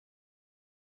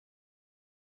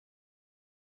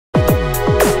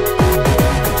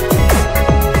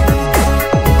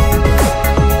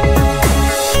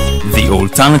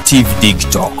Alternative Dig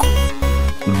Talk.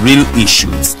 Real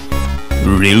issues,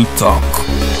 real talk.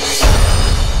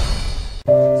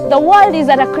 The world is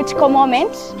at a critical moment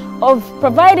of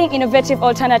providing innovative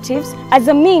alternatives as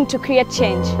a means to create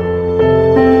change.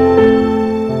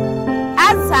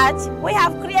 As such, we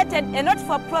have created a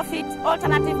not-for-profit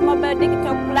alternative mobile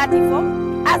digital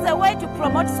platform as a way to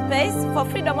promote space for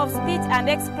freedom of speech and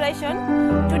expression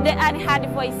to the unheard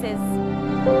voices.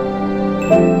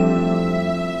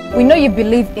 We know you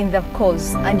believe in the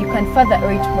cause and you can further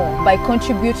it more by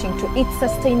contributing to its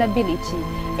sustainability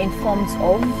in forms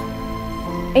of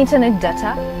internet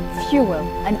data, fuel,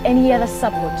 and any other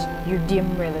support you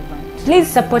deem relevant. Please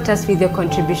support us with your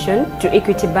contribution to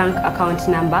Equity Bank account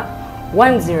number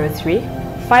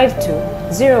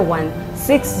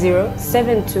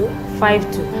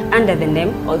 103-5201-607252 under the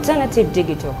name Alternative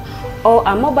Digital, or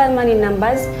our mobile money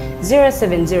numbers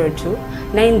 0702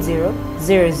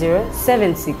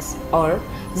 900076 or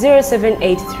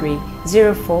 0783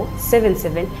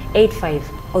 047785.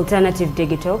 Alternative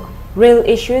Digital, real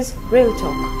issues, real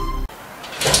talk.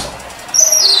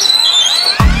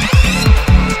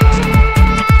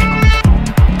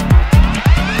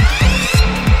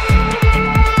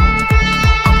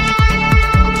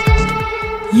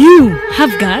 You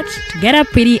have got to get up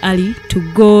pretty early to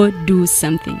go do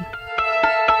something.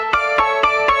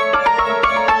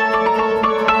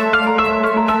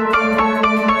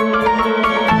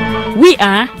 We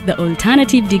are the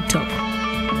Alternative Dig Talk.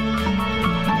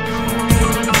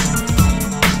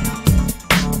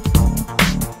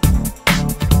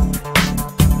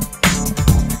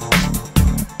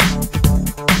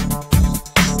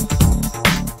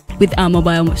 With our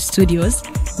mobile studios,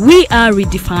 we are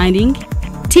redefining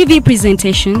TV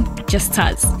presentation just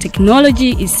as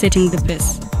technology is setting the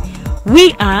pace.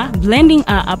 We are blending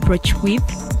our approach with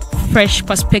fresh,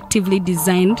 perspectively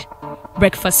designed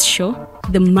breakfast show,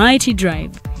 The Mighty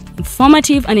Drive,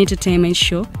 informative and entertainment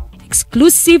show,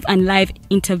 exclusive and live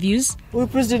interviews. We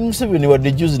President Museveni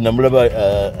wadde juzi namulaba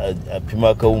apima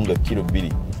akawunga kilo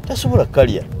 2 tasobola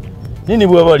kalya nini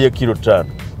bwaba alya kilo 5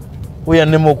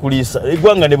 oyannema okuliisa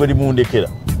eggwanga ne bwe limundekera.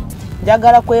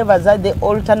 Njagala kwebaza the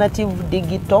Alternative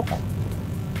Digital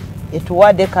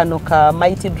etuwadde kano ka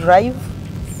Mighty Drive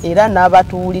era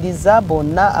n'abatuwuliriza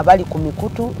bonna abali ku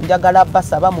mikutu njagala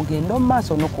basaba mugendo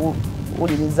maaso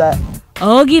n'okuwuliriza.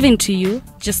 All given to you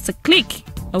just a click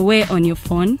away on your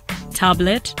phone,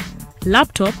 tablet,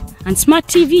 laptop and smart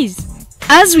TVs,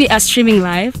 as we are streaming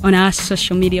live on our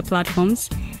social media platforms,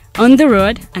 on the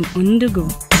road and on the go.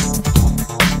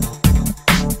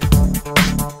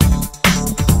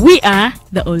 We are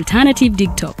the Alternative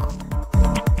Dig Talk.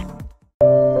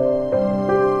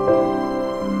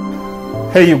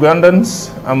 Hey Ugandans,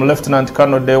 I'm Lieutenant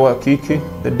Colonel Dewa Kiki,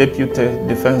 the Deputy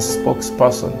Defense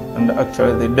Spokesperson and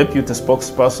actually the Deputy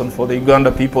Spokesperson for the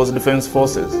Uganda People's Defense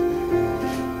Forces.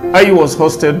 I was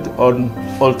hosted on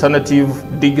Alternative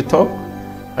Digital.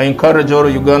 I encourage all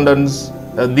Ugandans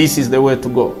that this is the way to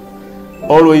go.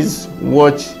 Always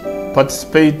watch,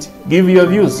 participate, give your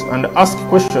views and ask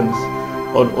questions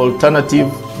on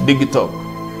Alternative Digital.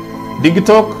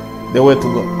 Digital, the way to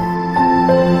go.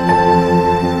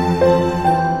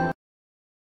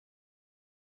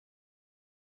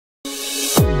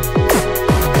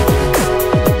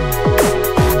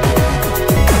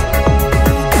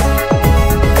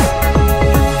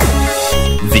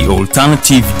 The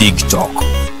Alternative Dig Talk.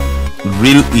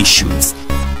 Real issues,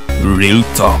 real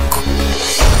talk.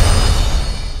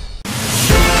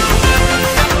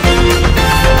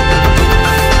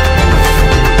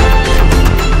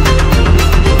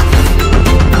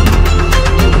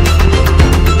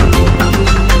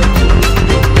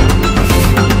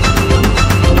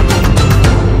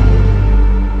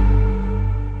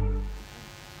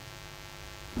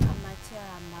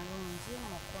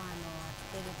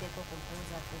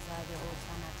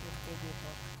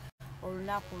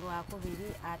 Olunaku lwakubiri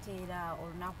ate era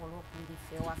olunaku olwokubiri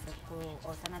ffe waffe ku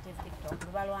Alternative TikTok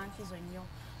luba lwa nkizo nnyo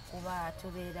kuba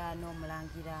tubeera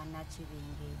n'Omulangira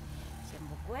Nakibinge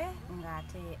Kimbugwe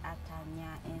ng'ate atanya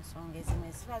ensonga ezimu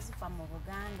eziba zifa mu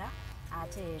Buganda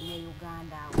ate ne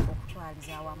Uganda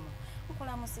okutwaliza awamu.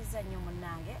 Nkulamusizza nnyo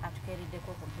munnange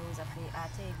atukeeriddeko ku mpero zaffe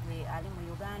ate gwe ali mu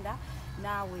Uganda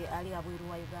naawe ali abweru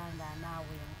wa Uganda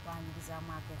naawe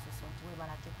nkwanyirizaamu akensuso nti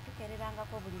weebala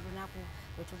tukeererangako buli lunaku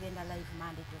bwe tugenda live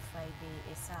Monday to Friday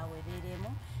essaawa ebeeremu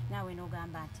naawe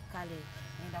n'ogamba nti kale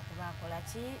ngenda kubaakola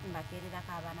ki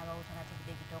mbakeererako abaana ba Alternative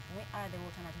Digital. We are the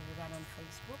Alternative Uganda on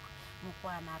Facebook.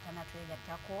 Mukwana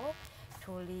atanatwegattako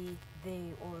tuli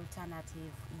The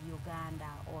Alternative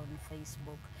Uganda on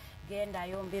Facebook. Genda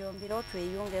yombiro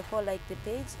tweyungeko, like the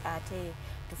page ate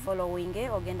tufollowinge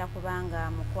ogenda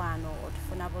kubanga mukwano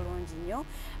otufuna bulungi nnyo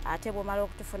ate bwomala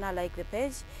okutufuna, like the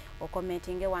page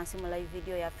okommentinge wansi mu live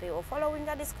video yaffe or following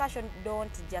a discussion.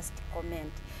 Don't just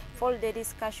comment, follow the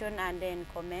discussion and then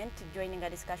comment. Joining a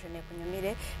discussion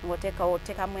ekunyumire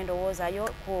ng'oteka mwendowoozayo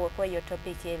kweyo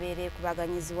topic ebeere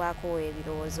kubaganyizibwako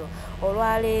ebirowoozo.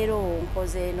 Olwaleero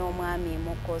nkoze n'omwami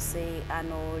Mukose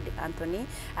Arnold Anthony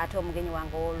ate omugenyi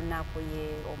wange olunaku ye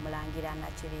Omulangira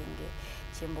Nakibinge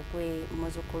Kimbugwe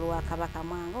muzukulu wa Kabaka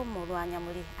Mwango mulwanya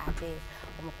muli ate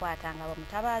omukwatanga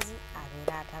bamutabaazi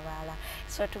abeera atabaala.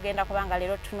 So tugenda kubanga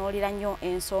leero tunoolira nnyo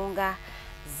ensonga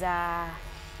za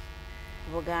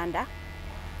Buganda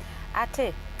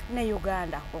ate ne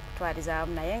Uganda okutwaliza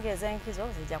wamu, naye ng'ez'enkizo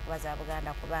zijja kuba za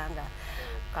Buganda kubanga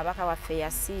Kabaka waffe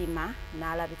yasiima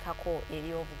n'alabikako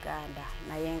eri Obuganda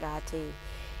naye ng'ate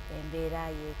embeera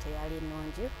ye teyali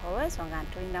nnungi. Olw'ensonga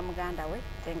tulina muganda we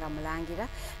ate nga Mulangira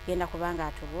genda kubanga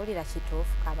atubuulira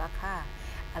kituufu Kabaka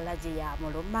allergy ya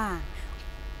muluma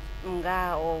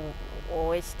nga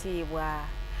owekitiibwa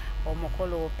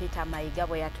omukulu Peter Mayiga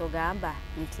bwe yatugamba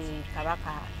nti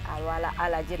Kabaka alwala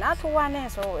allergy n'atuwa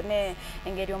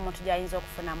engeri omuntu gy'ayinza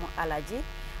okufunamu allergy.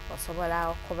 Osobola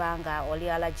okubanga oli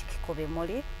allergic ku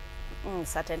bimuli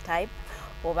certain type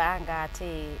obanga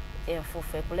ate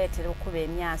enfuufu ekuleetera okuba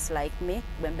emyansi like me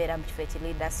bwe mbeera mu kifo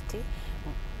ekiri dusty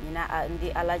nina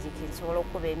ndi allergic nsobola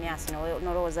okuba emyansi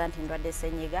nolowooza nti ndwadde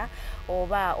ssenyiga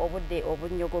oba obudde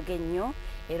obunnyogoge ennyo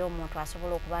era omuntu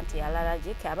asobola okuba nti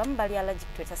allergic. Abamu bali allergic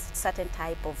to a certain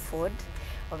type of food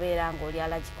obeera ng'oli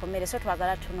allergic ku mmere. So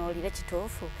twagala tunoolire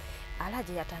kituufu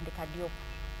allergy yatandika ddi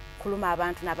kuluma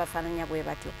abantu n'abafaananya bwe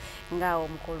batyo nga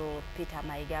omukulu Peter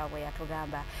Mayiga bwe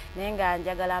yatugamba. Naye nga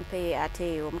njagala mpe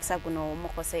ate omukisa guno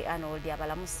Mukose Arnold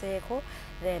abalamuseeko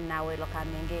then nawe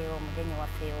lokamenge omugenyi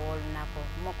waffe olunaku.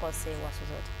 Mukose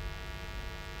wasuzote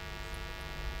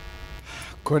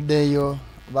kodeyo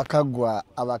bakagwa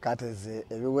abakateze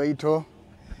ebiweito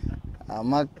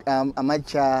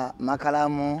amacha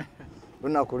makalamu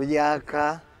lunaku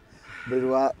lulyaka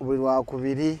buli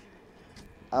lwakubiri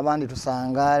abandi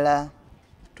tusangala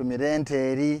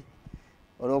tumirente eri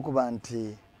olwokuba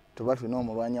nti tuba tulina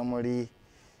omulwanya muli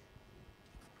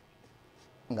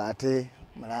ng'ate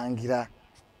Mulangira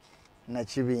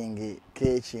Nakibinge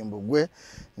K Kimbugwe.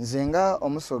 Nze nga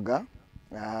omusoga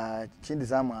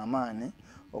kindizaamu amaani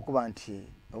okuba nti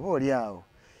oba oli awo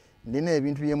ndina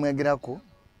ebintu bye mwegerako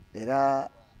era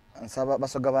nsaba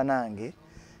basoga banange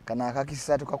kana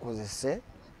akakisa tukakozese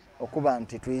okuba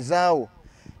nti tuyizaawo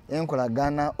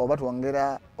enkolagana oba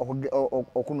twongera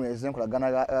okunyweza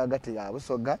enkolagana hagati ya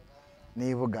Busoga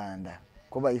ne Buganda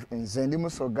kuba nze ndi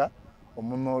musoga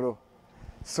omumolo.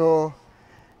 So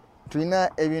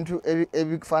tulina ebintu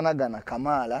ebifaanagana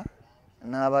kamaala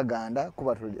n'Abaganda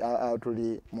kuba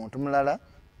tuli muntu mulala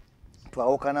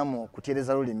twawukana mu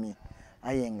kuteereza lulimi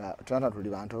aye nga tuli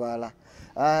bantu bala.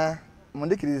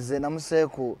 Mundikirize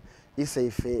namuseeku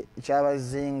isaife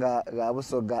kyabazinga ga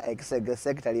Busoga ekisege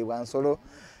secretary bwansolo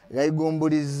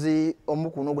gaigumbulizi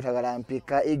omukuno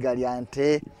ogutagalampika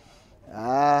igalyante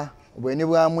bweni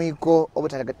bwa mwiko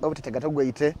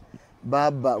obutategatogweite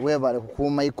baba webale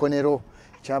kukuuma ikonero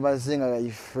kyabazinga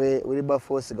gaife Wilbur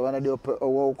Force gabana dio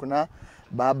owokuna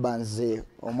baba nze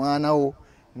omwana wo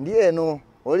ndi eno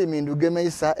olimi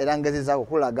ndugemeisa era ngezeza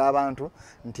okulaga abantu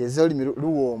nti eze olimi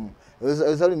luwomu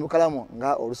eze olimi lukalamu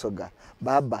nga olusoga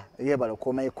baba yebale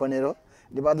kukuuma ikonero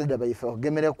ndi badada baife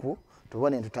okugemereku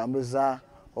tubone ntutambuza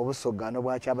Obusoga no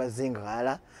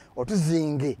bwakyabazinga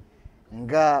otuzinge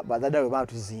nga badada we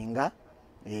batuzinga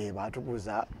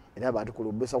batukuza era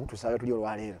batukulubusa okutusaba tuli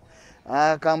olwaleero.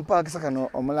 Kampa kisakano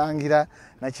Omulangira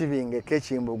Nakibinge K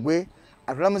Kimbugwe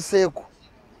atulamuseeko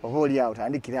oba oli awo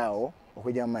tandikirawo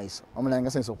okujja mu maiso.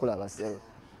 Omulangira senso okulaba sebo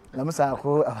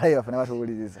namusaako abayi bafuna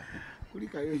batuwuliriza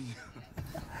kulikayo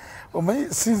omanyi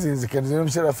sinzi kenze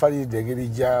omukyala Faride engeri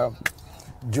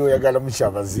gy'oyagala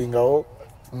mukyabazingawo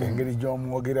engeri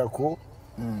gy'omwogerako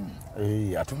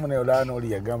ate mune olana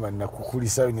oli yagamba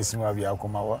nakukulisa nesima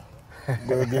byakomawa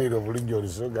gogerera obulungi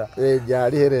olusoga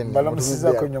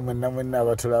balamusizako nnyo mwenna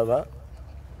abatulaba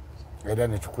era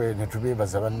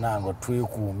netubeebaza bannange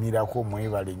twekuumirako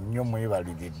mwebale nnyo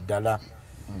mwebalire ddala.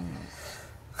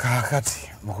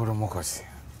 Kaakati mukulu Mukosi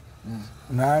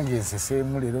nange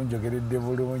nseseemu leero njogeredde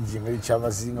bulungi ngeri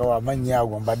kyabazingawo amannya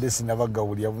ago mbadde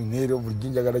sinabagawulya neero bulijjo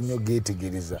njagala nnyo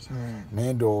geetegereza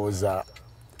naye ndowooza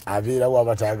abeerawo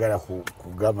abatayagala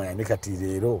kugamanya ne kati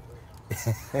leero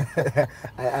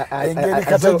engeri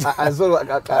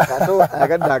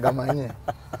agadde agamanye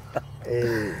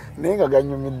naye nga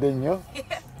ganyumidde nnyo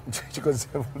kikoze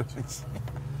bulungi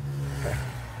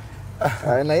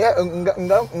naye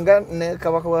nga ne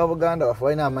kabaka wa Buganda waffe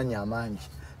balina amannya amangi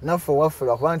naffe owaffe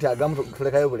lwakuba nti agamu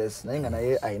tulekayo bulesi naye nga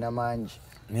naye alina mangi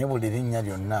naye buli linnya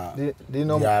lyonna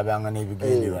lyabanga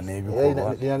n'ebigenderwa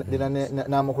n'ebikolwa lina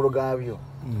n'amakulu gaabyo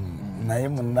naye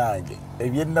munnange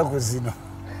eby'ennaku zino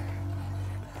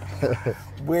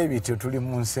bwe bityo tuli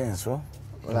mu nsenso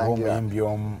ng'omuyimbi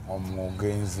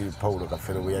omugenzi Paulo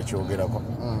Kafere bwe yakyogerako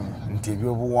nti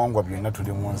ebyobuwangwa byonna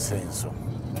tuli mu nsenso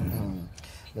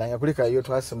langa kulikayo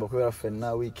twasimba okubeera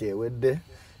ffenna wiiki ewedde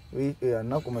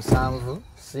nnaku 7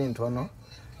 si ntono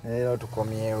era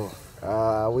tukomyewo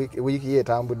wiiki ye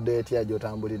etambudde etya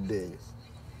gy'otambulidde eyo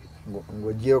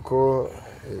ng'ogyeko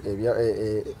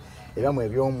ebyamu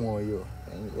eby'omwoyo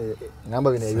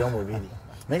ngamba bino eby'omubiri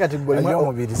naye kati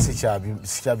eby'omubiri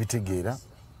sikyabitegeera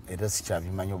era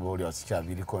sikyabimanya oba oliawo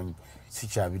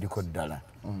sikyabiriko ddala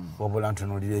wabula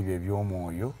ntunuulira ebyo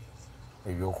eby'omwoyo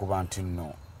ebyokuba nti nno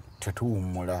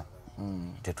tetuwummula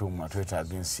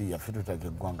twetaaga ensi yaffe twetaaga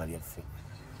eggwanga lyaffe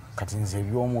kati nze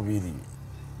eby'omubiri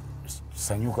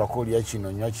sanyukako olya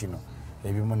kino nywa kino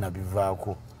ebimu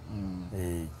nabivaako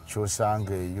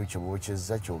kyosanga eyo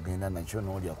kyebokyezza kyogenda nakyo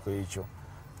n'olyako ekyo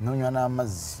nonywa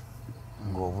n'amazzi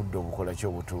ng'obudde obukola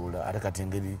kyobutuula ate kati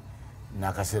engeri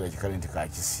n'akaseera kikale nti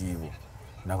kakisiibo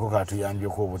nako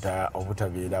katuyambyeko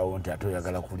obutabeerawo nti ate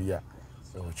oyagala kulya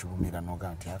okigumira noga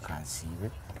nti akansiibe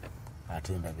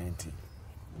ate ndabe nti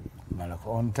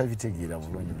malako on tabitegeera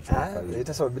bulungi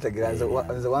etasobola bitegeera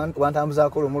nze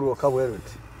wantambuzaako olumu lwokka bwe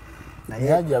ruti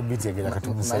naye ajja bitegeera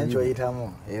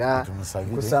katumusabireyitamu era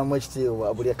kusaamu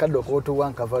ekitiibwa buli akadde okootuwa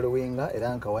nkavaluwinga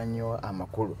era nkawannyo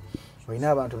amakulu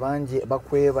olina abantu bangi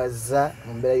bakwebaza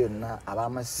mu mbeera yonna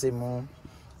ab'amasimu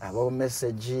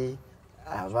ab'omesagi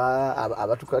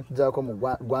abatukatzaako mu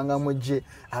ggwanga mujje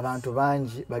abantu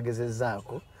bangi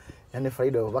bagezezaako yani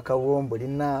faida obubaka bwombo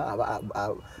lina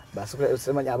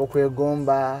basemanya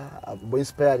abokwegomba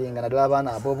boinspiring naddala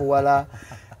abaana ab'obuwala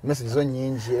message zo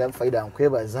nyingi era faida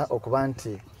nkwebaza okuba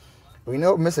nti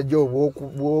olina message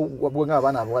obwogamba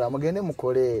abaana abawala mugende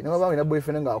mukole niba olina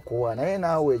boyfriend ng'akuwa naye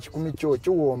naawe ekikumi kyo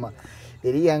kiwooma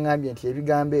eri yaŋŋambye nti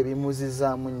ebigambo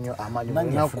ebimuzizaamu nnyo amaanyi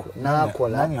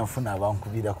n'akola nange nfuna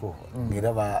abankubirako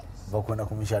ng'era bakwenda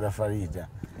ku mukyala Farida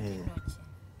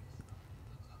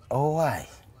why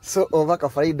so obaka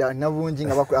Farida nabungi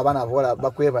nga abaana abawala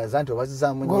bakwebaza nti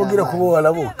obazizaamu nnyo ng'ogera ku bawala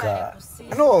bokka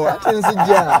no ate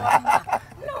nzijja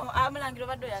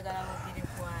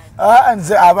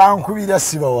nze abankubira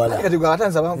si bawala kati gwe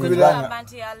abatanze abankubira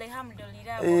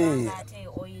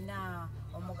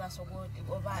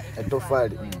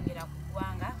etofali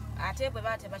ate bwe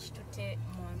bate bakitutte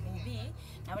mu bubi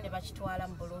nabo ne bakitwala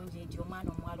mu bulungi nti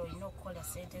omwana omuwala olina okukola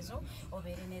sente zo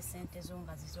obeere n'esente zo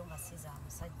nga zizo nga si za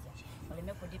musajja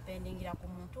oleme kudipendingira ku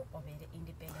muntu obeere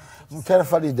independent. Mukyala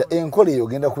Farida enkola eyo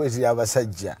ogenda kubeetera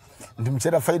abasajja nti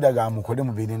mukyala Farida gamukole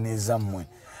mubeere n'ezammwe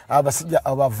abasajja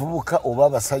abavubuka oba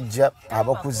abasajja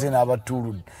abakuze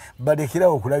n'abatuuludde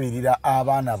balekerawo okulabirira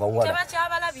abaana abawala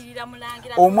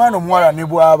omwana omuwala ne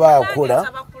bw'aba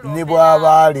akola ne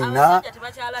bw'aba alina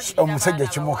omusajja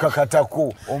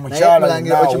kimukakatako omukyala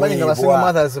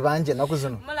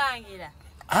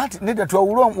ati nedda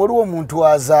waliwo omuntu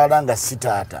azaala nga si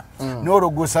taata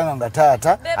n'ologosanga nga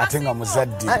taata ate nga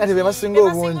muzadde kati be basinga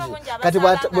obungi kati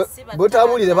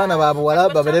bw'otabuulire baana babuwala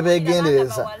babere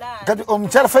beegendereza kati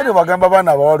omukyala Farida bwagamba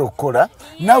baana abawala okukola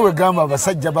naawe gamba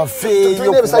abasajja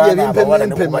bafeeyo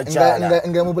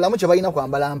nga mu bulamu kye balina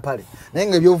kwambala mpale naye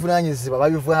nga ebyobuvunaanyizibwa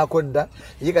babivaako dda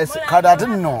kati ate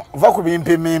nno va ku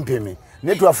bimpemempeme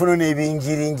naye twafuna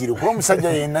n'ebinjirinjiri kuba omusajja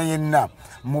yenna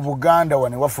mu Buganda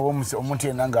wane waffe omuntu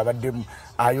yenna ng'abadde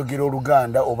ayogera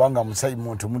Oluganda obanga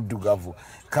muntu muddugavu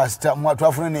kasita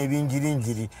twafuna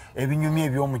n'ebinjirinjiri ebinyumya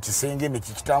eby'omu kisenge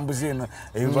nekikitambuza eno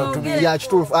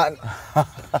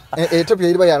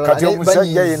kati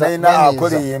omusajja yenna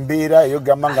akola embeera eyo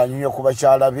gamba ng'anyumya ku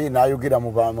bakyala be n'ayogera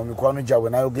mu mikwano gyabwe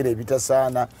n'ayogera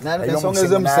ebitasaana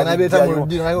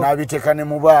n'abiteeka ne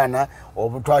mu baana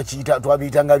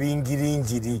twabiyitanga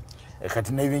binjirinjiri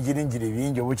kati n'ebinjirinjiri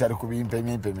bingi obukyali ku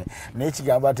bimpemempeme naye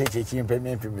ekigambo ate ekyo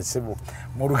ekimpemempeme sebo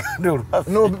mu Luganda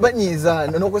olwaffe banyiiza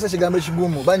n'okozesa ekigambo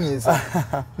ekigumu banyiiza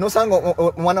n'osanga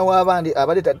omwana w'abandi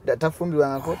abadde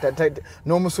tafumbirwangako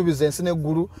n'omusuubiza ensi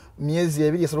n'eggulu myezi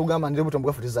 2 esobola okugamba ndi obuto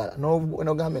mbugafu tizaala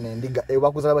n'ogambe n'endiga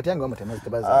bakuzaala batya nga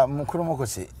tebazaala. Mukulu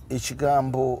Mokose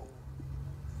ekigambo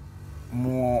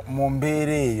mu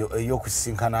mbeera eyo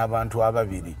ey'okusisinkana abantu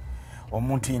ababiri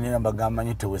omuntu yenna bagamba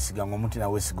nnyo tewesiga omuntu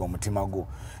nawesiga omutima gwo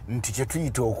nti kye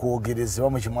tuyita okwogereza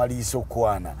bamu kimwaliisa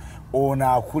okwana ono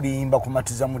akulimba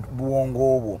kumatiza mu bwongo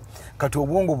obwo kati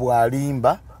obwongo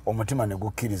bwalimba omutima ne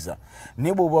gukkiriza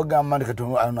naye bw'oba ogamba nti kati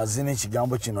azina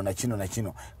ekigambo kino na kino na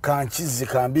kino kankize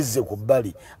kambizze ku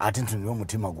bbali ate ntunire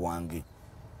omutima gwange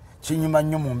kinyuma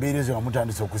nnyo mu mbeera ezo nga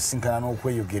mutandise okusisinkana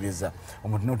n'okweyogereza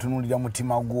omuntu n'otunuulira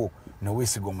mutima gwo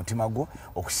neweesiga omutima gwo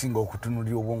okusinga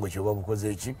okutunuulira obwongo kyoba bukoze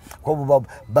eki kuba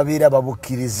babeera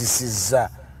babukkirizisizza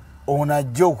ono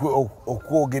ajja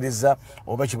okwogereza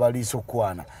oba kibaliisa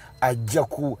okwana ajja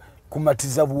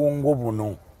kumatiza bwongo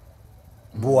buno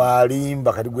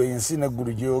bwalimba kati gwe ensi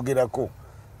neggulu gyeyogerako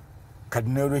kati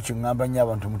n'olwekyo ŋŋamba nnyo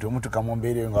abantu muti omutuka mu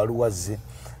mbeera eyo nga waluwazze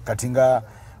kati nga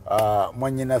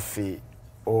mwannyinaffe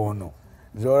ono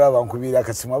zolaba nkubira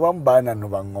akasimu abamu baanano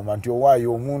baŋŋoma nti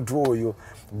owaayo omuntu oyo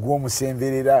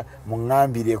gw'omusemberera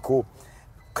muŋŋambireko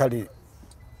kale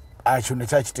akyo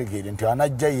nekyakitegeere nti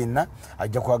anajja yenna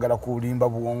ajja kwagala kulimba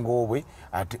buwongo bwe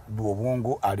ate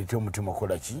obwongo alete omutima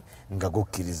okolaki nga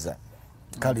gukkiriza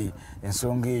kale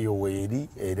ensonga eyo weeri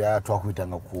era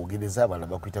twakuyitanga kwogereza abala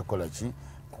bakuyita kukolaki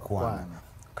kukwana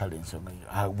kale ensonga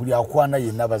eyo buli akwana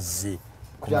yenna bazze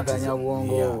kukyakanya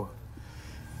bwongo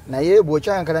naye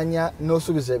bw'okyankalanya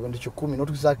n'osuubiza ebintu 100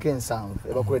 n'otuusaako 7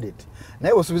 eba credit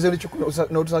naye bw'osuubiza ebintu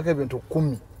 100 n'otuusaako ebintu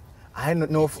 10 aye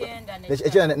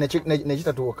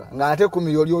nekitatuuka ng'ate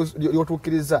 10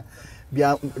 lyotuukiriza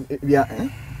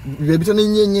bitono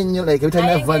nnyo like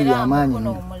ebitalina value y'amaanyi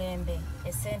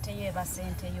esente yo eba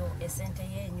sente yo esente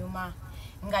ye enyuma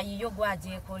nga yiyo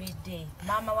gwagyekolidde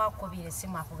maama wakubira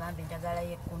esimu akugamba endagala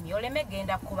ye 10 oleme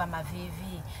genda kuba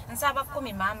mavivi nsaba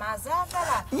 10 maama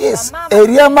azaagala yes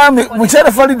eri amaami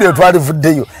mukyala falide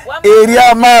twalivuddeyo eri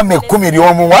amaami 10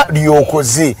 lyomuwa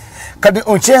lyokoze kati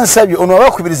okyensabye ono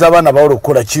abakubiriza abaana bawole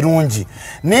okukola kirungi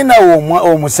naye nawe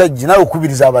omusajja nawe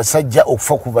okubiriza abasajja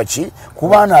okufa kubaki ku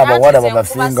baana abawala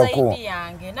babafingako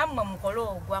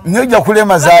nojja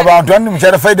kulemaza abantu andi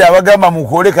mukyala faida abagamba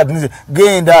mukole kati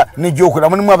genda nejjokola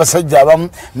mulimu abasajja abamu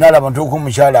nalaba nti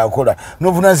omukyala akola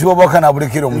n'obuvunaanyizibwa bwaka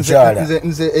nabulekera omukyala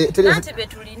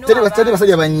teri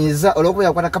basajja banyiiza olwokuba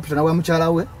yakwata kapito nawe mukyala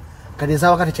we kati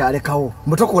ezawakati kyalekawo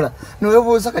mutokola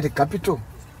nowebuuza kati kapito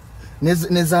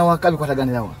nezawaka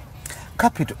bikwataganirawa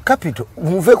kapito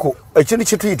muveko ekintu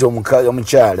kyetuyita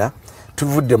omukyala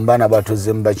tuvudde mu baana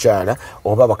batoze mu bakyala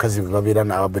oba abakazi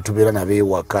betubeera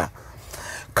nabeewaka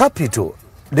kapito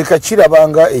leka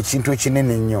kirabanga ekintu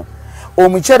ekinene nnyo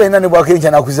omukyala ina ne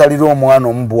bwakirinkya nakuzalira omwana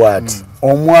omubwati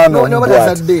omwana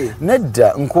omubwati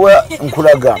nedda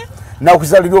nkulaga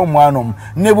nakuzalira omwana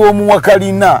ne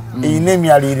bw'omuwakalina eyina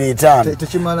emyaliro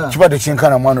 5 kiba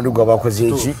tekyenkana mwana oli gwe abakoze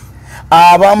eki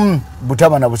abamu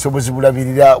butaba na busobozi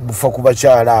bulabirira bufa ku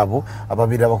bakyala abo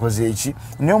ababeera bakoze eki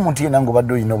naye omuntu yenna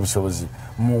ng'obadde olina obusobozi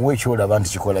muwe ekyolaba nti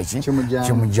kikola ki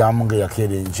kimujyamu nga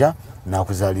yakeera enkya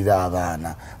nakuzalira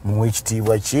abaana muwe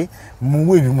ekitiibwa kye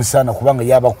muwe ebimusaana kubanga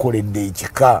yabakoledde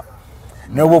ekika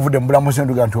naye oba ovudde mubulamuzi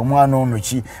nduga nti omwana ono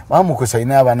ki bamukosa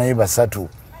alina abaana ye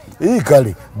 3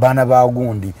 kale baana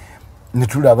bagundi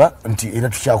netulaba nti era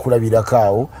tukyakulabirako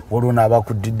awo waliwo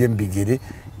n'abakuddidde mu bigere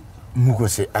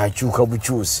mukose akyuka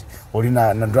bukyusi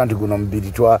olina nadula nti guno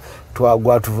mubiri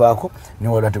gwatuvaako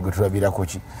naye waliwo ate gwe tulabirako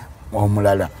ki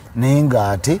omulala naye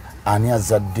ng'ate ani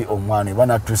azadde omwana eba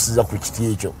natuusiza ku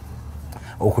kiti ekyo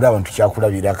okulaba nti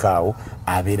tukyakulabirako awo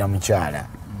abeera mukyala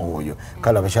oyo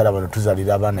kale abakyala bano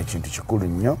tuzalira abaana kintu kikulu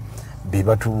nnyo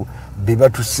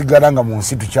bebatusigala nga mu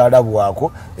nsi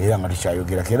tukyalabwako era nga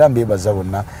tukyayogerako era mbebaza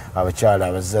bonna abakyala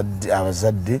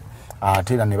abazadde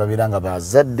ate era ne babeera nga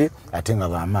bazadde ate nga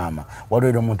bamaama waliwo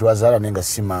era omuntu azaala naye nga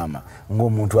si maama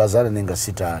ng'omuntu azaala naye nga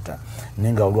si taata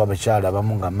naye nga waliwo abakyala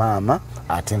abamu nga maama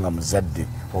ate nga muzadde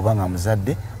oba nga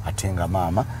muzadde ate nga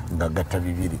maama nga gatta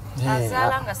bibiri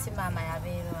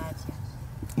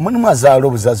mulimu azaala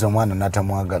obuzazi omwana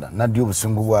natamwagala naddi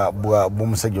obusungu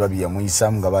bw'omusajja babi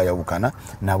yamuyisaamu nga bayawukana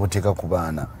nabuteeka ku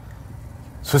baana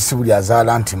so si buli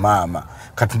azaala nti maama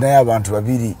kati naye abantu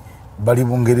babiri bali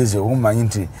bungereza obumanyi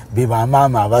nti be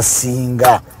bamaama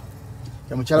abasinga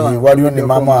waliwo ne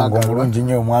maama wange omulungi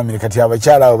nnyo omwami kati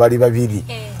abakyala abo bali babiri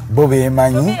bo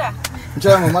bemanyi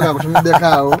mukyala wange omwaga kutumiddeko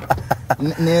awo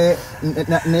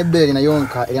nebeeri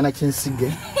nayonka eryana kinsige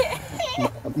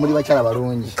muli bakyala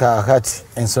balungi kakati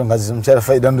ensonga mukyala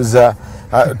faida nduza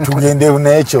tugende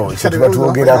nekyo kyetuba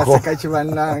twogerako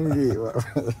kibanange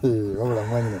wabula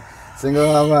mwanyina singa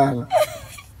w'abaana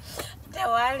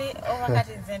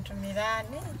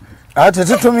ate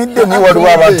tutumidde ni waliwo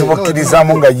abantu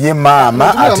bakkirizamu nga ye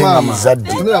maama ate nga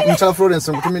muzadde mukyala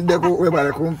Florence nkutumiddeko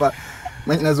webale kumpa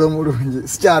manyinaze omulungi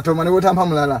sikyatoma ne bwotamba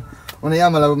mulala ono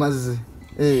yamala bumazzi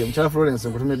Mchala Florence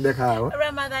nkutumidde kaawo.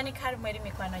 Ramadan karimu eri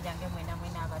mikwano gyange mwena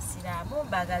abasiraamu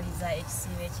mbagaliza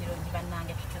ekisiibo ekirungi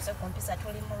bannange tukyuse ku mpisa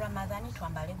tuli mu Ramadan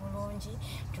twambale bulungi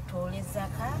tutoole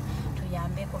zaka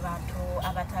tuyambe ku bantu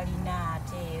abatalina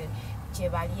ate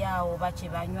kyebalyawo oba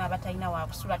kyebanywa abatalina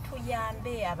wakusula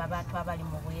tuyambe abo abantu abali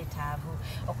mu bwetaavu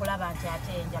okulaba nti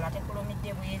ate enjala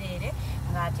tekulumidde bwereere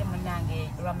ng'ate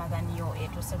munnange Ramadan yo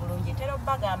etuuse bulungi tera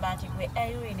obbagamba nti gwe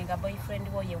Irene nga boyfriend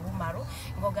wo ye Wumaru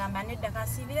ng'ogamba nedda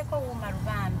kasiibireko Wumaru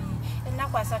bambi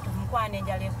ennaku 3 mukwana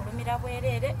enjala ekulumira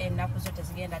bwereere ennaku zo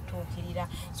tezigenda tuukirira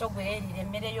so gwe erira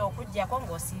emmere yo okuggyako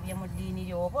ng'osiibye mu ddiini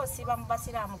lyo oba osiiba mu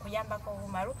basiraamu kuyambako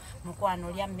Wumaru mukwano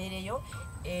olya mmere yo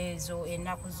ezo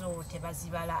ennaku zo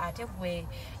tebazibala ate gwe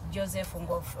Joseph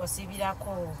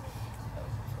ng'osiibirako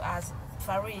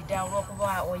Farida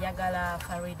olw'okuba oyagala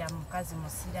Farida mukazi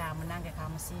musiraamu nange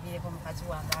kamusiibireko mukazi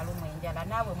wange alumu enjala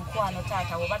naawe mukwano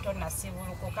taata oba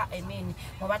tonnasibulukuka emini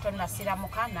oba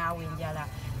tonnasiramuka naawe enjala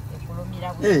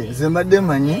ekulumira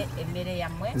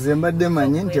zembadde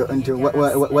manyi nti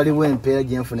waliwo empeera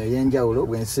gyenfuna ey'enjawulo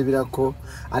bwensibirako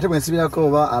ate bwensibirako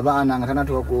oba abaana nga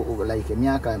tanatuuka like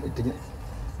emyaka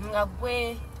nga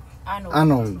gwe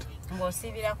Arnold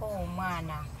ng'osibirako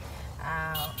omwana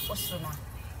Osuna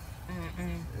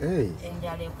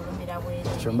enjala ekulumira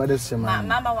bwereere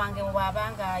maama wange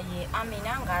bw'abanga ye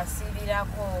Amina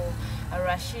ng'asibirako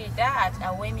Rashida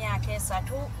ow'emyaka 3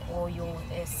 oyo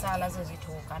essaala ze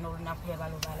zituuka n'olunaku lwe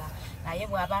balubala naye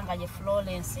bw'abanga ye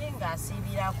Florence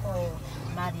ng'asibirako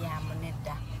Mariam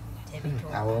nedda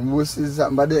awo mbuusiza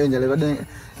mbadde enjala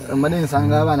mbadde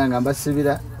nsanga abaana nga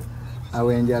mbasibira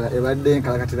awo enjala ebadde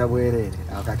nkalakatira bwereere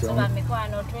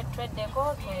mikwano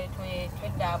tweddeko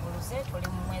tweddaabuluze tuli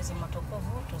mu mwezi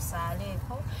mutukuvu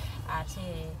tusaaleeko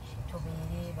ate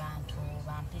tubeere bantu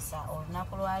bampisa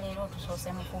olunaku lwaleero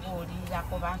tusoose mu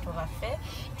kubuulirako bantu baffe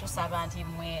tusaba nti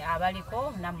mwe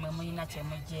abaliko nammwe mulina kye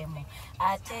muggyemu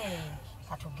ate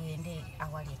katugende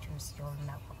awali ekyusi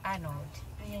ky'olunaku Arnold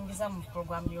tuyingiza mu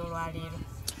puroguramu y'olwaleero.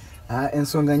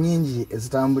 Ensonga nyingi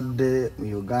ezitambudde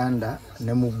mu Uganda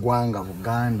ne mu ggwanga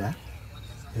Buganda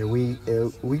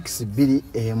weeks 2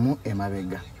 emu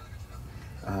emabega.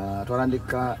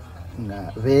 Twalandika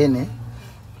nga beene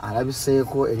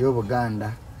alabiseeko eri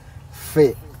Obuganda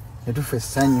ffe ne tufa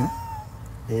essanyu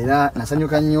era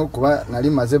nasanyuka nnyo kuba nali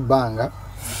maze ebbanga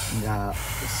nga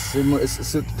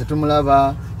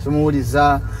tetumulaba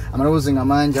tumuwuliza amaloboozi nga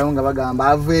mangi awo nga bagamba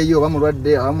aveeyo oba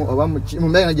mulwadde oba mu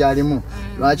mbeera gy'alimu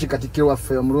lwaki katikkiro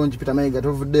waffe omulungi Peter Mayiga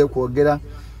tovuddeyo kwogera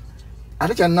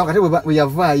ate kyannako kati bwe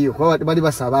yavaayo kuba bali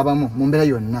basaba abamu mu mbeera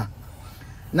yonna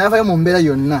n'avaayo mu mbeera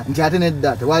yonna nti ate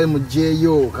nedda tewali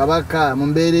mugjeeyo kabaka mu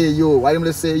mbeera eyo wali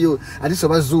muleseeyo ate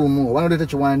soba zuumu oba noleeta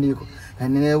kiwandiiko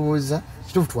neneebuuza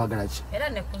kituufu twagala ki era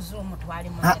ne ku zuumu twali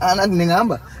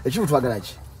neŋŋamba ekituufu twagala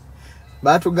ki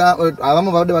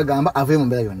abamu babadde bagamba aveeyo mu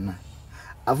mbeera yonna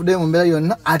avuddeyo mu mbeera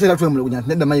yonna ate era twemulugunya nti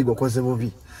nedda Mayiga okoze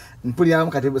bubi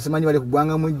mpuliramu kati simanyi bali ku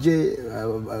ggwanga mujje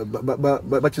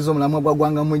bakiza omulamwa gwa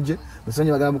ggwanga mujje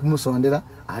simanyi bagala kumusondera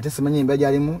ate simanyi embeera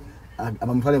gy'alimu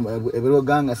abamutwale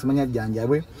ebiroganga simanyi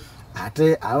ajjanjabwe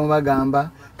ate abamu bagamba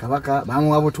kabaka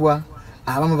bamuwa butwa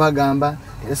abamu bagamba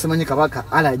era simanyi kabaka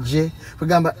allergy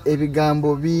kugamba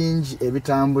ebigambo bingi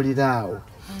ebitambulira awo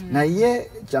naye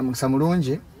kyamukisa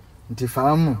mulungi nti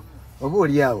faamu oba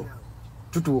oliawo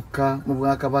tutuuka mu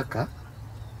bwakabaka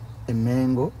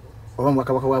Emmengo oba mu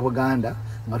bwakabaka bwa Buganda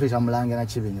nga tuyita Omulangira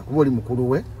Nakibinge kuba oli mukulu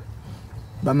we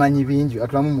bamanyi bingi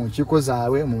atulamu mu nkiiko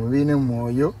zaabwe mu mubiri ne mu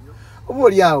mwoyo oba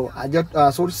oliawo asobola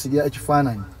otusibya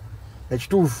ekifaananyi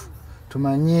ekituufu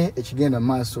tumanye ekigenda mu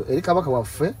maaso eri kabaka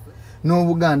waffe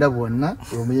n'Obuganda bwonna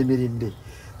bwemuyimiridde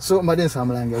so mbadde nsaba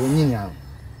Mulangira wennyini awo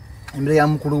embeera ya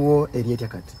mukulu wo eri etya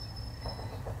kati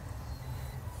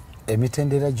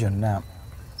emitendera gyonna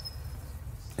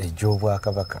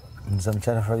egy'obwakabaka nza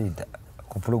mukyala Farida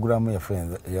ku pulogulaamu yaffe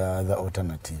ya The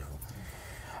Alternative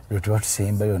lwe tuba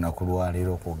tusembayo olunaku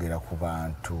lwaleero okwogera ku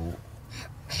bantu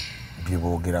bye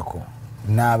boogerako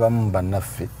n'abamu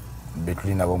bannaffe be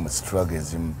tuli nabo mu struggle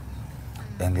ezimu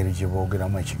engeri gye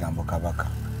boogeramu ekigambo kabaka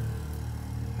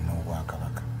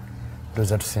n'obwakabaka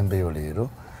ndowooza tusembeyo leero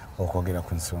okwogera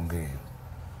ku nsonga eyo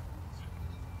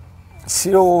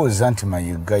sirowooza nti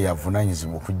Mayiga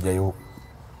yavunaanyizibwa okuggyayo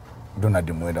Ronald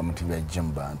Muwenda mu TV ajje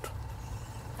mu bantu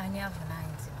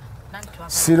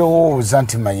sirowooza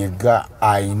nti Mayiga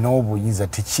alina obuyinza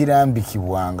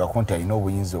tekirambikibwangako nti alina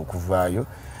obuyinza okuvaayo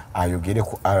ayogere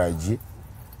ku allergy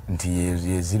nti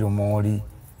yeziruma oli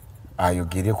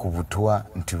ayogere ku butwa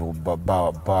nti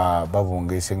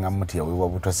babongeese nga muti yaweebwa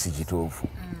butwa si kituufu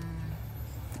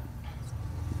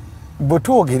bwe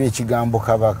twogera ekigambo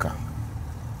kabaka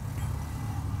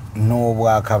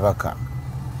n'obwakabaka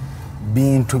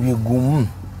bintu bigumu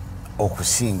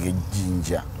okusinga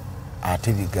ejjinja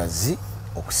ate bigazi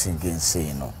okusinga ensi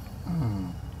eno.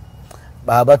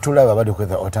 Abatulaba bali ku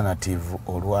the alternative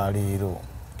olwaleero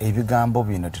ebigambo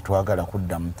bino tetwagala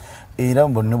kuddamu era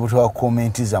bonna butwa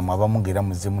komenti zammwe abamugera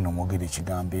muzimu nomwogera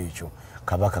ekigambo ekyo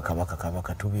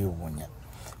kabaka tubeewuunya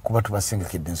kuba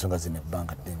tubasengekidde ensonga zino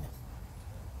ebbanga ddene.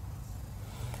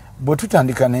 Bwe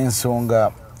tutandika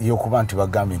n'ensonga y'okuba nti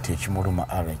bagambye nti ekimuluma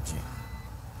allergy,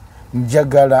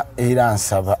 njagala era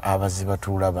nsaba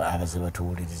abazibatuulaba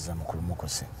abazibatuwuliriza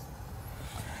mukulumukose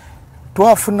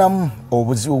twafunamu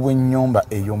obuzibu bw'ennyumba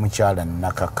ey'omukyala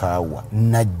Nakakaawa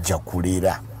najja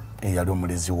kulera eyali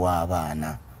omulezi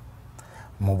w'abaana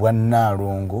mu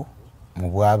bwannaalongo mu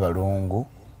bwabalongo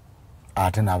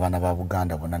ate n'abaana ba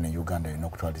Buganda bonna ne Uganda yonna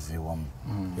okutwaliza ewamu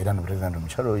era n'obutegeeza nti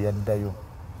omukyala oyo yaddayo.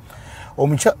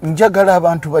 Njagala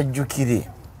abantu bajjukire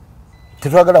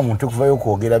tetwagala muntu okuvayo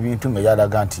okwogera bintu nga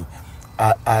yalaga nti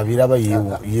abiraba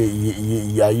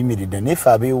yayimiridde nefe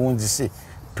abeewunzise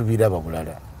tubiraba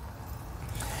bulala.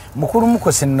 Mukulu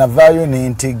mukose navaayo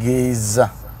nentegeeza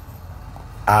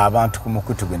abantu ku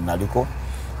mukutu gwe naliko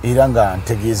era nga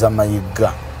ntegeeza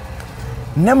Mayiga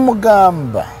ne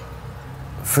mugamba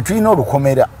ffe tulina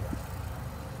olukomera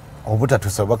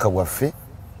obutatuusa obubaka bwaffe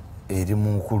eri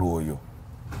mu nkulu oyo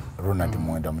Ronald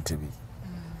Muwenda Mutebi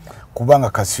kubanga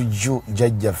Kasujju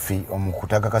jjajjaffe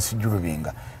omukutaka Kasujju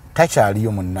Lubinga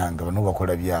takyaliyo munnanga bano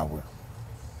bakola byabwe.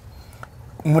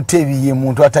 Mutebi ye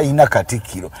muntu atalina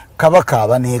katikkiro. Kabaka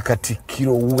aba ne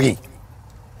katikkiro we.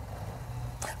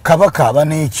 Kabaka aba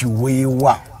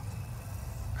n'ekiweewa.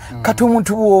 Kati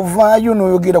omuntu bw'ovaayo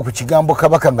n'oyogera ku kigambo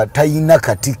kabaka nga talina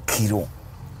katikkiro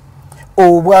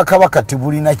obwakabaka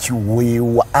tebulina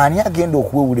kiweewa ani agenda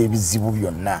okuwewula ebizibu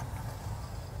byonna?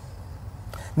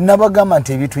 Nabagamba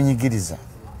nti ebitunyigiriza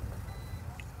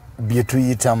bye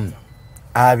tuyitamu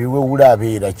abiwewula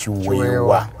abeera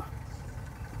kiweewa.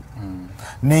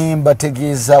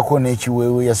 Nembategeezaako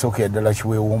n'ekiweewa yasooka ddala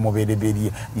kiweewa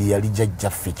omubereberye yeyali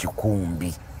jjajjaffe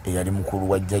Kikumbi eyali mukulu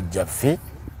wa jjajjaffe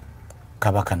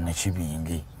Kabaka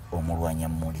Nakibinge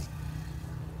omulwanyamuli.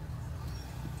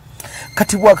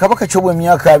 Kati bwakabaka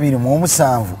ky'obw'emyaka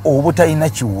 27 obutalina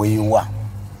kiweewa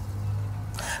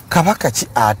kabaka ki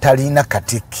atalina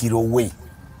katikkiro we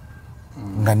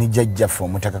nga ne jjajjaffe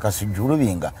omutaka Kasujju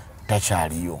Lubinga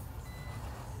takyaliyo?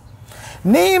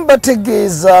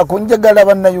 Nimbategeezaako njagala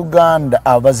bannayuganda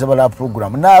abaze bala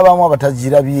program n'abamu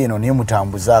abatagirabye eno naye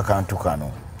mutambuza akantu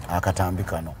kano akatambi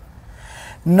kano.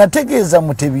 Nategeeza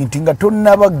Mutebi nti nga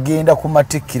tonnaba genda ku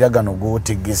matikkira gano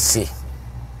g'otegese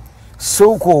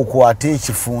sooka okwate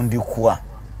ekifundikwa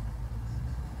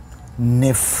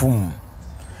n'effumu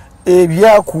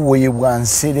ebyakuweebwa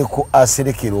nsereko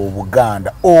aserekera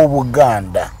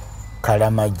Obuganda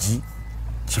kalamagi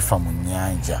kifa mu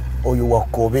nnyanja oyo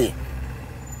Wakobe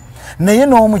naye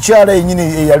n'omukyala yennyini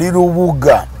eyali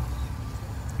Lubuga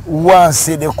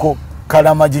wansereko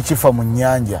kalamagi kifa mu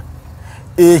nnyanja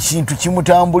ekintu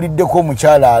kimutambuliddeko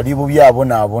omukyala ali bubi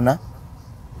abonaabona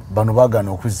bano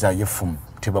baagana okuzzaayo effumu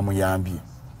tebamuyambye.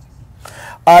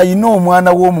 Ayina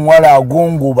omwana w'omuwala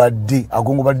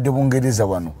agongobadde Bungereza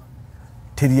wano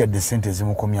teri yadde ssente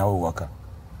zimukomyawo waka.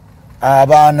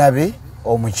 Abaana be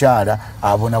omukyala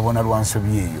abonabona lwa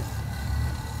nsobi eyo.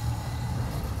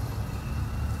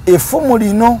 Effumu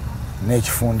lino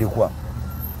n'ekifundikwa.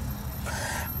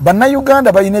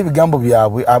 Bannayuganda balina ebigambo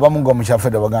byabwe abamu nga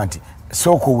mukyafedde baga nti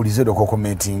sooka owulize doko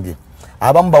commenting.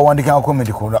 Abamu bawandika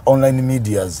comment ku online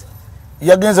medias.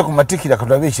 Yagenze ku matikkira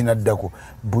katulabe ekinaddako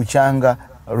bukyanga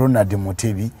Ronald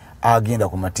Mutebi agenda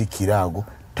ku matikkira ago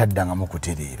taddanga mu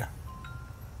kutereera.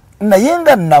 Naye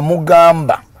nga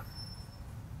namugamba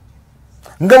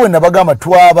nga bwe nabagamba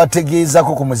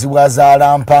twabategeezako ku muzibu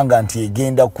azaala mpanga nti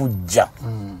egenda kujja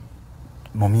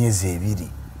mu myezi 2.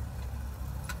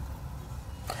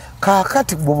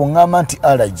 Kaakati bwe bungamba nti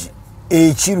allergy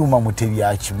ekiruma Mutebi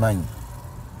akimanyi.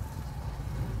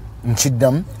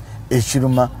 Nkiddamu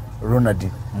ekiruma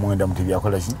Ronald Muwenda Mutebi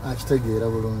akola ki? Akitegeera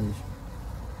bulungi.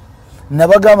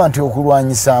 Nabagamba nti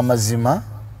okulwanyisa amazima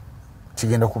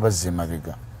kigenda kubazza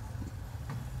emabega.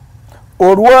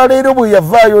 Olwaleero bwe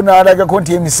yavaayo n'alagako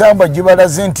nti emisamba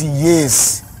gibalaze nti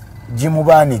yes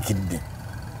gimubaanikidde.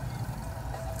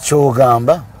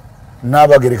 Kyogamba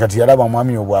n'abagere kati yalaba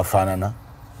mwami obwafaanana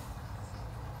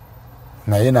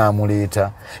naye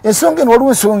n'amuleeta. Ensonga eno waliwo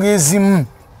ensonga ezimu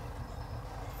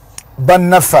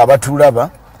bannaffe abatulaba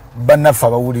bannaffe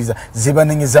abawuliriza ze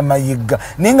banenyeza Mayiga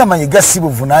naye nga Mayiga si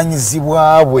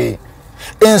buvunaanyizibwa bwe.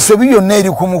 Ensobi yonna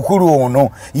eri ku mukulu ono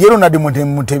ye Ronald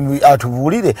Mutebi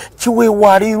atubuulire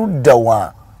kiweewa ali ludda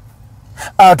wa?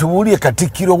 Atubuulire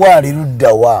katikkiro waali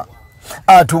ludda wa?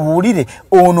 atubuulire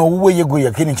ono owuwe yegwe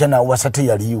yakini kyana wasate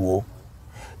yaliwo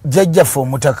jjajjaffe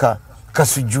omutaka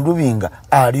Kasujjulubinga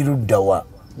ali luddawa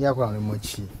yakola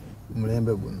muki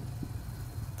mulembe guno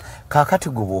kaakati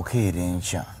gwe bw'okeera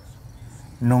enkya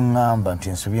n'oŋŋamba nti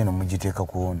ensobi eno mugiteeka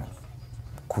ku ono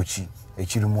kuki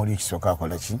ekirimu oli ekisooka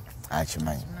akola ki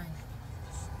akimanyi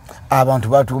abantu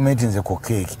batuumye nti nze ku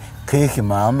keeki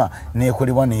maama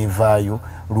neekolebwa neevaayo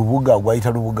lubuga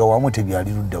gwayita lubuga wa Mutebi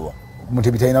ali luddawa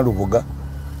Mutebi talina lubuga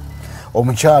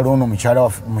omukyalo ono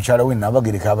mukyala we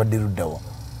Nabagereka abadde luddawa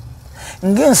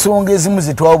ng'ensonga ezimu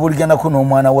ze twabuliganako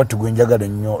n'omwana wattu gwe njagala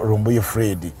nnyo Romboye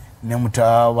Fred ne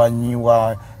mutabanyi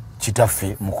wa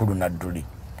kitaffe mukulu Nadduli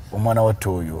omwana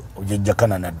wattu oyo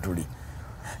ojjajjakana Nadduli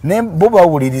ne bo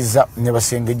bawuliriza ne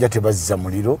basengejja tebazza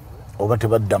muliro oba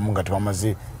tebaddamu nga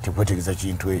tebamaze tekwetegeza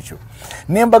kintu ekyo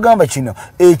ne mbagamba kino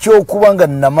ekyokuba nga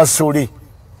Namasole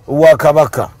wa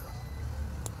Kabaka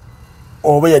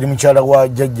oba yali mukyala wa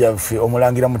jjajjaffe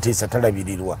Omulangira Muteesa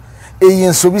talabirirwa eyo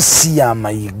ensobi si ya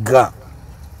Mayiga.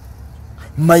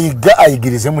 Mayiga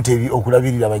ayigirize Mutebi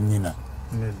okulabirira bannyina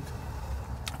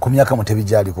ku myaka Mutebi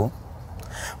gyaliko.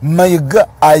 Mayiga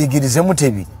ayigirize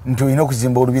Mutebi nti olina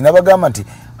okuzimba olubi nabagamba nti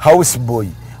house boy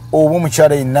oba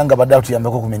omukyala yenna nga badde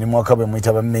atuyambako ku mirimu akabwe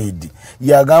muyita ba maid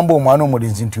yagamba omwana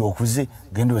omulinzi nti okuze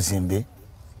genda ozimbe.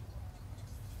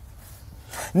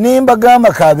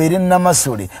 Nembagamba kabeere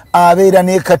Namasole abeera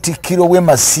ne Katikkiro we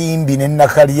Masimbi ne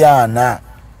Nakalyana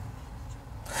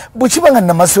bwekiba nga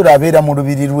Namasole abeera mu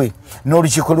lubiri lwe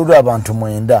n'olukiiko lw'abantu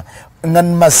 9 nga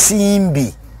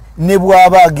Masimbi ne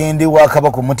bw'aba agenda ewa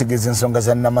Kabaka Mutegeeza ensonga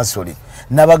za Namasole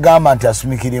nabagamba nti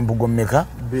asumikira embugo mmeka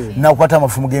nakwata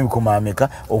amafumu g'emikoma ameka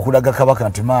okulaga Kabaka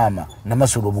nti maama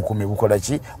Namasole obukumi bukola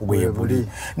ki bwebuli.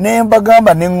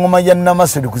 Nembagamba n'eŋŋoma ya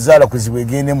Namasole kuzaala kuzibu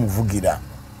egende muvugira.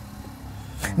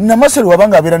 Namasole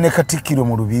wabanga abeera ne Katikkiro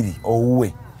mu lubiri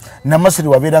owuwe Namasole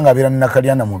wabeera nga abeera ne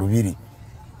Nakalyana mu lubiri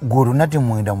gwe Ronald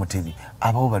Muwenda Mutebi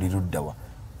abawo bali luddawa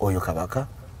oyo Kabaka.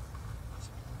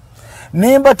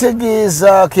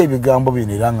 Nembategeezaako ebigambo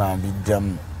bino era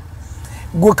ngambiddamu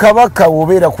gwe Kabaka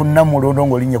wobeera ku Namulondo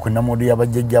ng'olinnye ku Namulondo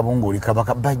y'abajjajjaabo ng'oli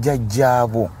Kabaka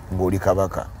bajjajjaabo ng'oli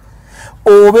Kabaka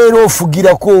obeera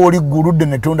ofugirako oli guludde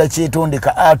ne tonda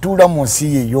kyetondeka atuula mu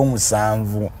nsi ye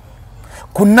ey'omusanvu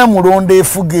ku Namulondo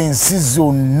efuga ensi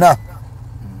zonna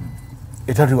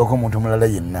etatuibwako omuntu mulala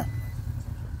yenna.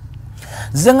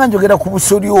 Nze nga njogera ku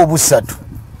busolya obusatu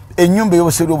ennyumba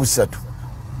ey'obusolya obusatu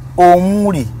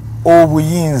omuli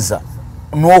obuyinza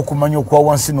n'okumanya okwa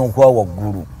wansi n'okwa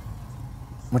waggulu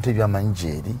Mutebi amanyi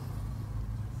gyeri.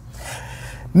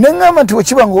 Neŋŋamba nti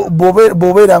wekiba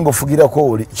bw'obeera ng'ofugirako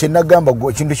oli kye nagamba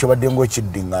gwe ekintu kyobadde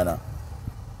ng'okiddiŋŋana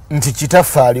nti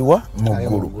kitaffe aliwa mu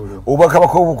ggulu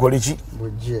obwakabaka obukole ki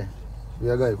bujje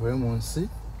byagala ikole mu nsi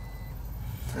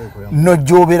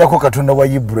n'ojjoobeerako Katonda wa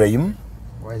Ibrahimu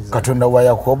Katonda wa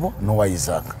Yakobo n'owa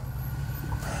Isaaka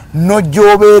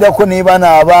n'ojjoobeerako ne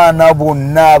abaana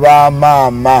bonna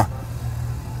ab'amaama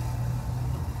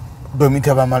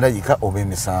bemita bamalayika oba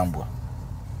emisambwa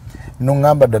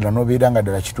n'oŋŋamba ddala n'obeera nga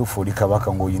ddala kituufu oli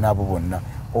Kabaka ng'olina abo bonna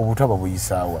obutaba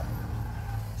buyisaawa.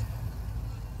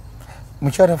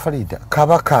 Mukyala Farida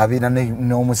Kabaka abeera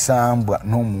n'omusambwa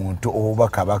n'omuntu oba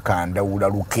Kabaka ndawula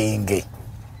lukenge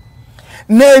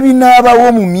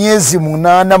n'ebinaabawo mu myezi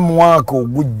 8 mwaka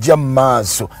ogujja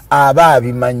maaso aba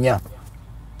abimanya.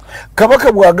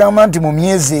 Kabaka bwagamba nti mu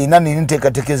myezi 4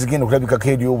 n'enteekateeka ezigenda okulabikako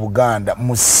eri obuganda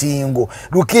musingo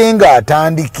lukenga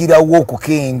atandikirawo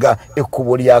okukenga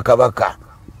ekkubo lya Kabaka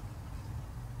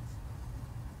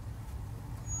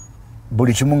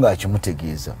buli kimu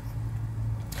ng'akimutegeeza.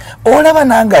 Olaba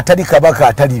nange atali Kabaka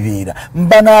atalibeera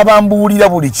mba n'abambuulira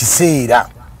buli kiseera.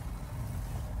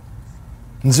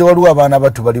 Nze waliwo abaana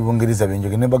batu bali Bungereza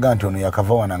benjoge ne baga nti ono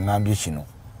yakava wana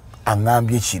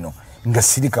aŋŋambye kino nga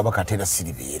siri Kabaka atera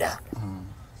siribeera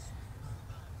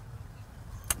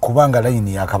kubanga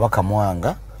layini ya Kabaka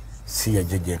Mwanga si ya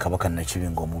jjajja Kabaka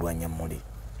Nakibinge omulwanya muli.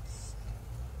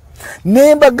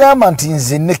 Ne mbagamba nti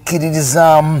nze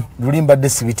nekkiririzaamu luli mbadde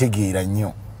sibitegeera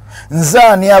nnyo nze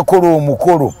ani akola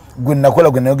omukolo gwe nakola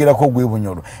gwe nayogerako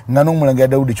ogw'ebunyolo nga n'Omulangira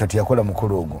Dawudi Chwa teyakola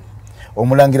mukolo ogwo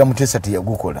Omulangira Muteesa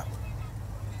teyagukola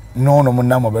nono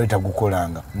munnamu abali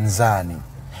tagukolanga nzaani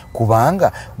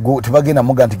kubanga tebagenda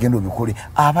muga nti genda obikole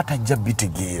abatajja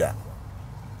bitegeera.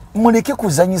 Muleke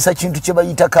kuzanyisa kintu kye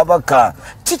bayita Kabaka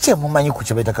kikye mumanyi ku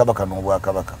kye bayita Kabaka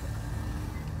n'Obwakabaka.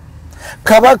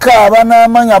 Kabaka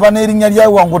abanaamanya aban'erinnya lya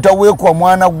wangu taweekwa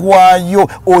mwana gwayo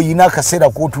oyina akaseera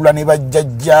k'otula ne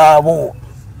bajjajjaabo.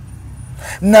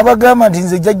 Nabagamba nti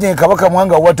nze jjajja Kabaka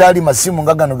Mwanga wataali masimu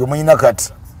nga gano ge muyina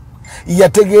kati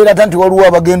yategeera nti waliwo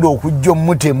abagenda okujja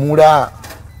omutemula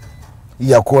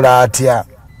yakola atya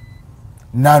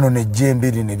nano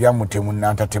nejjembe lino eryamutemu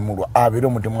nantatemulwa abeera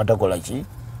omutemu atakola ki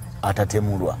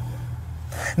atatemulwa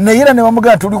naye era ne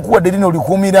bamugamba tulikuwadde lino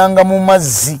likuumiranga mu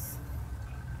mazzi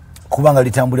kubanga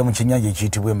litambulira mu kyennyanja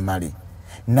ekiyitibwa emmale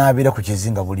n'abeera ku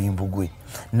kizinga bulimbugwe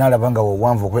n'alaba nga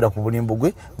wawanvu okwera ku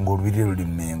bulimbugwe ng'olubiri luli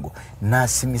mmengo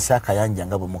n'asimisa akayanja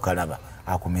nga bwe mukalaba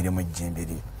akumiremu ejjembe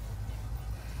lye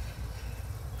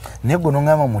naye gwe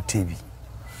noŋŋamba Mutebi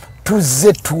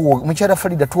tuzze mukyala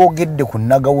Farida twogedde ku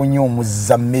nagawonyo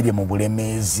omuzza mmere mu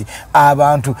bulemeezi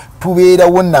abantu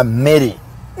tubeerawo na mmere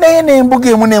naye n'embuga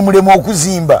emu n'emulema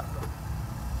okuzimba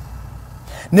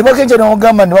ne bakenja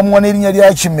n'ogamba ne bamuwa n'erinnya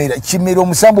lya Kimera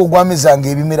omusambu ogwamezanga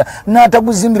ebimera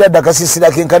n'ataguzimbira dda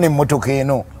akasiisira kenkana emmotoka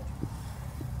eno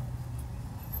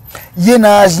ye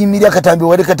n'azimirira akatambi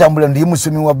wali katambula ndiye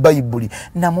musomi wa Bayibuli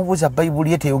namubuuza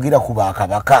Bayibuli ye teyogera ku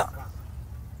bakabaka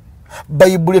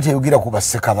Bayibuli teyogera ku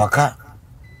bassekabaka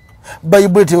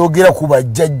Bayibuli teyogera ku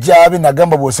bajjajjaabe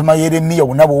nagamba bw'osoma Yeremiya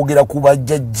wonna boogera ku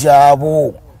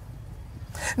bajjajjaabo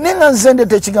naye nga nze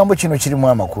ndeeta ekigambo kino kirimu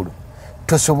amakulu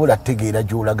tosobola tegeera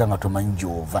gy'olaga nga tomanyi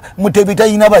gy'ova Mutebi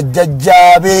talina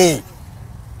bajjajjaabe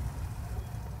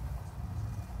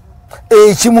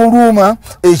ekimuluma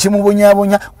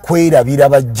ekimubonyaabonya kwerabira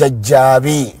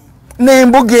bajjajjaabe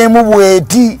n'embuga emu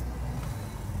bweti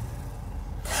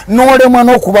n'olemwa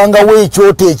n'okubangawo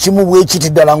ekyoto ekimu bwekiti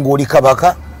ddala ng'oli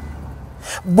kabaka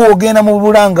bw'ogenda mu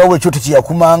bulangawo ekyoto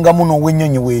kyeyakumangamu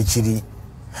n'ow'ennyonyi weekiri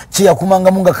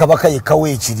kyeyakumangamu nga kabaka yekka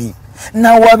weekiri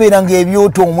naawe abeeranga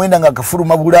ebyoto omwenda nga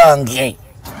kafuluma bulange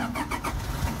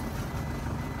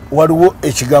waliwo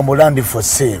ekigambo land for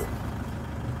sale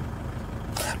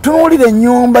tunuulira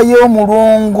ennyumba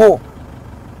y'omulongo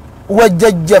wa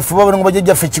jjajjaffe babalongo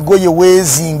bajjajjaffe Kigoye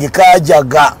weezinge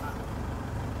Kaajaga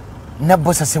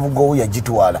nabbosa Sebugowo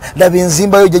yagitwala laba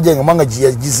enzimbayo jjajjange mwanga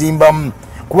giyagizimbamu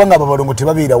kubanga ababalongo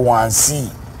tebabeera wansi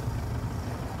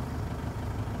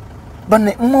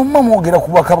bane mumma mwogera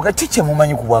ku Bwakabaka kiki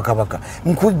mumanyi ku Bwakabaka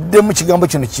nkudde mu kigambo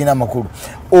kino kirina amakulu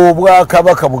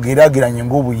Obwakabaka bugeraageranye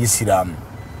ng'Obuyisiraamu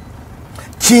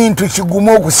kintu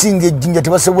kigumu okusinga ejjinja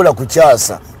tebasobola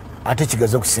kukyasa ate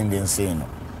kigaze okusinga ensi eno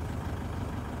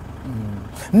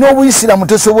n'Obuyisiraamu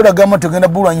tosobola gamba togenda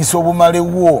bulwanyisa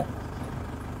obumalewo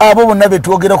abo bonna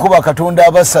betwogerako bakatonda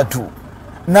abasatu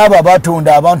n'abo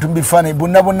abatonda abantu mu bifaananyi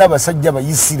bonna basajja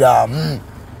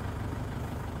Bayisiraamu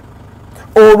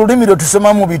olulimi lwe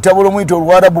tusoma mu bitabo lwomuyita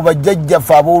Olwarabu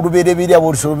bajjajjaffe ab'olubereberye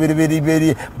ab'olusoolo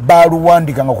lubereberye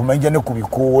baluwandikanga ku mayinja ne ku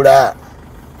bikoola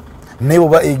naye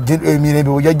bw'oba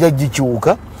emirembe bwe jjajja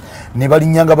gikyuka ne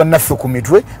balinnyanga bannaffe ku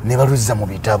mitwe ne baluzza mu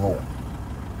bitabo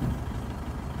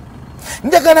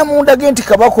njagala mundage nti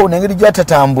kabaka ono engeri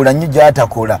gyatatambula nnyo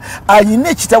gyatakola alina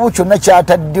ekitabo kyonna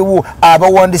kyataddewo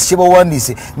abawandiisi kye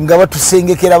bawandiise nga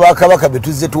batusengekera bakabaka be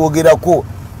tuzze twogerako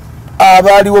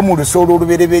abaaliwo mu lusoolo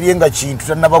olubereberye nga kintu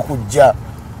tannaba kujja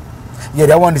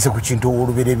yali awandiise ku kintu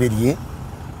olubereberye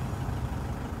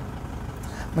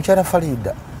mukyala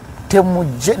Farida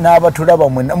temujje n'abatulaba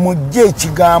mwena mujje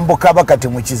ekigambo kabaka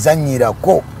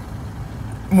temukizanyirako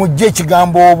mujje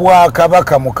ekigambo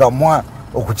Obwakabaka mu kamwa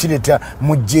okukireta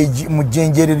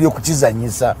mujjenjere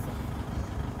ly'okukizanyisa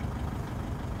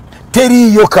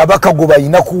teriiyo kabaka gwe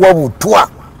balina kuwa butwa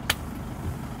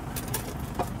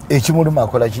ekimuluma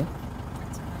akola ki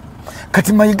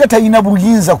kati Mayiga talina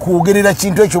buyinza kwogerera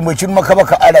kintu ekyo mwe kiruma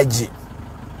kabaka allergy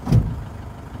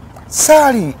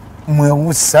saali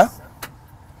mwewusa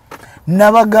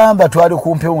nabagamba twali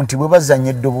kumpewo nti bwe bazanya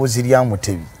eddoboozi lya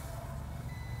Mutebi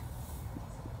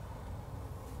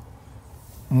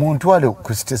muntwale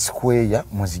ku State Square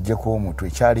muzijjeko omutwe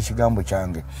kyali kigambo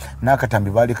kyange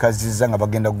n'akatambi baali kazizza nga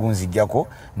bagenda gunzijjako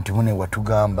nti mune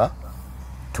watugamba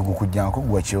tugukujjanko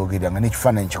gwa kyogeranga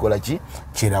n'ekifaananyi kikola ki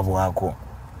kirabwako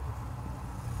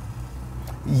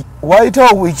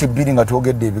waayitawo wiiki ebbiri nga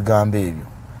twogedde ebigambo ebyo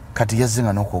kati yazze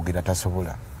nga n'okwogera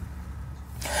tasobola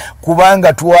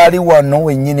kubanga twali wano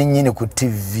wennyini ku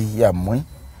TV yammwe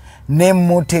ne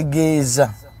mutegeeza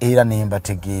era ne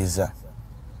mbategeeza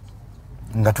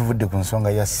nga tuvudde ku nsonga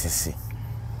ya Sisi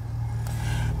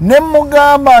ne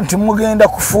mugamba nti mugenda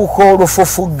kufuuka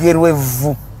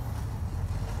olufufuggerwevu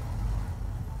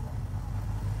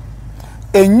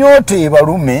ennyota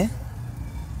ebalume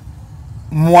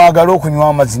mwagala okunywa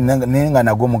amazzi naye nga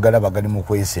nago mugalaba gali mu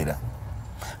kwesera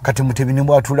kati Mutebi ne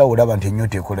bwatula olaba nti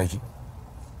ennyota ekola ki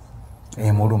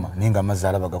emuluma naye nga amazzi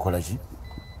alaba gakola ki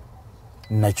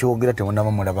nakyogera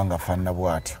temunaba mulaba nga faanana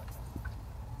bw'atyo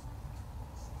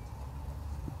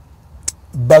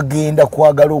bagenda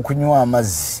kwagala okunywa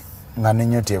amazzi nga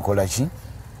n'ennyota ekola ki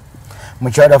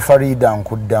mukyala Farida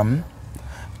nkuddamu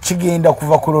kigenda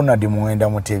kuva ku Ronald Muwenda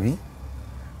Mutebi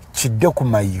kidde ku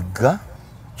Mayiga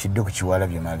kidde ku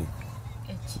Kiwalabye Mali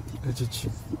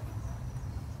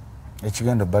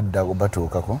ekigenda baddago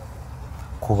batuukako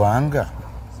kubanga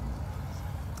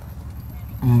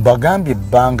mbagambye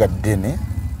ebbanga ddene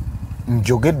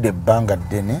njogedde ebbanga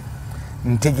ddene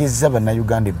ntegeeza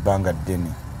bannayuganda ebbanga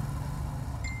ddene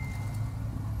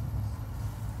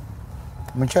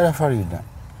mukyala Farida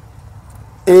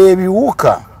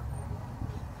ebiwuka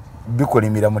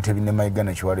bikolimira Mutebi ne Mayiga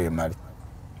ne Kiwalabye Mali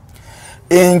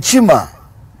enkima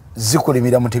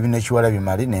zikolimira Mutebi ne Kiwalabye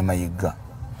Mali ne Mayiga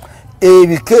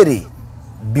ebikere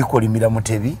bikolimira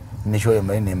Mutebi ne Kiwalabye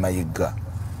Mali ne Mayiga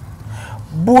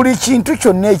buli kintu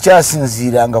kyonna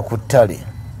ekyasinziiranga ku ttale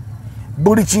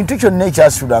buli kintu kyonna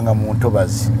ekyasuulanga mu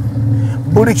ntobazi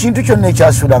buli kintu kyonna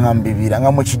ekyasuulanga mu bibira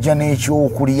nga mu kijja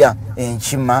n'ekyokulya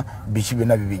enkima biki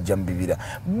byonna bibijja mu bibira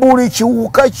buli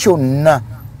kiwuka kyonna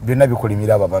byonna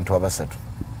bikolimira abo abantu abasatu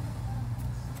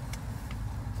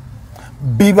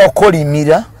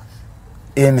bibakolimira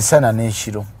emisana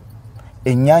n'ekiro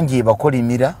ennyanja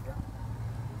ebakolimira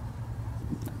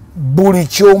buli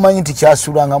kyomanyi nti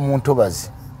kyasuulanga mu ntobazi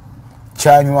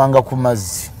kyanywanga ku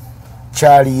mazzi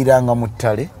kyaliiranga mu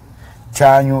ttale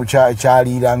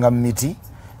kyaliiranga mu miti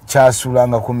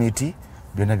kyasuulanga ku miti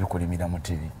byonna bikolimira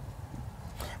Mutebi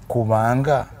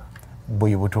kubanga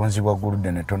bwe butonzi bwa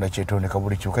guludde netonda kyetondeka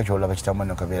buli kiwuka kyolaba kitamu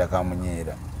ne kabeera ka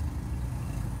munyeera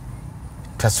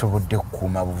tasobodde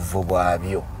kukuuma buvo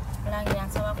bwabyo Mulangira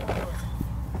nsaba kubuuza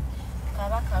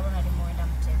Kabaka Ronald Muwenda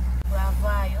Mutebi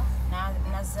bw'avaayo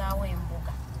n'azzaawo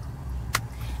embuga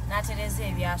n'atereza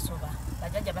ebyasoba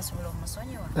bajjajja basobola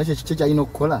omusonyiwa ekyo kiki kyalina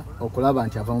okukola okulaba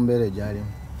nti ava mu mbeera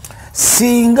egyalimu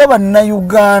singa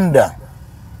bannayuganda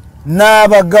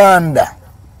n'abaganda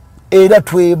era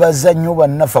twebaza nnyo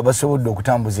bannaffe abasobodde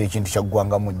okutambuza ekintu kya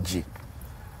ggwanga mu gye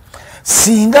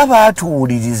singa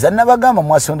baatuwuliriza nabagamba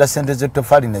mwasonda sente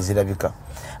z'ettofaali ne zirabika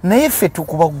naye ffe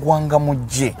tukuba ggwanga mu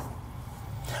gye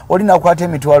oli nakwata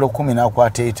emitwalo 10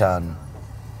 nakwata 5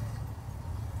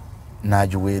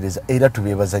 n'agiweereza era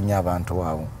tubeebaza nnyo abantu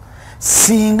abo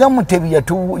singa Mutebi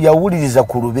yawuliriza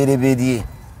ku lubereberye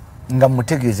nga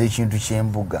mutegeeza ekintu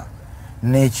ky'embuga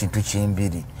n'ekintu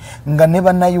ky'embiri nga ne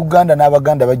bannayuganda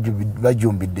n'abaganda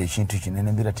bajumbidde ekintu kinene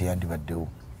embeera teyandibaddewo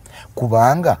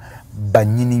kubanga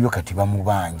bannyiniyo kati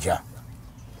bamubanja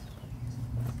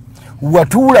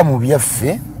watuula mu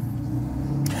byaffe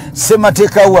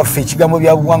ssemateeka waffe ekigambo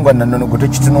bya buwangwa nannono gwe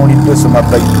tokitunuulidde osoma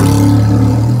bayibuli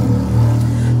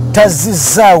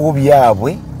tazizaawo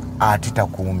byabwe ate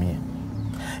takuumye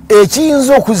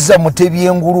ekiyinza okuzza Mutebi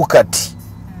engulu kati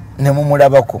ne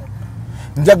mumulabako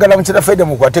njagala mukyala Faida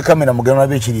mukwate kamera mugenda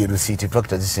nabe ekiri erusiiti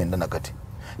tractor zisenda nakati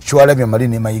Kiwalabye Mali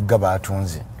ne Mayiga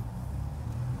batunze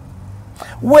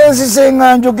wenzize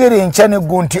nga njogera enkya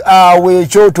neggu nti awe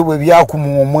ekyoto bwe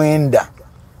byakuma Omwenda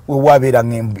we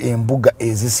wabeeranga embuga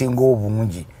ezisinga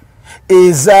obungi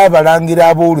ez'abalangira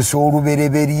ab'oluso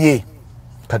olubereberye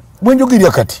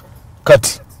bwenjogerya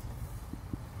kati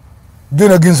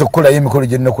gyona ginza okukolayo emikolo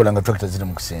gye nnakola nga tractor ziri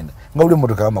mu kusenda nga buli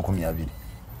emmotoka 20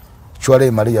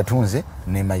 Kiwalabye Mali yatunze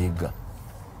ne Mayiga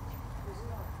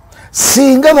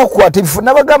singa bakwata ebifo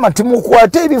nabagamba nti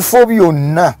mukwate ebifo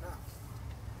byonna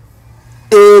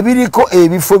ebiriko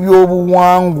ebifo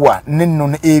by'obuwangwa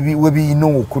n'ennono we birina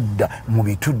okudda mu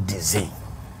bituddize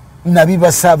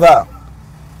nabibasaba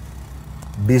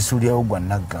beesuulyawo gwa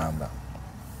Nagamba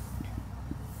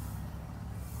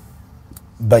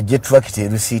bajje tractor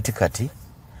erusiiti kati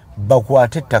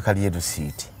bakwate ettaka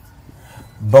ly'erusiiti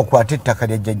bakwate ettaka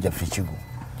lya jjajjaffe Kigo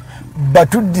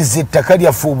batuddize ettaka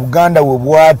lyaffe Obuganda we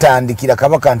bwatandikira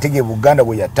Kabaka Ntege Buganda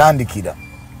we yatandikira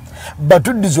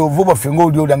batuddize obuvu baffe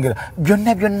ng'oli olangira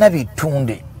byonna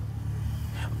bitunde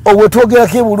obwe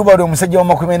twogerako ebulubale omusajja wa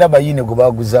 40 bayine gwe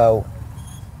baguzaawo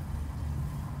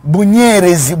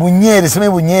bunyerezi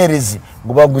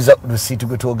gwe baguza lusiiti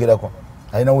gwe twogerako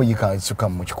alinawo yikasuka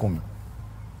mu 10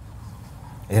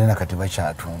 era nakati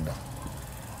bakyatunda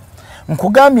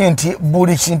nkugambye nti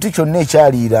buli kintu kyonna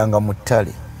ekyaliiranga mu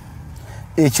ttale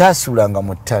ekyasuulanga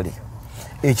mu ttale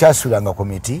ekyasuulanga ku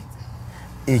miti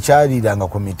ekyaliiranga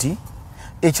ku miti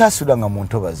ekyasuulanga mu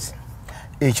ntobazi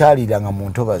ekyaliiranga mu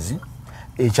ntobazi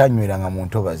ekyanyweranga mu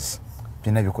ntobazi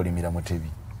byonna bikolimira Mutebi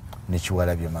ne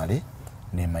Kiwalabye Mali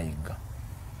ne Mayiga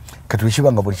kati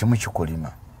wekibanga buli kimu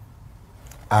kikolima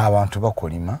abantu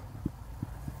bakolima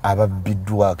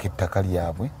ababbiddwako ettaka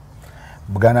lyabwe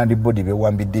Buganda Land Board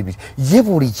bewambidde ebiri ye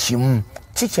buli kimu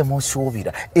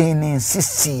kikyemusuubira eno ensi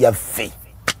si yaffe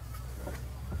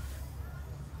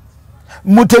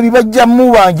Mutebi bajja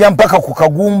mubanja mpaka ku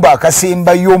kagumba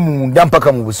akasembayo munda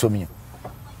mpaka mu busomyo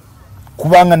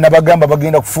kubanga nabagamba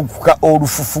bagenda kufukuka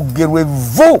olufufugge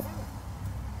lw'evvu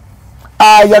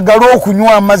ayagala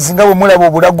okunywa amazzi nga bwe mulaba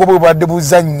obulago bwe bwadde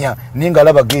buzannya naye nga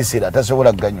alaba geesera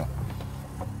tasobola ganywa.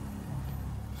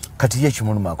 Kati ye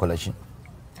ekimuluma akola ki?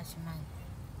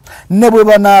 Ne bwe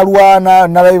banaalwana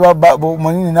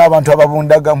munini n'abantu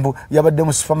ababundaga mbu yabadde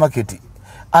mu supermarket.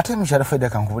 Ate mukyala Faida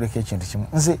kankubuleko ekintu kimu.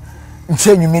 Nze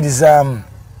nkyenyumirizaamu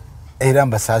era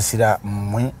mbasaasira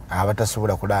mmwe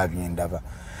abatasobola kulaabya endaba.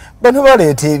 Bano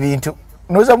baleeta ebintu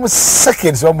noza mu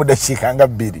seconds oba mu dakiika nga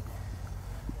 2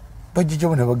 bajjija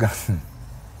bo ne bagamba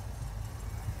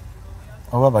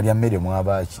oba balya mmere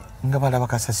mwabaki nga balaba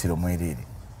kasasiro mwereere.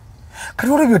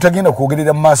 Kati olwo byotagenda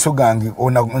kwogerera mu maaso gange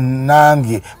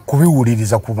nange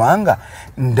kubiwuliriza kubanga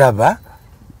ndaba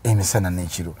emisana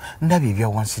n'ekiro ndaba ebya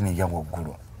wansi n'ebya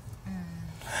waggulu.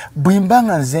 Bwe mba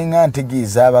nga nze nga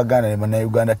ntegeeza Abaganda ne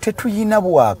Bannayuganda tetuyina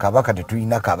Bwakabaka,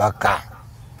 tetuyina Kabaka.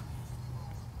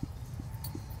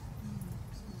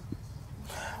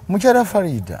 Mukyala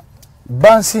Farida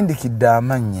bansindikidde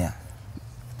amannya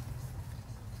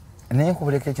naye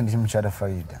nkubuleko ekintu kimu Mukyala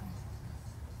Farida,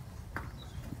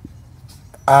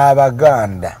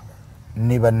 Abaganda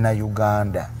ne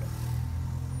Bannayuganda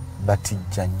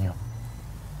batijja nnyo.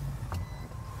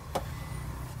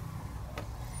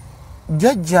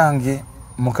 Jjajjange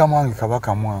mukama wange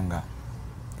Kabaka Mwanga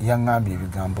yaŋŋambye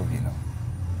ebigambo bino.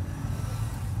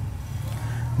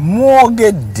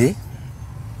 Mwogedde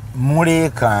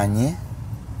muleekaanye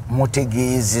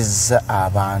mutegeezezza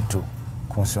abantu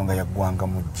ku nsonga ya ggwanga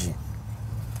mujje.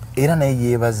 Era naye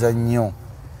yeebaza nnyo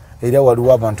era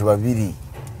waliwo abantu babiri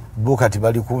bo kati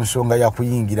bali ku nsonga ya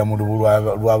kuyingira mu lubu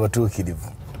lw'abatuukirivu.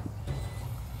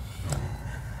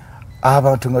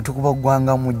 Abantu nga tukuba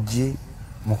ggwanga mujje,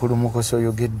 mukulu mukosi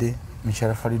oyogedde,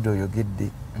 Mukyala Farida oyogedde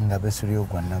nga besulyo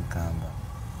gwa Nagamba.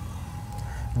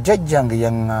 Jjajjange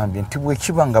yaŋŋambye nti bwe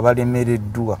kiba nga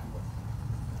balemereddwa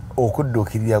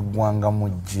okudduukirira ggwanga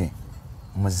mujje,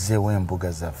 muzzeewo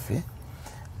embuga zaffe,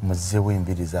 muzzeewo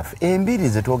embiri zaffe. Embiri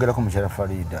ze twogerako Mukyala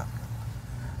Farida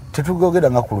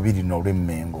tetugogera nga ku lubiri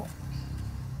n'olw'Emmengo.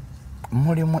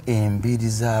 Mulimu embiri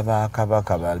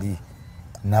z'Abakabaka bali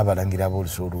n'abalangira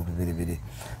ab'olusu olw'oluberibere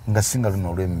nga singa luno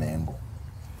olw'Emmengo.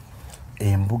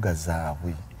 Embuga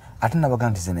zaabwe ate nabaga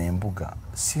nti zino embuga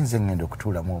sinze ngenda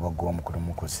okutuulamu obagwa omukulu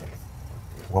mukozi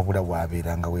wabula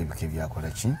waabeerangawo ebika ebyakola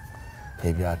ki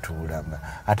ebyatuulanga.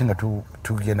 Ate nga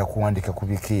tugenda kuwandika ku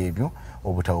bika ebyo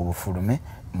obutawo bufulume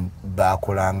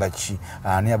baakolanga ki,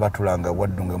 ani abatulanga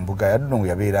Waddungu. Embuga ya Ddungu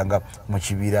yabeeranga mu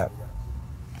kibira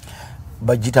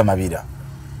bagita Mabira,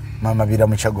 Mabira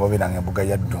Mukyagga wabeeranga embuga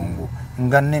ya Ddungu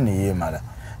nga nnene yeemala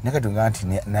naye kati nga nti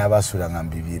n'abaasulanga mu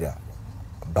bibira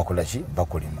bakola ki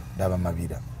bakulima ndaba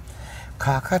Mabira.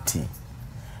 Kaakati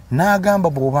n'agamba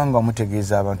bw'obanga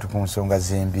wamutegeeza abantu ku nsonga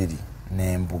z'embiri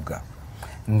n'embuga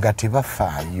nga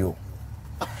tebafaayo.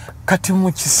 Kati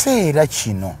mu kiseera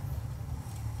kino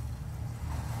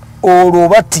olwo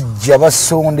batijja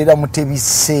basondera Mutebi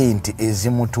ssente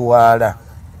ezimutwala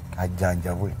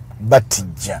ajjanjabwe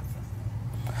batijja.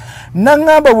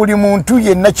 Naŋŋamba buli muntu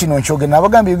yenna kino nkyogera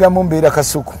abagamba ebigambo mbeera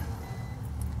kasuku.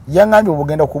 Yaŋŋambye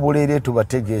obugenda kubuleera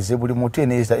tubategeeze buli muntu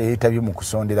yenna yeetabye mu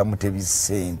kusondera Mutebi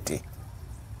ssente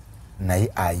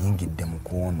naye ayingidde mu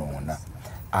kwonoona.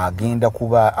 Agenda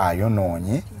kuba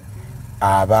ayonoonye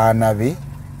abaana be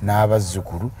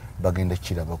n'abazzukulu bagenda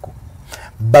kirabako.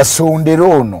 Basondera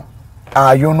ono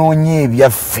ayonoonye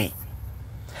ebyaffe.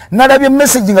 Nalabye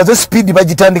message nga zo speed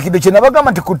bagitandikidde kye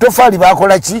nabagamba nti ku tofaali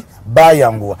baakola ki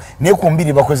baayanguwa naye ku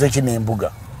mbiri bakoze ki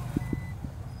n'embuga.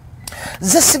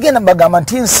 Ze sigenda bagamba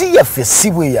nti ensi yaffe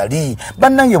si bwe yali,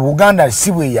 bannange Buganda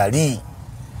si bwe yali,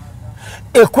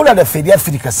 ekkula lyaffe erya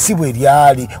Afirika si bwe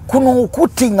lyali, kuno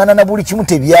okuttingana na buli kimu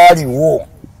tebyaliwo.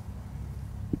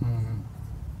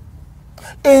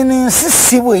 Eno ensi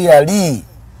si bwe yali,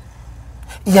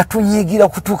 yatunyiigira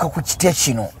kutuuka ku kitya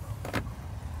kino,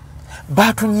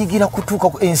 batunyiigira kutuuka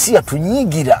ku ensi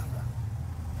yatunyiigira.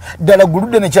 Ddala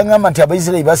guludde ne kyaŋŋamba nti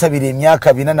Abayisirayiri basabira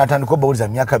emyaka 4 n'atandika obawuliza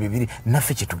myaka 2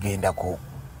 naffe kye tugendako.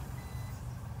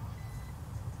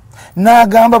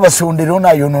 N'agamba basondera ono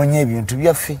ayonoonye ebintu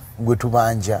byaffe gwe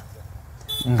tubanja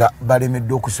nga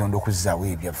balemeddwe okusonda okuzzaawo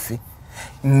ebyaffe.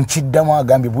 Nkiddamu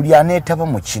agambye buli aneetaba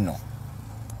mu kino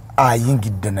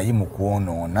ayingidde naye mu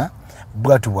kwonoona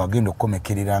bw'atu bw'agenda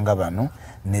okukomekereranga bano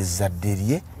n'ezzadde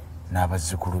lye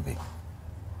n'abazzukulu be.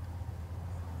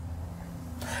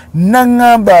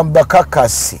 Naŋŋamba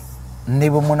mbakakasi ne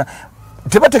bwe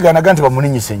tebateganaga nti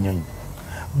bamuninyisa ennyonyi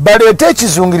baleete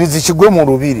ekizungirizi kigwe mu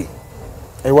lubiri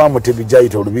ewa Mutebi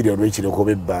gyayita olubiri olw'ekireko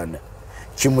b'ebbaana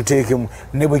kimuteekemu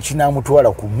ne bwe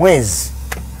kinaamutwala ku mwezi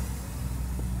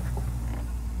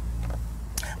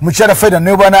mukyala Faida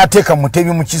ne bwana ateeka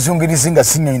Mutebi mu kizungirizi nga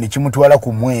sinnyonyi kimutwala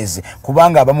ku mwezi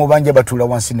kubanga abamu banja batula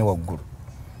wansi ne waggulu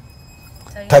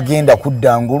tagenda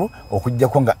kudda ngulu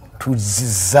okujjako nga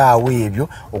tuzizaawo ebyo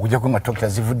okujjako nga dokita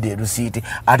zivudde erusiiti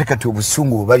ate kati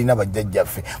obusungu balina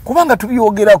bajjajjaffe kubanga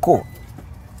tubyogerako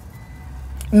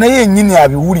naye ennyini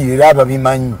abiwulire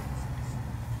ababimanyi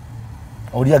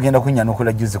oli agenda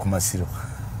kunyanokola juzi ku masiro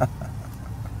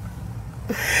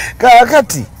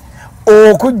kakati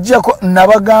okujjako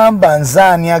nabagamba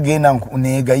nzaani agenda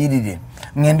neegayirire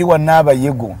ngendi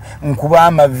wanaabayego nkuba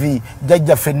amavi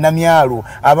jjajjaffe nnamyalo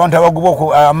abantu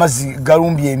abagoba amazzi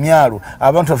galumbye emyalo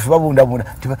abantu baffe babundabunda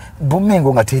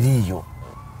bumengo nga teriiyo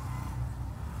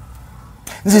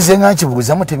nzize nga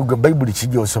nkibuuza Mutebi gwe bayibuli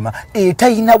kijosoma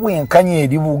etalina bwenkanya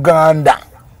eri Buganda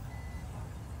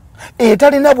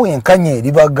etalina bwenkanya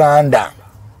eri Baganda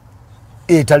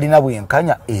etalina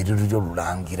bwenkanya eri lulyo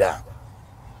lulangira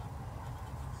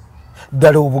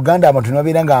ddala Obuganda abantu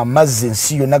nibabeera nga amazzi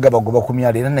ensi yonna gabagoba ku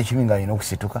myalo era Nakibinge alina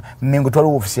okusituka Mengo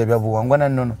twaliwo ofisi ya byabuwangwa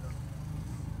nannono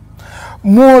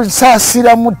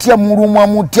musaasira mutya mulumwa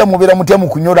mutya mubeera mutya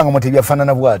mukunyola nga Mutebi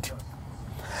afaanana bw'atyo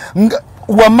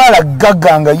wamala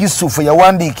gaganga Yusufu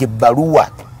yawandiika ebbaluwa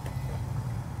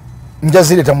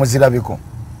njazireta muzirabiko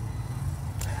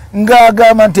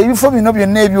ng'agamba nti ebifo bino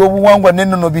byonna ebyobuwangwa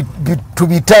nennono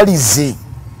tubitalize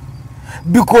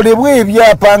bikolebwe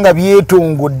ebyapa nga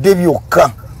byetongodde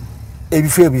byokka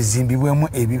ebifo ebizimbibwemu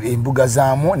embuga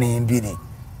zaamu n'embiri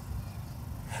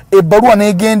ebbaluwa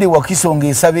n'egende Wakiso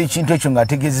ng'esaba ekintu ekyo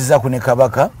ng'ategezezaako ne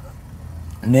Kabaka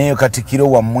ne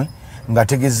katikkiro wammwe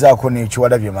ng'ategezezaako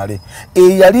n'Ekiwalabye Male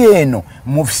eyali eno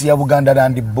mu ofisi ya Buganda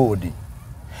Land Board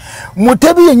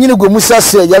Mutebi yennyini gwe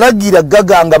musaasira yalagira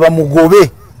gaganga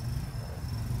bamugobe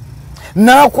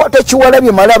n'akwata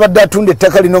Kiwalabye Male abadde atunda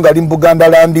ettaka lino nga li mu Buganda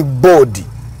Land Board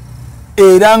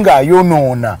era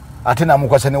ng'ayonoona ate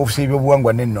n'amukwasa ne ofisi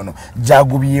y'ebyobuwangwa n'ennono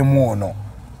gy'agubyemu ono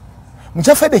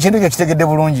mukyafedde ekintu ekyo kitegedde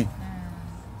bulungi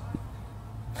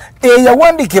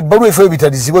eyawandiika ebbaluwa efo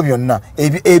ebitalizibwe byonna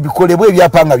ebikolebwa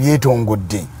ebyapa nga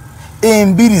byetongodde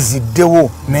embiri ziddewo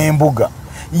n'embuga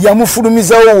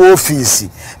yamufulumizawo woofiisi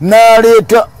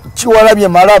n'aleeta Kiwalabye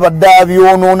Male abadde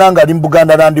abyonoona nga ali mu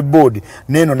Buganda Land Board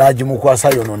neeno n'agimukwasa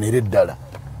yonoonera eddala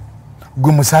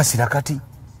gwe musaasira kati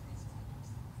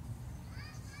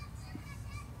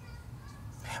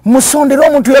musondera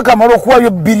omuntu yakamala okuwayo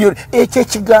biliyoni ekyo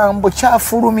ekigambo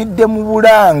kyafulumidde mu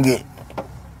Bulange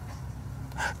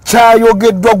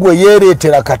kyayogeddwa gwe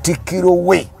yeereetera katikkiro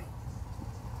we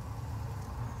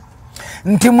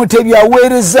nti Mutebi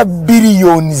aweereza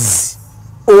biliyoni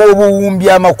obuwumbi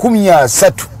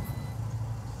 30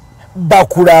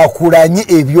 bakulaakulanye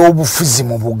ebyobufuzi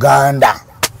mu Buganda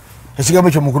ekigambo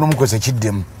ekyo mukuno mukoze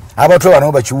kiddemu abantu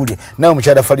abanabo bakiwulye nawe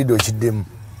mukyala Falido kiddemu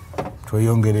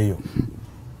tweyongereyo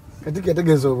kati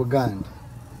kyetegeeza Obuganda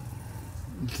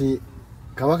nti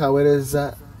Kabaka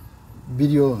aweereza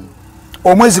biliyoni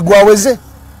omwezi gwaweze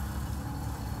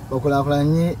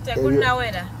bakulaakulanye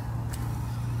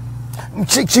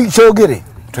kyogere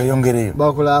tweyongereyo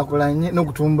bakulaakulanye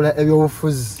n'okutumbula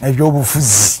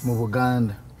ebyobufuzi mu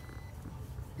Buganda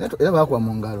era bakuwa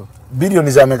mu ngalo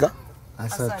biliyoni zameka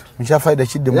 3 mukyafayida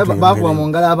kidde mutu bakuwa mu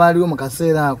ngalo abaaliwo mu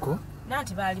kaseera ako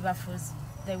nanti baali bafuzi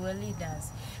they were leaders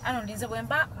ano ndize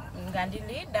bwemba nga ndi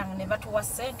leader ne batuwa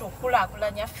sente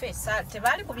okulaakulanya fesa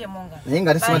tebaali kubye mu ngalo naye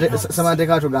nga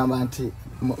samateeka atugamba nti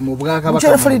mu Bwakabaka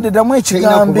mukyafayida ddamu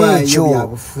ekigambo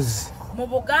ekyo mu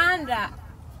Buganda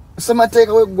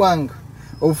samateeka w'eggwanga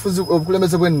obufuzi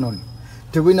obukulembeze bw'ennono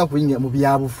tebulina kuyingira mu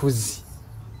byabufuzi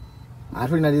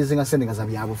ate olina lizinga sente nga za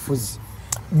byabufuzi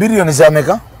biliyoni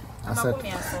zameka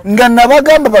nga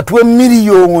nabagamba batwe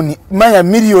miliyoni manya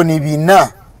miliyoni 4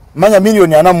 manya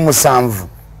miliyoni 47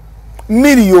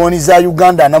 miliyoni za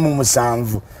Uganda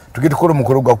 47 tukitukola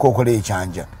mukolo gwa kokole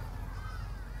ekyanja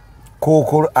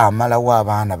kokolo amalawo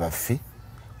abaana baffe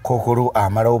kokolo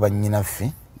amalawo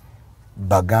bannyinaffe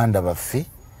Baganda baffe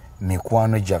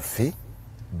mikwano gyaffe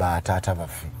batata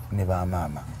baffe ne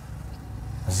bamaama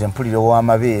nze mpuliro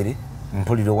w'amabeere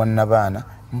mpuliro wa nnabaana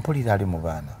mpuliro ali mu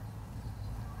baana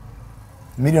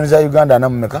miliyoni za Uganda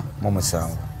 47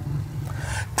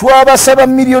 twabasaba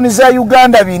miliyoni za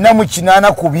Uganda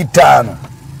 485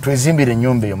 twezimbire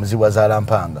ennyumba eyo Muzibu azaala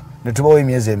Mpanga ne tubawo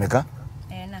emyezi emeka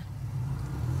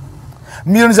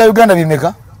miliyoni za Uganda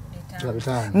bimeka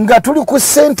nga tuli ku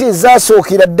ssente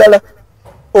ezasookera ddala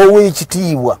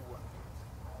ow'ekitiibwa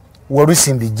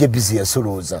Walusimbi bizi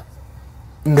yasolooza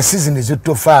nga sizini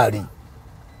ez'ettofaali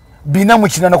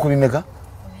 480 bimeka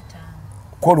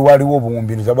ko lwaliwo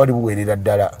obuwumbi bwali buweerera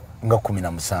ddala nga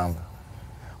 17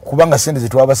 kubanga sente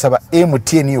zetwabasaba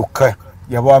MTN yokka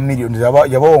yabawa milioni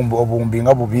yabawa obuwumbi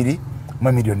nga 2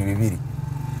 mu milioni 2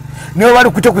 niwe bali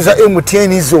kutekuza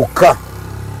MTN zokka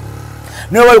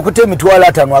niwe bali kute emitwalo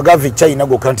 5 agava China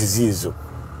go kanti zizo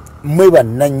mwe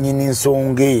bannannyini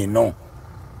nsonga eno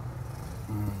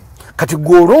kati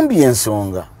gw'olumbi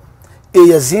ensonga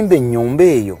eyazimba ennyumba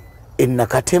eyo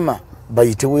ennakatema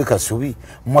bayitewo Kasubi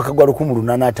mwaka gwa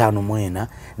 1854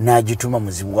 n'agituma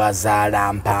muzibu wa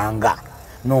zaala mpanga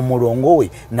n'omulongo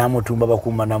we n'amutumba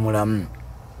bakumba na mulamu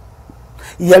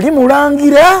yali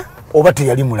mulangira oba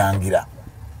teyali mulangira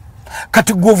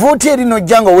kati govoti erino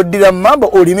jjanga weddira mamba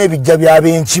olime ebijja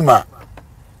by'abenkima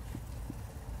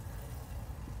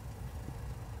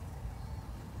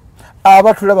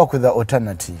abatulaba ku the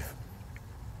alternative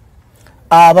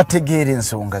abategeera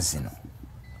ensonga zino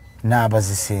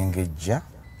n'abazisengejja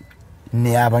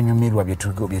ne abanyumirwa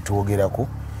byetwogerako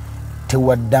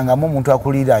tewaddangamu omuntu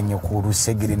akuliraanye ku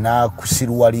lusegere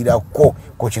n'akusirwalirako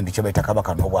ko kintu kye bayita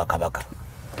kabaka n'obwakabaka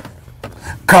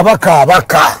kabaka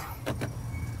abaka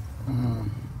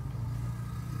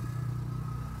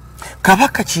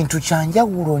kabaka kintu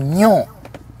kyanjawulo nnyo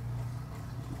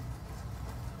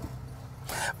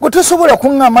gwe tosobola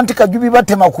kuŋŋamba nti Kajubi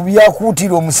batema ku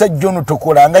byakuutira omusajja ono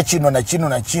tokolanga kino na kino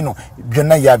na kino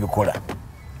byonna yabikola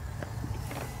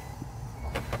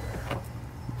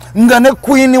nga ne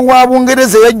Queen wa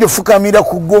Bungereza yajja fukamira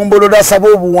ku gombolola asaba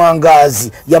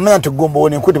obuwangaazi yamanya nti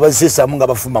gomboone enkuti baziseesaamu nga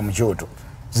bafumba mu kyoto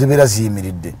zibeera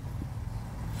ziyimiridde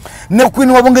ne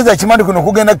Queen wa Bungereza kimandi kuno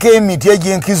kugendako emiti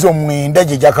egy'enkizo mwenda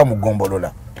gye gyaka mu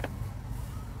gombolola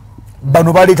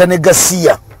bano baleeta ne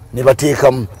gasiya ne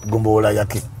bateekamu gombolola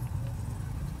yake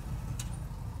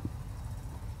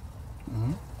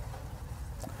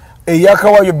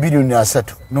eyakawaayo bilioni 3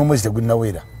 n'omwezi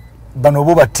tegunnawera bano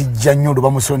bo batijja nnyo ndo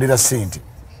bamusondera ssente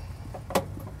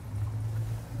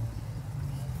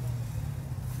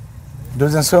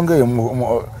ndoza ensonga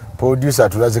eyo producer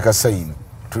atulaze kasayini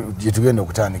gye tugenda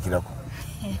okutandikirako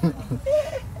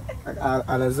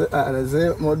alaze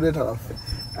moderator waffe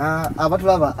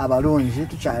abatulaba abalungi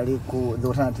tukyali ku the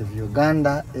alternative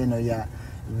Uganda eno ya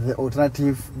the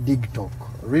alternative dig talk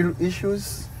real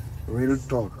issues real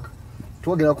talk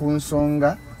twogera ku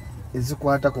nsonga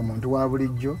ezikwata ku muntu wa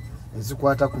bulijjo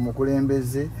ezikwata ku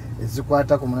mukulembeze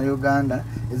ezikwata ku Munnayuganda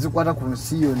ezikwata ku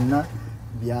nsi yonna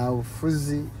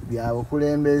byabufuzi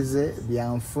byabukulembeze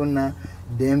byanfuna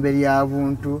ddembe lya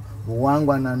buntu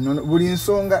buwangwa na nnono buli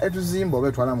nsonga etuzimba oba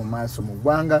etwala mu maaso mu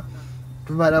ggwanga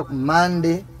tubala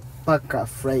Monday paka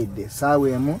Friday saawa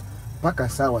emu paka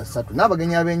saawa 3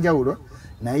 n'abagenyi ab'enjawulo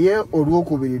naye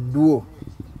olwokubiri ddwo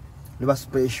liba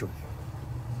special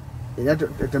era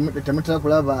temutera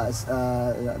kulaba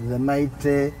the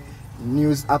mighty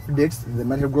news updates the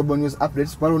mighty global news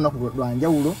updates kwa lunaku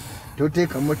lwanjawulo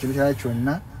toteekamu kintu kyala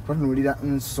kyonna twatunulira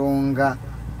nsonga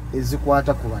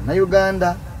ezikwata ku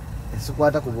Bannayuganda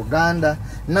ezikwata ku Buganda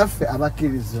naffe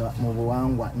abakkiriza mu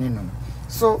buwangwa n'ennono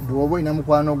so bw'oba olina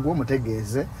mukwano gwo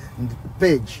mutegeeze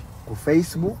page ku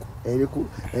Facebook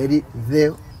eri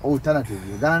the alternative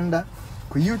Uganda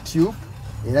ku YouTube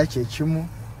era kyekimu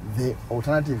the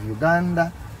alternative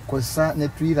Uganda kosa ne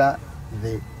Twitter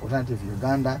the alternative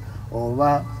Uganda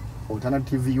oba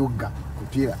alternative Yuga ku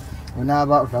Twitter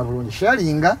onaba otabulungi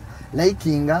sharinga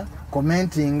likinga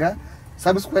commentinga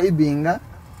subscribinga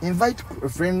invite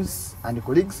friends and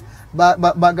colleagues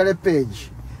bagale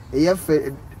page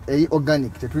eyaffe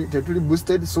organic tetuli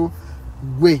boosted so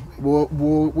gwe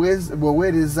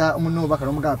bwoweereza omunobaka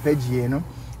n'omugamba page yeno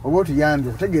oba otuyambye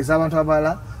okutegeeza abantu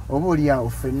abala oba oliawo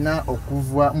ffenna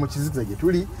okuva mu kizikiza gye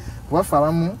tuli kubaffe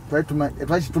abamu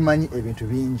twakitumanyi ebintu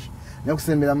bingi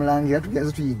n'okusembera Mulangira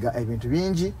tugenze tuyiga ebintu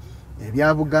bingi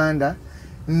ebya Buganda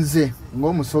nze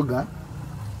ng'omusoga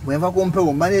bwenva ku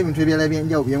mpewo mmanyi ebintu ebirala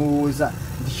by'enjawulo byemubuuza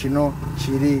nti kino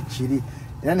kiri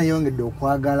era neyongedde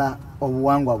okwagala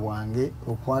obuwangwa bwange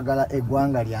okwagala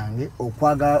eggwanga lyange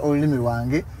okwagala olulimi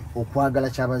lwange okwagala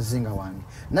kyabazinga wange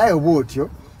naye oba otyo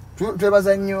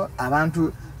twebaza nnyo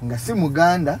abantu nga si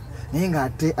Muganda naye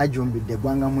ng'ate ajumbidde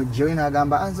eggwanga mujje we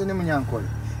n'agamba nze ne Munyankole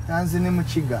nze ne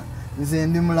Mukiga nze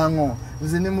ndi Mulango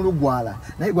nze ne Mulugwala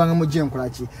naye eggwanga mujje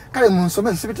nkolaki kale mu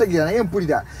nsomesa sibitegeera naye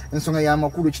mpulira ensonga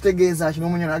y'amakulu kitegeeza kino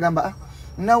omunyo n'agamba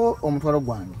nawo omutwalo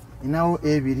gwange inawo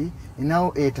 2 inawo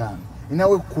 5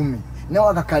 inawo 10 inawo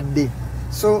akakadde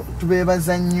so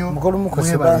tubeebaza nnyo mukolo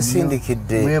mukosi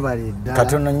bansindikidde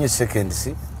katono nnyo seconds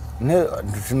ne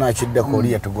tunakiddako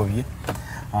oli yatugobye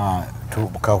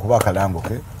kakuba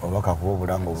akalambuke oba kakuba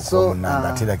obulango obukoobunanga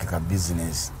aterake ka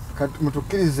business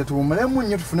mutukkirize tuwumulemu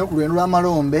nnyo tufune ku lwendo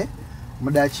lw'amalombe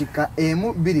mu dakiika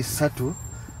 1, 2, 3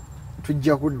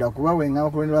 tujja kudda kuba wenga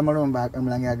bakulondera amalomba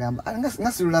Omulangira agamba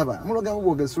nga silulaba muloga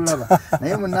bwoge sulaba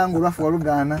naye munangu lwafu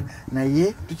walugana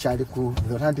naye tukyali ku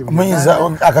the alternative muyinza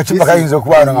akacupa kayinza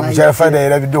okubaana nga mukyala Friday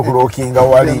erabidde okulookinga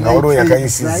wali nga olwo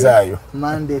yakayisizaayo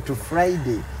Monday to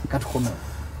Friday katukome.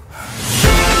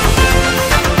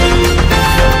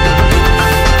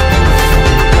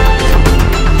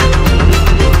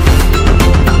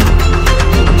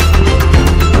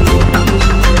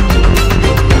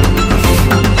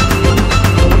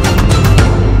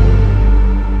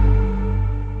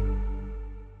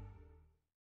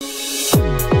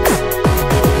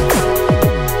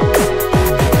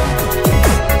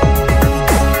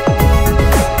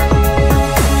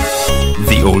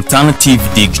 Alternative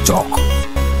Dig Talk.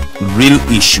 Real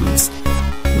issues,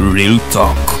 real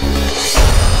talk.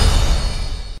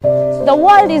 The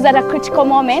world is at a critical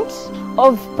moment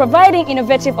of providing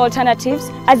innovative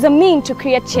alternatives as a means to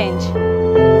create change.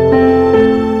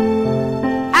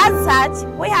 As such,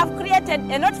 we have created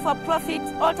a not-for-profit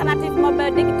alternative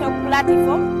mobile digital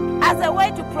platform as a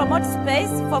way to promote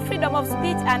space for freedom of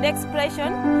speech and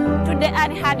expression to the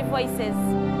unheard voices.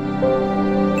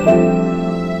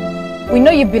 We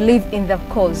know you believe in the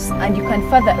cause and you can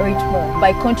further it more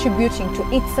by contributing to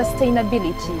its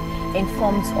sustainability in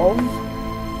forms of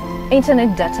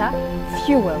internet data,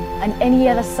 fuel and any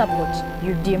other support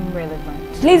you deem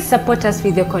relevant. Please support us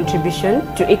with your contribution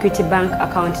to Equity Bank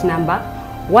account number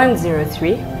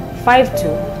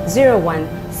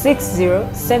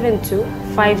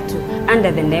 103-5201-607252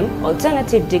 under the name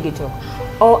Alternative Digital,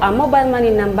 or our mobile money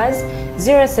numbers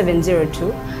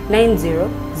 0702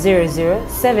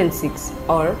 900076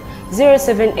 or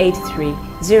 0783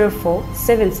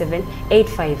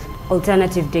 047785.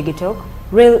 Alternative Digital,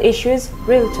 real issues,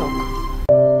 real talk.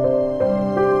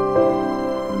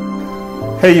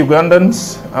 Hey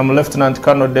Ugandans, I'm Lieutenant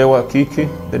Colonel Dewa Kiki,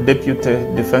 the Deputy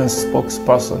Defense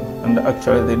Spokesperson and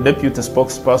actually the Deputy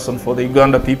Spokesperson for the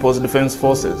Uganda People's Defense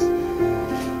Forces.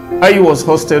 I was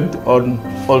hosted on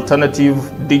Alternative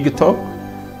Digital.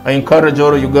 I encourage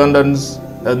all Ugandans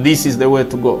that this is the way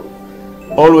to go.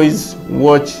 Always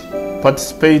watch,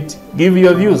 participate, give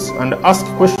your views and ask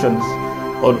questions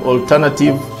on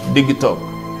Alternative Digital.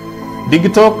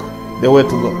 Digital, the way to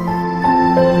go.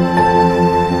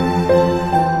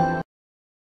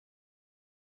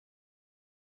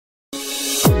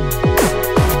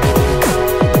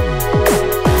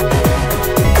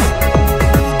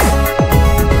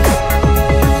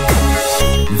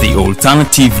 The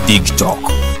Alternative Dig Talk.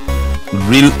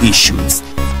 Real issues,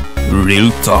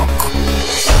 real talk.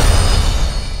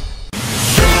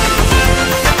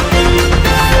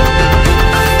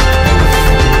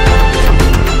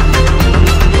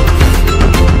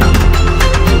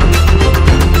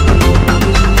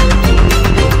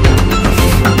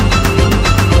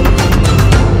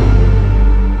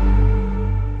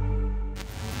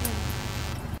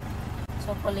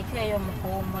 Sokolikeyo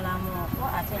mukuwummulamu okwo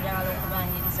ate njagala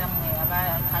okubaanyiriza mmwe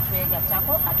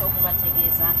abakatwegattako ate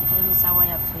okubategeeza nti tuli mu ssaawa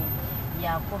yaffe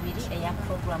yakubiri eya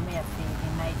puroguramu yaffe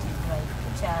United Drive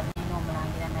tukyalina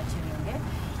Omulangira Nakibinge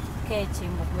K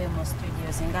Kimbugwe mu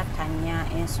studios ngattanya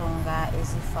ensonga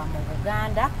ezifa mu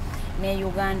Buganda ne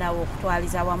Uganda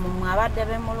okutwaliza wamu abadde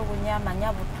b'emulugunya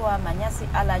amanya butwa amanyasi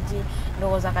allergy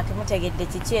ndowooza kati mutegedde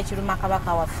kiki ekiruma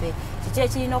Kabaka waffe kiki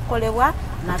ekirina okukolebwa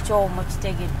nakyo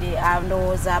mukitegedde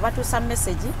ndowooza abatuusa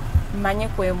message mmanye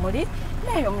kwemuli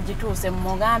nayo mugituuse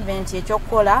mugambe nti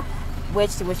ekyokukola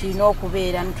bwekiti bwe kirina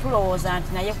okubeera netulowooza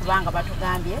nti naye kubanga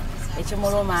batugambye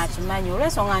ekimuluma akimanyi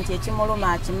olw'ensonga nti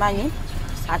ekimuluma akimanyi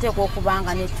ate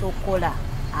kwokubanga netukola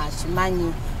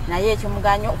akimanyi naye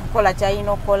ekimuganyo okukola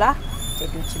kyalina okukola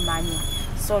tetukimanyi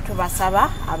so tubasaba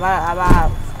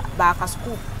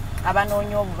bakasuku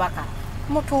abanoonya obubaka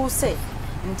mutuuse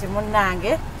nti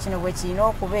munnange kino bwe kirina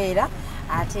okubeera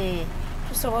ate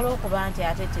tusobola okuba nti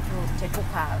ate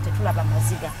tetulaba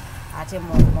maziga ate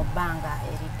mu bbanga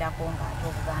eriddako ng'ate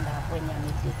Obuganda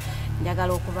bwenyamidde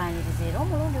njagala okubaanyiriza era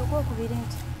omulundi ogwokubiri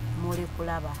nti muli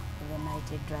kulaba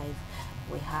United Drive.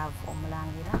 We have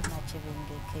Omulangira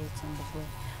Nakibinge K Kimbugwe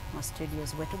mu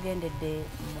studios bwe tugendedde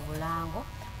mu Bulango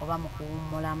oba mu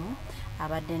kuwummulamu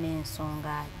abadde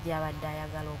n'ensonga gy'abadde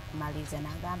ayagala okumaliriza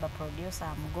n'agamba producer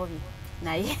Mugobi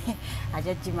naye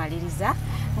ajja gimaliriza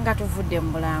nga tuvudde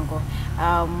mu Bulango.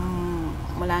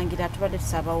 Mulangira tubadde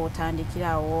tusaba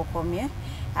otandikirawo wookomye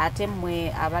ate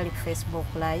mmwe abali ku Facebook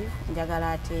live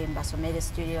njagala ate mbasomere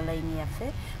studio line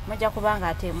yaffe mujja kubanga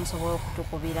ate musobola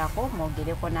okutukubirako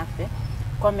mwogereko naffe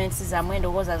comments zammwe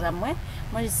endowooza zammwe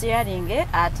muzisharinge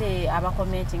ate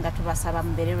abakomenti nga tubasaba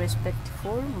mubere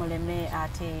respectful muleme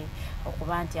ate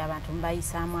okuba nti abantu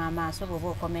mubayisaamu amaaso bw'oba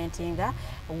okomentinga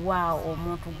wa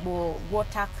omuntu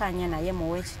gwotakkanya naye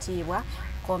muwe ekitiibwa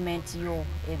comment yo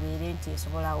ebeere nti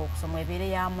esobola okusoma ebeere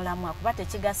ya mulamwa kuba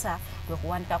tekigasa gwe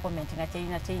kuwandika comment nga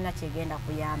terina kyegenda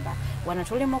kuyamba wano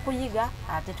tuli mu kuyiga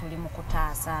ate tuli mu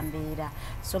kutaasa mbeera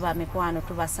so bamikwano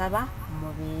tubasaba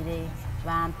mubeere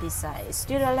bampisa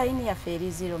studio line yaffe eri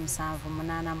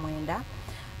 0789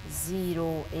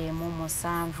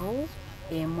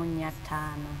 017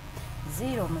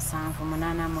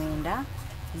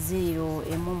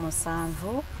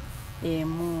 047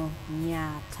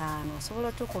 017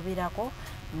 sobola tukubirako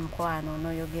mukwano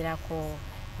noyogerako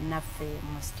naffe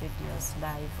mu studios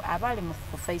live abali mu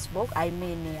Facebook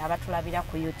abatulabira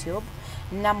ku YouTube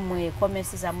nammwe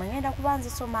comments zammwe ngenda kuba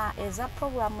nzisoma eza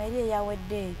program eri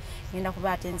eyawedde ngenda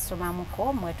kuba ate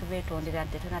nzisomamuko mwe tubeetondera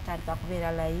nti tunatandika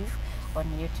kubeera live on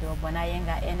YouTube naye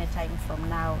nga anytime from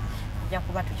now tujja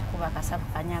kuba tukikuba kasabu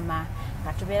kanyama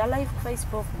nga tubeera live ku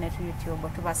Facebook ne ku YouTube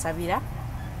tubasabira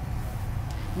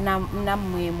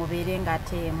nammwe mubeere nga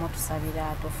ate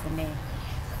mutusabira tufune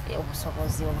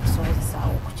obusobozi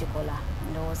okukikola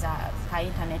ndowooza ka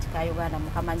internet ka Uganda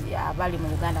mukamanyi abali mu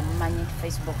Uganda mumanyi nti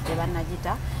Facebook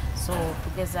tebannagita so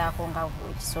tugezaako nga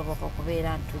kisoboka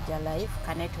okubeera ntujja live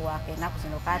ka network enaku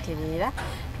zino katereera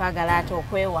twagala ate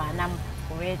okwewaanamu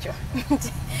kubekyo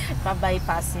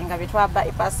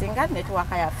twabypassinga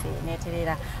network yaffe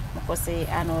neterera mukose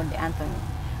Ronald Anthony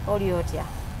oli otya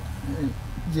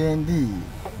jendi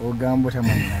ogamba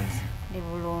otamanyazi ndi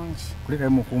bulungi kuleka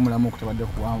mukuumulamu okutabadde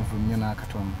kuwanvu nnyo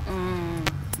n'akatono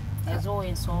ezo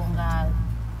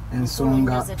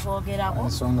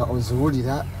ensonga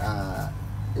oziwulira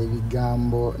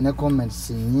ebigambo ne comments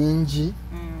nyingi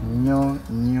nnyo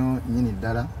nyini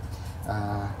ddala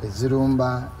ezirumba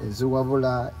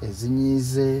eziwabula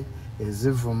ezinyiize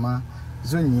ezivuma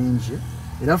zo nyingi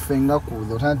era ffenga ku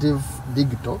the alternative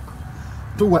digitalk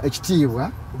tuwa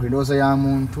ekitiibwa endowooza ya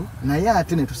muntu naye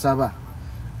ate ne tusaba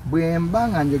bwe mba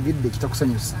nga njogedde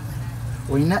kitakusanyusa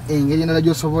olina engeri endala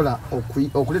gy'osobola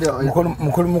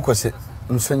mukulu mukose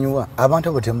nsonyiwa abantu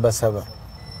abo temubasaba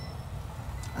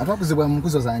atwakuzibwa mu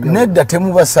nkuzo zanjawulo nedda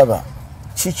temubasaba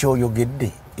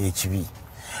kikyoyogedde ekibi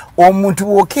omuntu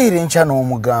bw'okeera enkya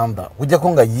n'omugamba kujjako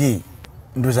nga ye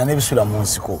ndowooza n'ebisula mu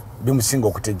nsiko bimusinga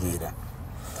okutegeera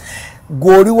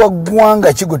gw'oli wa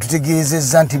ggwanga ki gwe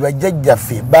tutegeezezza nti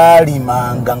bajjajjaffe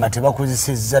baalimanga nga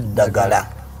tebakozesezza ddagala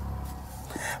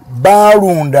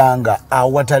baalundanga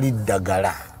awatali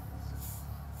ddagala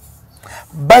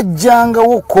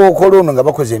bajjangawo kookolo ono nga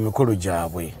bakoze emikolo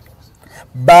gyabwe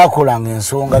baakolanga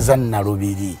ensonga za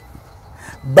nnalubiri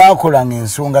baakolanga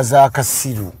ensonga za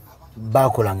kasiru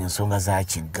baakolanga ensonga za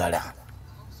kiggala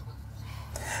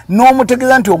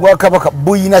n'omutegeeza nti obwakabaka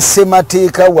buyina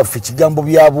ssemateeka waffe kigambo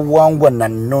bya buwangwa na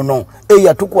nnono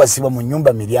eyatukwasibwa mu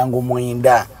nnyumba miryango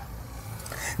 9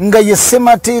 nga ye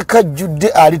ssemateeka jjudde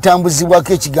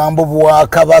alitambuzibwako ekigambo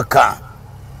bwakabaka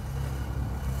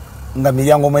nga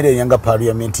miryango 9 eyanga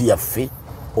paliyamenti yaffe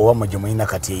oba mwe gye mulina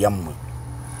kati eyammwe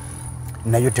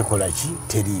nayo tekolaki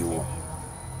teriiwo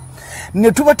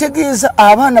ne tubategeeza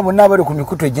abaana bonna abali ku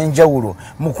mikutu egy'enjawulo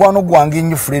mukwano gwange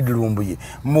nnyo Fred Lumbuye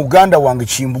muganda wange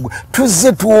Kimbugwe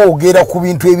tuzze twogera ku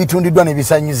bintu ebitundiddwa ne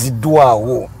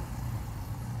bisanyiziddwawo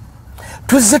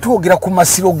tuzze twogera ku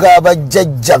masiro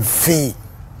g'abajjajjaffe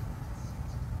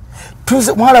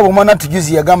mwalaba omwana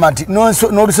tujuzi yagamba nti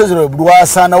n'olusozi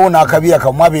lwasaanawo n'akabira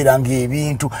kamwabeeranga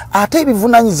ebintu ate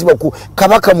ebivunanyizibwa ku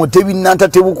Kabaka Mutebi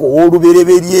Nantatebuko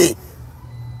ow'olubereberye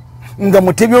nga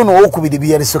Mutebi ono owokubiri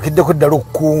byalisokeddeko ddala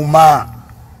okukuuma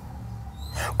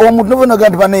omuntu nobonaga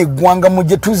nti banaye ggwanga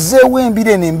mujje tuzzeewo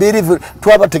embira eno embeera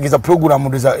twabategeeza puroguramu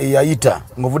eyayita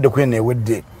ng'ovudde ku eno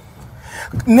ewedde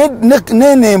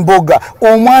nene emboga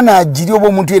omwana agiri oba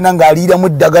omuntu yenna ng'aliiramu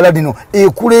eddagala lino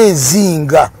ekula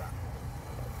ezinga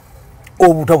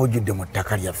obuta bujjudde mu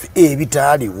ttaka lyaffe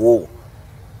ebitaaliwo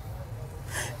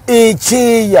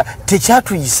ekyeya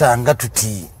tekyatuyisanga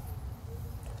tuti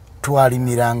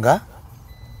twalimiranga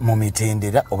mu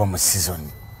mitendera oba mu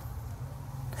sizoni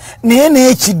naye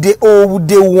n'ekidde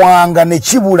obudde wanga ne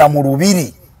kibula mu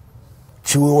lubiri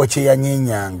kiweewa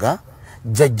kyeyanyenyanga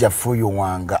jjajjaffe oyo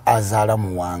wanga azaala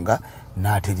mu wanga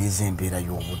n'atereeza embeera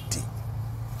y'obudde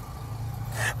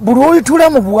buli olitula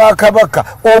mu bwakabaka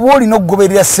oba olina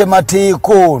okugoberera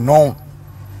ssemateeka ono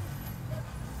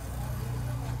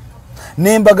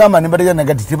nembagamba nembategeeza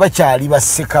nti tebakyali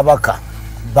bassekabaka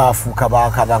baafuuka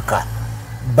bakabaka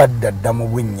badda dda mu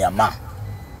bwennyama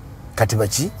kati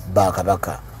baki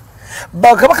bakabaka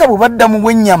bakabaka bwe badda mu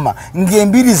bwennyama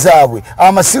ng'embiri zaabwe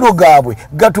amasiro gaabwe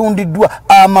gatundiddwa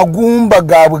amagumba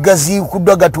gaabwe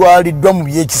gaziikuddwa gatwaliddwa mu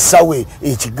byekisawe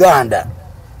ekiganda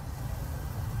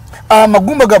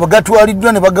amagumba gaabwe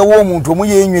gatwaliddwa ne bagawa omuntu omu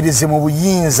yeenywereze mu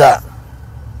buyinza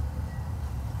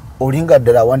olinga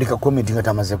ddala awandika komenti nga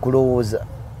tamaze kulowooza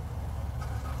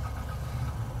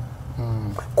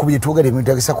ku bye twogera ebintu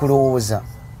tagisa kulowooza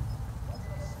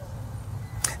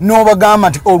n'obagamba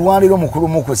nti olwaliro mukulu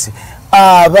mukuse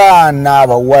abaana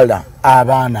abawala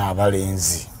abaana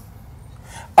abalenzi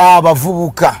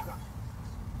abavubuka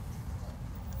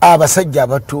abasajja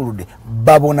abatuuludde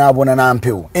babonaabona na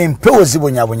mpewo empewo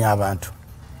zibonyabonya abantu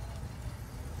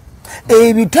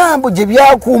ebitambo gye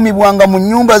byakuumibwanga mu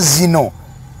nnyumba zino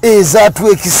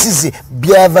ezatwekisize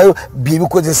byavayo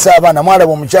byebikozesa abaana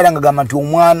mwalaba omukyala nga gamba nti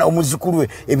omwana omuzukulu we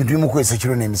ebintu bimukwesa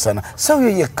kiro n'emisana sawo yo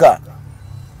yekka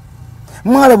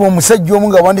mwalaba omusajja omu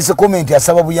nga wandise komenti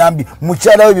asaba buyambi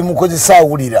mukyala we bimukozesa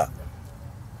awulira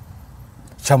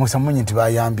kyamusamunye nti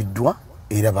bayambiddwa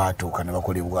era batuuka ne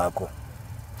bakolebwako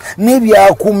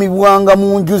n'ebyakuumibwanga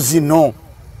mu nju zino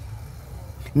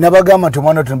nabagamba nti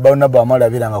omwana tbana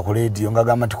bamwalabiranga ku leediyo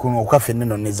ngagamba nti kuno okaffe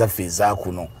neno nezaffe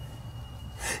ezakuno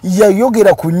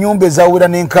yayogera ku nnyumba ezawera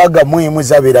n'enkaaga mu emu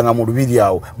zabeeranga mu lubiri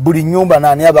awo buli nnyumba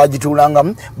naani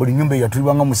abagituulangamu buli nnyumba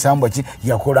eyatulibwanga musambwa ki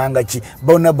yakolanga ki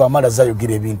bonna bamala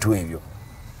zayogera ebintu ebyo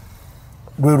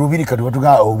lwe lubiri kati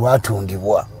batugamba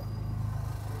olwatundibwa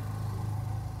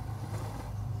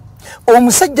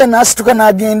omusajja n'asituka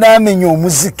n'agenda amenya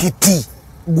omuzikiti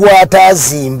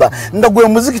gw'ataazimba nga gwe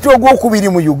muzikiti ogwokubiri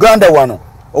mu Uganda wano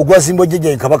ogwazimba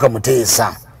jjajja Kabaka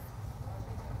Muteesa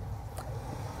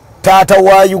taata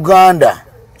wa Uganda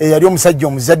eyali omusajja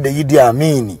omuzadde Idi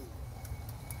Amini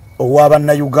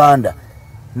ow'abannayuganda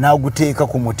n'aguteeka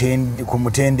ku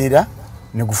mutendera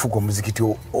ne gufuuka omuzikiti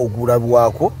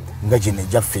ogulabwako nga gino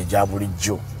egyaffe egya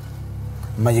bulijjo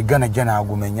Mayiga najja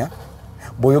n'agumenya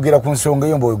bw'oyogera ku nsonga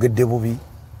eyo mbw'oyogedde bubi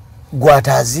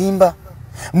gw'ataazimba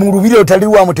mu lubiri otali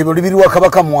lwa Mutebi olubiri lwa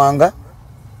Kabaka Mwanga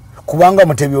kubanga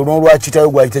Mutebi olwolwa kitaawe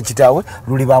gwayita kitaawe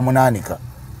luli bamunaanika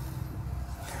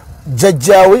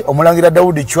jjajjaawe Omulangira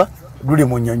Daudi Chwa luli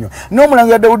mu nnyonyo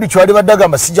n'Omulangira Daudi Chwa alibadde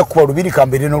agamba sijja kuba lubiri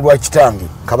kambeere n'olwa kitange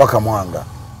Kabaka Mwanga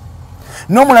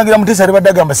n'Omulangira Muteesa alibadde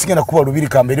agamba sigenda kuba lubiri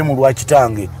kambeere mu lwa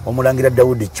kitange Omulangira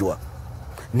Daudi Chwa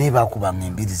naye baakubanga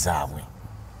embiri zaabwe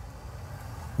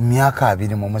myaka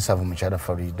 27 mukyala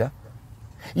Farida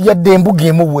yadde embuga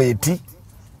emu bweti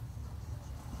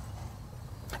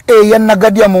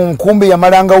eyannagadya mu nkumbi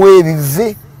yamalangawo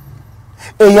ebive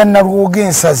eyannalwoga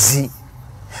ensazi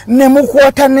ne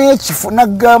mukwata n'ekifu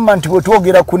n'agamba nti bwe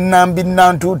twogera ku nnambi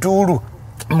Nantutuulu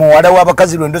muwala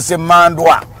w'abakazi Lwendo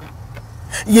Ssemandwa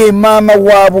ye maama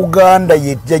wa Buganda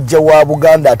ye jjajja wa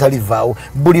Buganda atalivaawo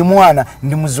buli mwana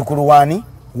ndi muzzukulu wani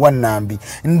wa Nnambi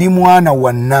ndi mwana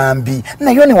wa Nnambi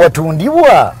nayo ne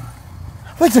watundibwa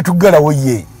lwaki tuggalawo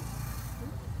ye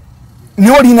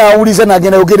niwe olinaawuliza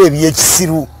n'agenda yogera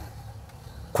ebyekisiru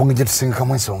kunge gye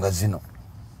tusengekamu ensonga zino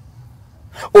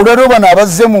olwaliro bano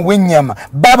abazze mu bwennyama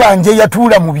babanje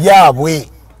yatuula mu byabwe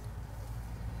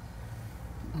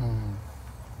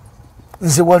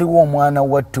nze waliwo omwana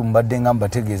wattu mbadde nga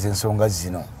mbategeeza ensonga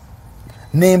zino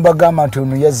ne mbagamba nti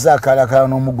ono yazze akalakala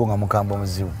n'omuggo nga mukamba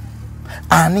muzibu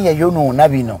ani yayonoona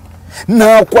bino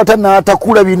n'akwata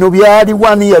n'atakula bino byaliwo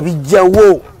ani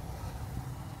yabijjawo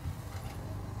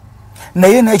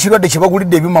naye n'ekirwadde kye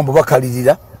bagulidde ebyuma mbu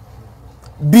bakalirira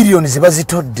biliyoni ze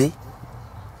bazitodde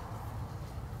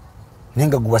naye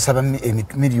nga gubasaba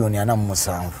miliyoni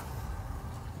 47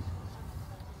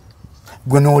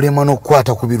 gwe n'olema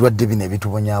n'okukwata ku birwadde bino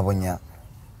ebitubonyaabonya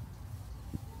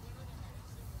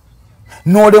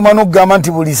n'olema n'okugamba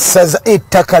nti buli ssaza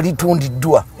ettaka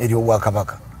litundiddwa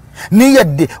ery'Obwakabaka naye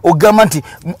yadde okugamba nti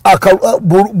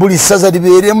buli ssaza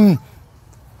libeeremu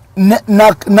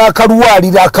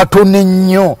n'akalwaliro akatono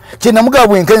ennyo kyenamugaba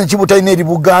bwenkanya kibutalina eri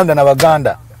Buganda na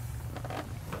Baganda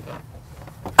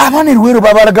abaana eruweero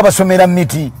babalaga basomera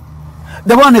miti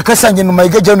dabaana Kasanje no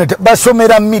Mayiga jano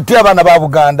basomera miti abaana ba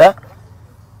Buganda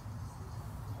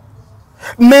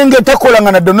menge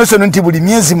takolanga na donation nti buli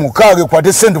myezi mukaaga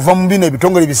kwate sente va mu bino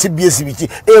ebitongole BCBS biki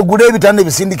egule ebitande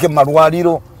bisindike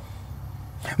malwaliro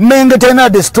menge tena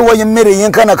de store y'emmere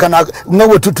yenkana kana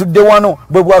ngawe tutudde wano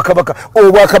bwe Bwakabaka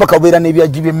Obwakabaka bwera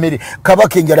n'ebyaji by'emmere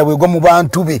Kabaka enjala bwegwa mu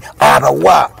bantu be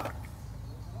abawa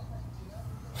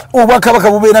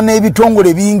Obwakabaka bubeera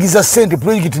n'ebitongole biyingiza sente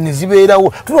project ne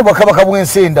zibeerawo tuno Obwakabaka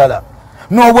bw'ensi endala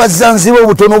n'obwa Zanzibar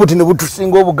obutono obuti ne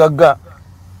butusinga obugagga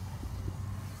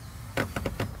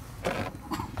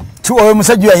oyo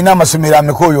musajja alina amasomero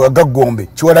amekoyo agaggombe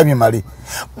kiwalabye male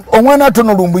omwana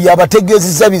atono lumbu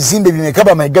yabategeezezza bizimbe bimeka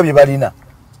bamayiga bye balina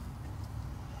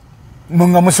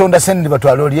nga musonda sente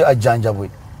batwala oli ajjanjabwe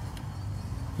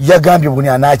yagambye buni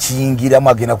anaakiyingiramu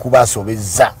agenda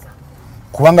kubaasobezza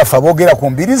kubanga fe aboogera ku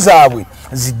mbiri zaabwe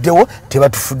ziddewo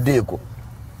tebatufuddeeko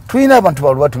tulina abantu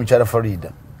balubatu mukyala Farida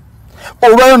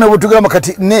olwayo ne bwetugamba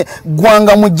kati ne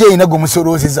ggwanga mujja ina gwe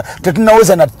musoloozeza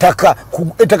tetunaweza na ttaka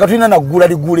ettaka tulina naggula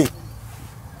ligule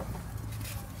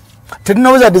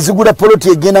tetunaweza dezigula poloti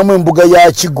egendamu embuga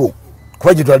ya Kigo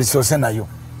kuba gye twalisoose nayo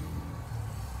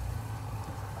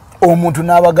omuntu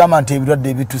n'abagamba nti ebirwadde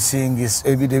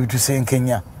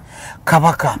ebitusenkenya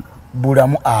kabaka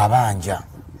bulamu abanja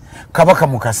kabaka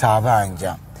mukasa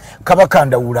abanja kabaka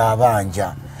ndawula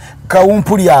abanja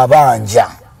kawumpuli abanja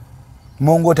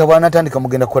Mongota bwanatandika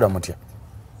mugenda kukola mutya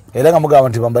era nga mugamba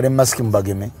nti bambale masiki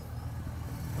mubageme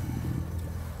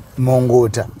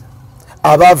Mongota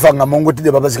abava nga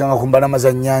mongotide babazikanga ku mbalama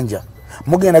za nnyanja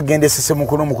mugenda gendesese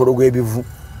mukono mukolo gw'ebivu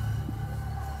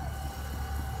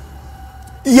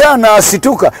yana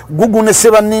asituka gugune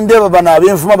seba nindeba bana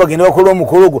abenfuma bagenda bakola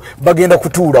omukologo bagenda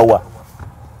kutuulawa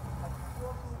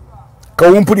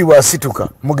kawumpuli bwasituka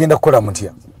mugenda kukola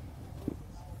mutya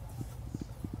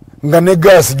nga ne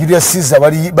gas giria siza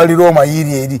bali Roma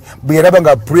yiri eri bweraba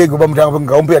nga prego bamutanga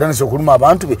nga ompe atanise okuluma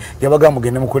abantu be yabaga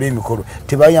mugende mukole emikolo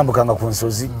tebayambukanga ku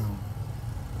nsozi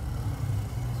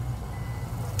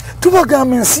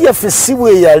tubagamba ensi yaffe si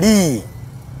bwe yali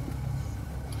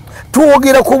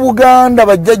tuwogera ku Buganda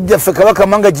bajjajjaffe Kabaka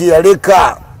Manga gye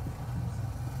yaleka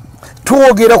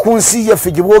tuwogera ku nsi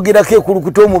yaffe gye bwogerako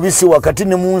ekulukuta omubisi wakati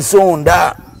ne mu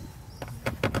nsonda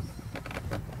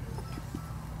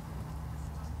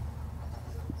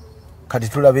kati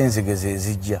tulaba enzigeze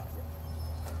ezijja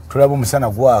tulaba omusana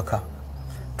gwaka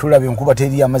tulaba enkuba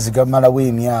teri amazzi gamalawo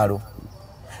emyalo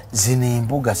zino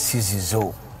embuga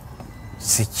sizizo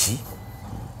siki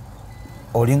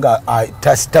olinga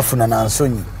tafuna na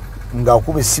nsonyi nga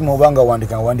akuba essimu oba nga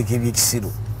wandika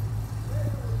ebyekisiro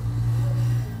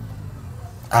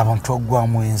abantu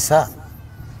oggwamu ensa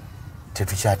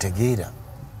tetukyategeera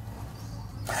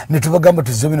ne tubagamba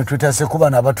tuzizo bino twetaase kuba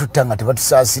n'abatutta nga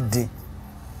tebatusaasidde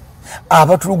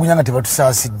abatulugunya nga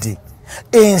tebatusaasidde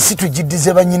ensi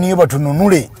tugiddize bannyiniyo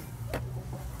batununule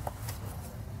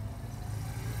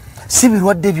si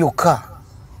birwadde byokka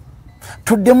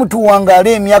tuddemu tuwangaala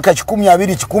emyaka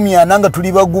 12-40 nga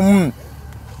tuli bagumu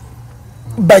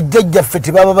bajjajjaffe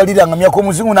tebaba baliranga myaka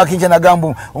omuzungu nakinja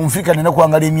nagamba omufirika nina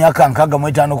kuwangala emyaka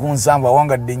 65 ku 7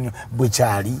 awangadde nnyo bwe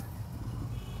kyali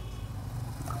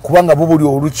kubanga bo buli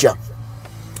olukya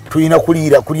tulina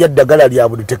kulya ddagala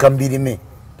lyabwe tekambirime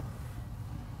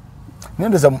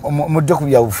nendoza mudde ku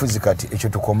byabufuzi kati ekyo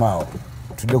tukomaawo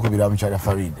tudde ku biramu kyala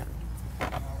Farida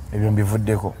ebyo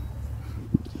mbivuddeko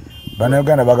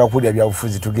Bannayuganda bagakulya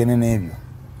byabufuzi tugende n'ebyo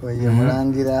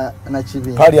Omulangira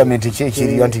Nakibinge Parliament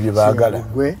kyekiriyo nti bye baagala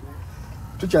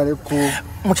tukyale ku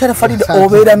mukyala Farida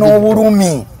obeera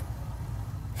n'obulumi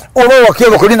oba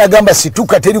wakeeba kuli nagamba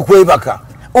situka teri kwebaka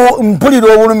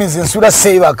mpulira obulumi zensula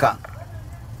seebaka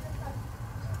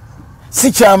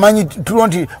si kyamanyi tulo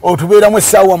nti otubeeramu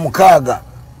essaawa 6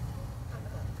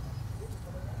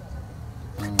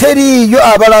 teriyo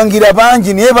abalangira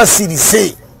bangi naye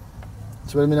basirise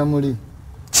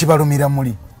kibalumira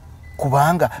muli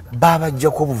kubanga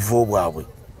babajjako obuvo bwabwe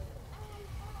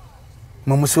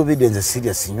mumusuubidde nze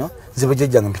serious nnyo nze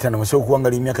bajjajjange mpitana musobola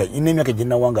okuwangala emyaka gye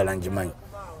nawangala ngimanyi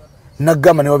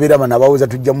naggamba ne wabeera bano abawooza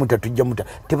tujja muta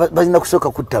balina kusooka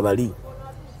kutta bali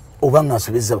oba nga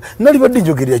nsobeza nalibadde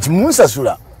njogerera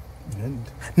kimunsasula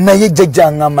naye jjajja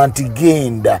aŋŋamba nti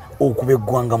genda okuba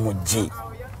eggwanga mujje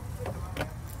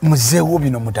muzeewo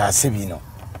bino mutaase bino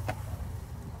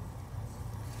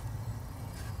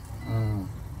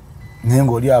naye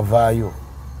ng'oli avaayo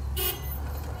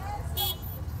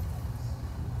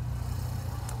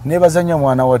neebaza nnyo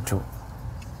mwana wattu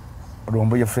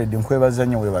Lumbuye Fred nkwebaza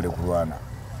nnyo weebale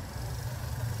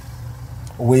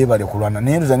kulwana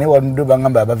naye ndoza naye waludde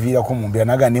bangamba abaviirako mu mbeera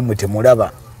naga ne mmwe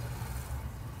temulaba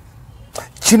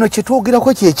kino kye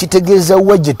twogerako kyekitegeeza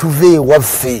wa gye tuva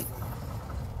ewaffe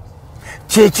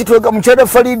kyekitwega mukyala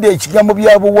Farida ekigambo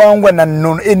bya buwangwa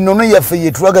ennono yaffe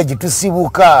yetulaga gye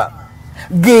tusibuka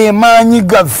ge maanyi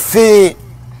gaffe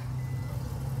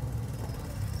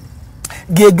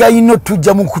ge gayina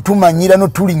tujja mu kutumanyira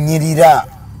n'otulinnyirira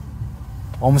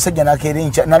omusajja nakeera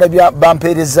enkya nalabya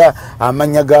bampeereza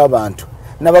amannya g'abantu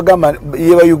nabagamba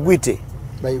yebayugwite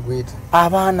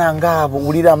abaana ngaabo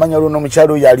wulira amanya olwo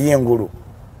n'omukyalo oyo ali engulu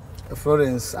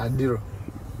Florence Adiro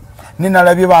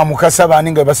ninalabye bamukasa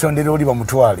baani nga basondera oli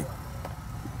bamutwale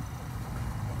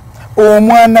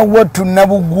omwana wattu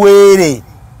Nabugwere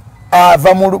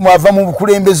ava mu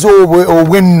bukulembeze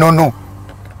obw'ennono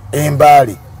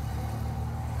Embaale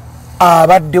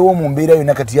abaddewo mu mbeera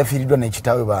yonna kati yafiiriddwa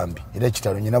n'ekitaawe bambi era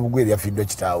kitalo nnyina Bugwere yafiiriddwa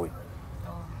kitaawe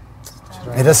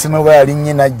era Simabwa yali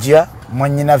nnyina ajja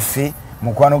mwannyinaffe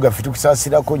mukwano gaffe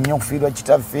tukusaasirako nnyo okufiirwa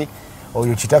kitaffe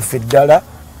oyo kitaffe ddala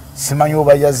simanyi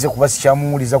oba yazze kuba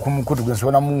sikyamuwuliza ku mukutu gwe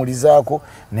nsobola muwulizaako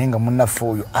naye nga munnaffe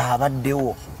oyo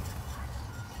abaddewo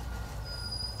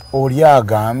oli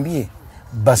agambye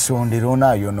basondera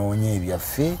onaayonoonye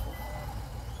ebyaffe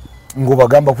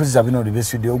ng'obagamba kuzza bino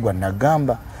olibesuddeyo gwa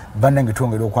nagamba bannange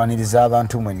twongera okwaniriza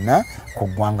abantu mwenna ku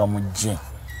ggwanga mujje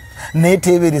naye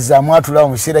teeberezaamu atulawo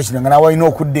mu kiseera kino nga nawalina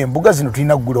okudda embuga zino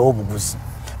tulina kugulawo obuguzi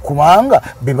kubanga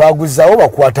be baaguzaawo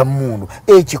bakwata mmundu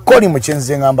ekikoli mu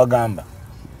kyenze nga mbagamba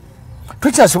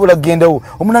tukyasobola kugendawo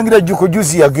Omulangira Jjuko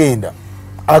juzi yagenda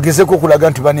agezeko okulaga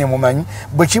nti baneemumanyi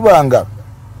bwe kibanga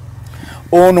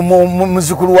ono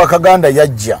muzukulu wa Kaganda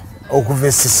yajja okuva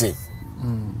Esese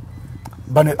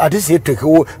bano ate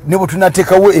siyetekewo ne bwe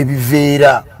tunateekawo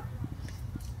ebiveera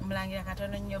Omulangira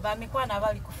katono nnyo bamikwana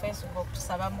abali ku Facebook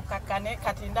tusaba mukakkane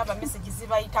kati ndaba message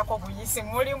zibayitako buyisi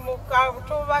muli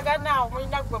mukatubagana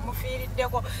omulina gwe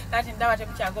mufiiriddeko kati ndaba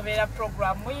temukyagoberera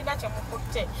program muyina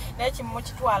kyemukutte naye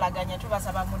kimukitwalaganya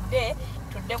tubasaba mudde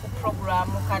tudde ku program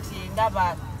kati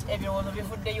ndaba ebirowoozo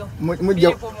bivuddeyo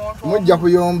mujja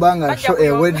kuyomba nga sho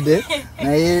ewedde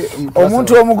naye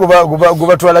omuntu omu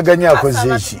gubatwalaganya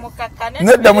akoze eki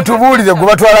nedda mutubuulire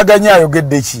gubatwalaganya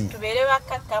ayogedde ki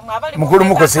mukulu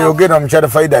mukose yogenda omukyala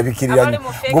Faida abikiriranye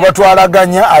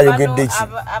gubatwalaganya ayogedde ki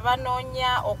abanoonya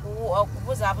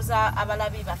okubuzaabuza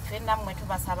abalabi baffe nammwe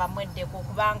tubasaba mweddeko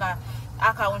kubanga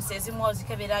accounts ezimu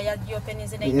ozikebera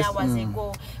yagiopenize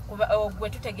nainawazigo gwe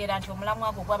tutegeera nti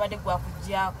omulamwa gwo gwabadde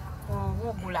gwakujja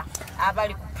kugula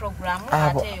abali ku program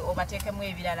ate obateekemu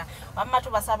ebirala wamma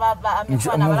tubasaba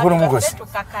mukulu mukose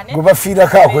gwe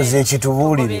bafiirako akoze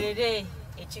ekitubuulire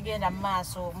ekigenda mu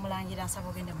maaso Omulangira nsaba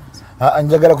ogende maaso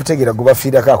njagala kutegeera gwe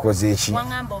bafiirako akoze eki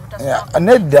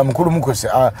nedda mukulu mukose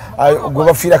gwe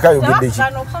bafiirako ayogedde ki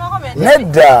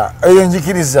nedda eyo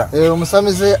njikiriza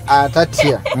omusamize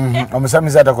atatya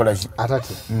omusamize atakola ki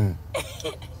atatya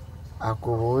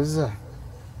akubuuza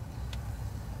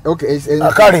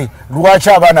kale lwaki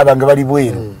abaana bange bali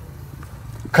bweru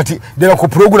kati ddala ku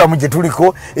puroguramu gye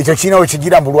tuliko ekyo kirinawo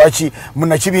kigira mbu lwaki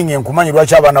Nakibinge nkumanyi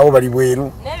lwaki abaana bo bali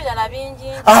bweru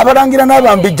Abalangira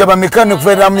n'Abambejja bameka ne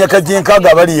kubeera mu myaka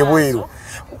gy'enkaaga abali ebweru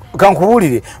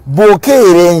kankubuulire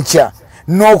bw'okeera enkya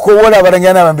n'okoowola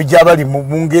Abalangira n'Abambejja abali mu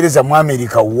Bungereza mu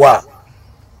Amerika wa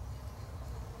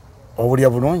obulya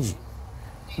bulungi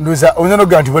ndoza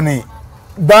onanoga nti bone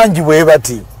bangi bwe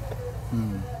bati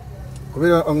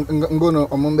kubera ngono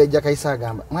Omumbejja Kaisa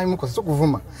agamba mwami Mukose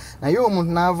tukuvuma naye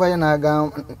omuntu n'avaayo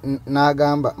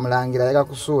n'agamba Mulangira yaga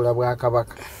kusuula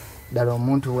Bwakabaka ddala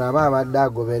omuntu bw'aba abadde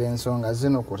agobera ensonga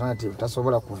zino ku alternative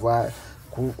tasobola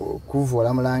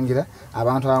kuvoola Mulangira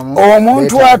abantu abamu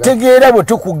omuntu ategeera bwe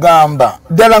tukugamba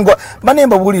ddala ngo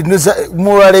banemba buli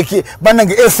mubaleke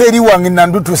banange eferi wange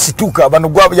nandutu situka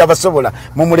bano yabasobola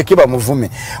mumuleke bamuvume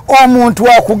omuntu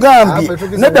akugambye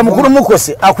nedda mukulu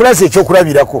Mukose akulaze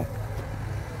ekyokulabirako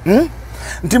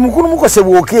nti mukulu Mukose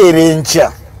bw'okeera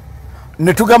enkya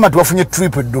ne tugamba tubafunye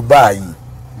trip e Dubai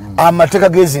amateeka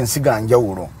g'ensi ga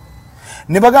njawulo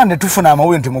ne baganda tufuna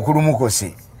amawulire nti mukulu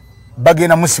Mukose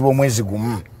bagenda musiba omwezi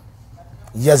gumu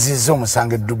yazizza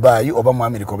omusango e Dubai oba mu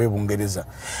Amerika oba e Bungereza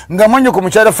nga mwanyoko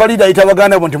mukyala Farida ayita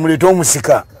baganda bo nti muleete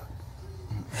omusika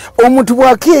omuntu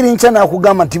bw'akeera enkya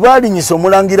n'akugamba nti baalinyisa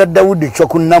Omulangira Dawudi ekyo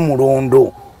ku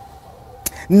Namulondo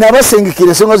nabasengekera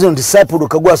ensonga zino nti Sapulo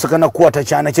kagwasooka nakukwata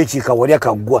kyana kye kiika wali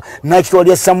akaggwa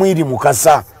n'akitwalya Samwiri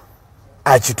Mukasa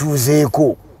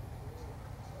akituuzeeko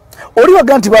oli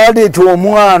waga nti baleeta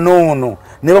omwana ono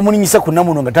ne bamulinyisa ku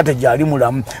Namulondo nga taata gyali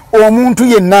mulamu omuntu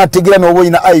yenna ategeera n'oba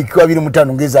olina IQ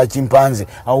 25 ngeza kimpanze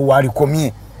awo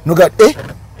walikomye noga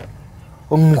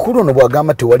omukulu ono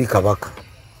bw'agamba tewali kabaka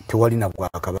tewali na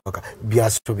Bwakabaka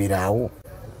byasoberawo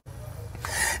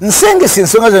nsengese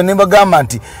ensonga zino ne bagamba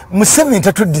nti Museveni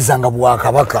tatuddizanga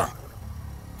Bwakabaka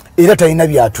era talina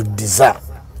byatuddiza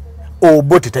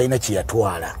Obote talina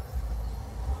kyeyatwala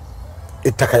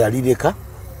ettaka yalireka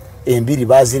embiri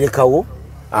bazirekawo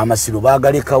amasiro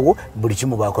bagalekawo buli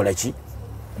kimu bakola ki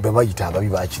bwe bayita ababi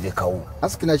bakirekawo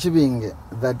Ask Nakibinge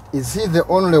that is he the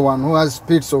only one who has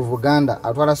spirits of Uganda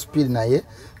atwala speed naye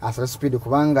asala speed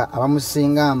kubanga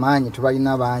abamusinga amaanyi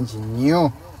tubalina bangi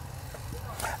nnyo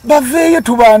baveeyo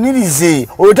tubaanirize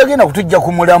oyo tagenda kutujja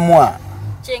ku mulamwa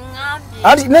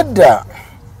ali nedda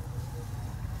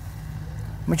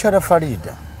mukyala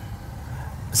Farida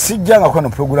sijjanga kono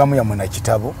programu ya mwana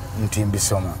kitabo nti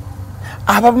mbisoma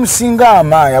abamusinga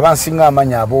amaanyi abansinga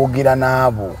amaanyi aboogera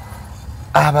naabo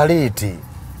abaleete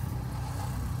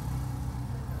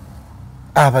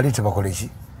bakole ki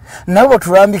nabo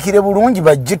batulambikire bulungi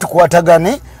bajje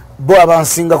tukwatagane bo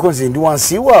abansingako nze ndi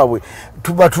wansi waabwe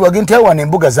tubage nti awo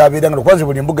embuga zabeeranga kwanza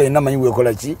buli mbuga yenna manyi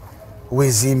weekola ki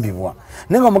wezimbibwa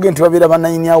naye nga muge nti babeera ba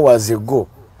 9 hours ago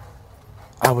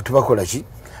abo tubakola ki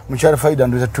mukyala Faida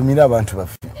ndoza tumira abantu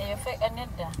baffe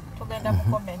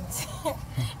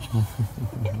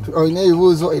oyina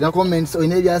ebibuuzo oyina comments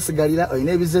oyina ebyasigalira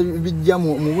oyina ebize bijja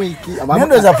mu wiiki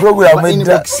nendoza programu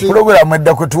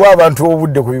edda kutuwa abantu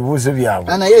obudde ku bibuuzo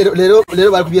byabwe naye leero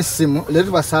bali kubya essimu leero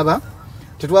tubasaba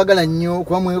tetwagala nnyo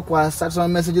kuba mwekwasa tusoma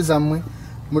message zammwe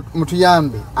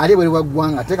mutuyambe ali bweri bwa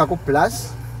ggwanga teekako plus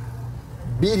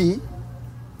 2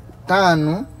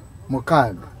 5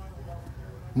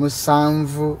 6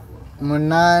 7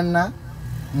 8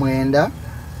 9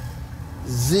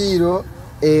 0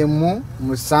 emu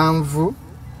 7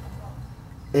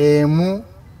 emu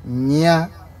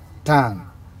 5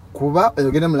 kuba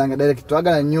oyogere Mulangira direct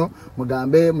twagala nnyo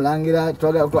mugambe Mulangira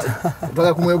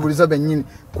twagala kumwebuliza bennyini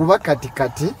kuba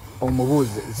katikati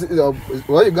omubuuze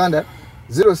wa Uganda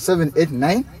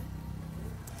 0789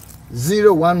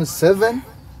 017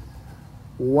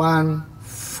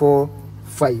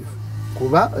 145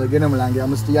 kuba oyogere Mulangira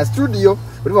mu studio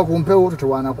buli kumpewo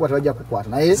tutwana kuba tawajja kukwata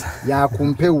naye ya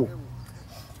kumpewo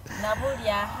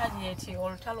nabulya halieti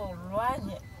olutalo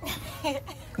olwanye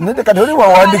nende katoli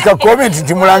wawandika comment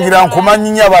nti Mulangira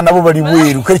nkumanyinya abaana bo bali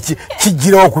bweru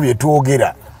kijjirawo ku bye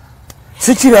twogera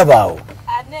sikirabaawo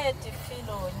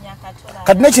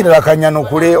kati nekirala kanyano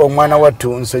kule omwana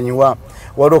wattu nsonyiwa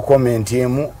waliwo comment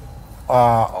emu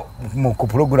ku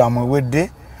programu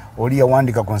ewedde oli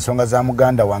yawandika ku nsonga za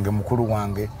muganda wange mukulu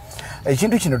wange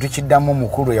ekintu kino tukiddamu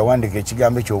mukulu yawandika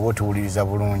ekigambo ekyoba otuwuliriza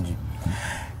bulungi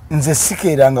nze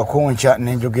sikeeranga konca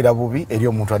nenjogera bubi eri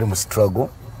omuntu ali mu struggle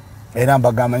era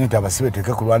mbagamba nti abasibe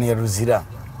tuke kulwanira ruzira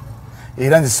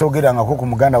era nze soogerangako ku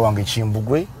muganda wange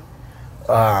Kimbugwe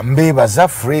mbebaza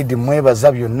Fred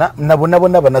mwebaza byonna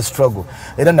nabona bana struggle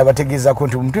era nabategeezako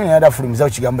nti omuntu yenna afulumizawo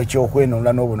kigambo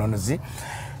ekyokwenoona n'obunonozi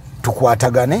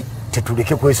tukwatagane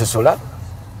tetuleke kwesosola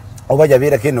oba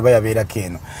yabeerako eno bayabeerako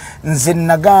eno nze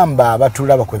nagamba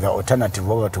abatulaba kweza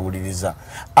alternative oba batuwuliriza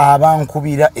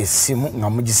abankubira essimu nga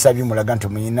mugisabye mulaga nti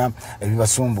muyina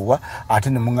ebibasumbuwa ate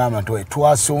ne muŋŋamba nti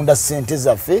twasonda ssente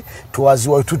zaffe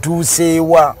twaziwa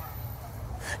tutuuseewa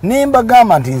ne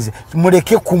mbagamba nti nze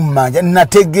muleke kummanja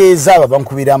nategeeza abo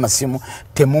abankubira amasimu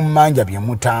temummanja bye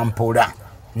mutampola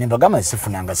ne mbagamba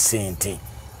sifunanga ssente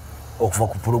okuva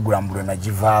ku programu lwe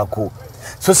nagivaako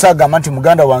so sagamba nti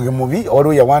muganda wange mubi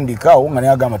waliwo yawandikaawo nga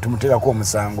naye agamba tumuteekako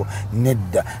omusango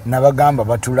nedda nabagamba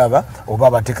batulaba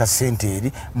oba bateeka ssente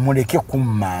eri muleke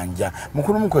kummanja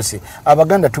mukulu mukose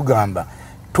abaganda tugamba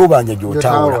tubanja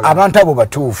gy'otawula abantu abo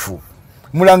batuufu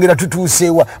Mulangira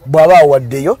tutuuseewa bw'aba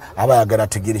awaddeyo aba ayagala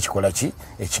ategeere kikola ki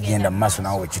ekigenda mu maaso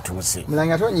nawe wekituuse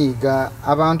Mulangira tonyiiga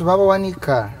abantu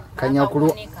babawanika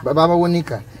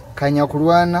babawunika kanya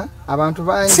kulwana abantu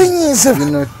bangi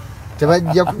bino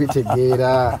tebajja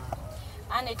kubitegeera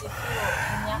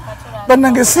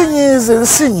bannange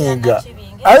sinyiiga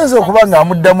ayinza okuba nga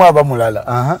amuddamu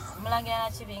abamulala Mulangira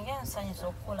Nakibinge nsanyusa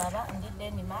okukulaba ndi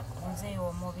Denmark nzeeyo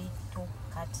omubitu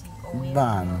kati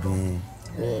bambi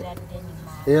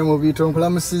mubito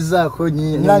nkulamusizaako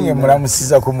nange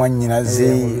mulamusizaako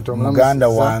mwannyinaze muganda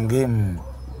wange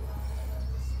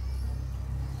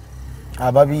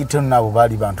ababiito nabo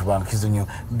baali bantu bankizo nnyo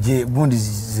gundi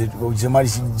zemali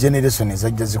generation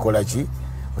ezajja zikola ki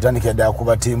otandikira ddala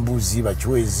kubata embuzi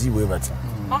bacwezi bwe bati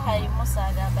Bahayi Musa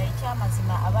agamba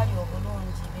ekyamazima abali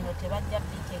obulungi bino tebajja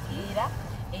bitegeera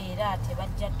era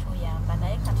tebajja tuyamba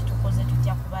naye kati tukoze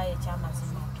tujja kubayo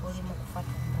ekyamazima tuli mu kufa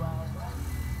tuggwawo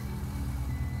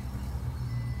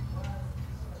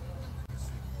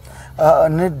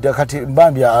nedda kati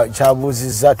bambi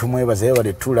kyabuuzizza tumwebaza ye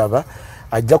bale tulaba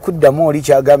ajja kuddamu oli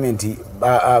kyagambye nti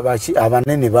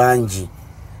abanene bangi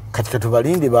kati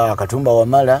katubalindi bakatumba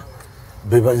wamala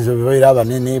bebaira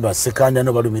abanene basekanda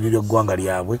no balumirira eggwanga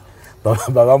lyabwe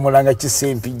babamulanga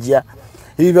kisempijja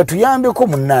ebyo batuyambeko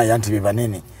munnaaya nti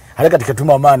bebanene ate kati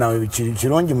katumba amaana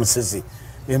kirungi musese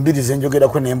embiri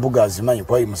zenjogerako n'embuga azimanyi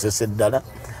kwayi musese ddala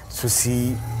so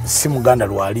si muganda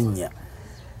lwalinnya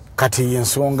kati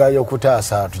ensonga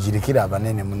y'okutaasa tugirikira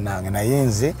abanene munnange naye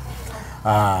nze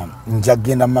nja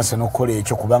kgenda mu maaso n'okukola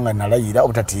ekyo kubanga nalayira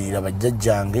obutatiirira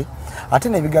bajjajjange ate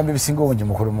n'ebigambo ebisinga obungi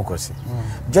mukulu mukose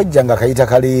jjajjange akayita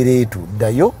kaleereetu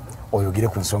ddayo oyogere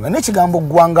ku nsonga n'ekigambo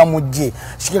ggwanga mujje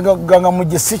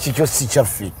si kikyo si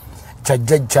kyaffe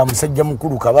kya musajja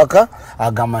mukulu Kabaka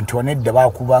agamba nti wanedda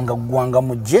bakubanga ggwanga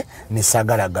mujje ne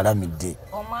sagala galamidde.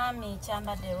 Omwami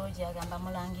Kyambadde Roger agamba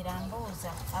Mulangira mbuuza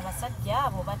abasajja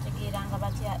abo bategeeranga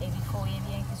batya ebifo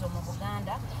ebyenkizo mu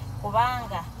Buganda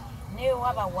kubanga ne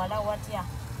wabawala watya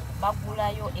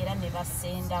bagulayo era ne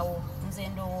basendawo. Nze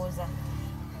ndowooza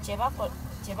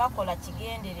kye bakola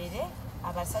kigenderere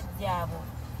abasajja abo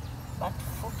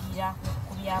batufugira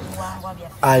ku byabuwangwa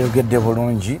byaffe. Ayogedde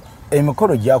bulungi.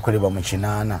 Emikolo gyakolebwa mu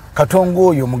kinaana katongo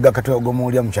oyo omugga Katongo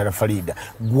muulya mukyala Farida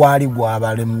gwali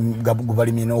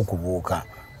gubalimye n'okubuuka.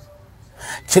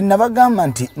 Kye nabagamba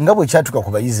nti nga bwe kyatuka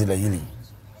ku Bayisirayiri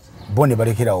bo ne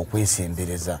balekerawo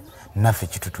okwesembereza naffe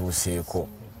kitutuuseeko.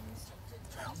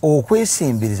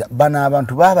 Okwesembereza bano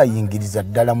abantu baabayingiriza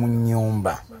ddala mu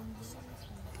nnyumba.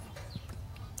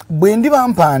 Bwe ndiba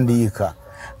mpandiika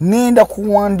ngenda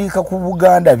kuwandiika ku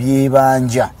Buganda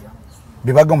byebanja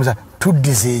bye bagamba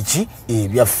tuddize eki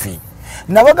ebyaffe.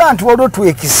 Nabaga nti waliwo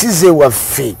twekisize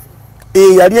waffe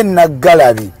eyali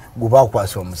enaggalabi gwe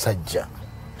baakwasa omusajja.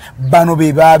 Bano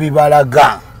be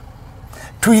baabibalaga.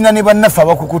 Tulina ne bannaffe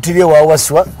abakukutira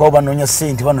ewawaswa kuba banoonya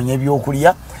ssente banoonya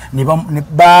ebyokulya ne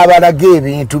baabalaga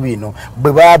ebintu bino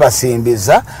bwe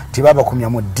baabasembeza tebabakumya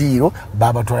mu ddiiro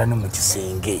baabatwala ne mu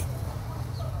kisenge.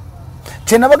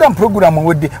 Kye nabaga mu puroguramu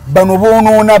wedde bano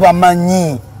boonoona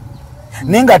bamanyi.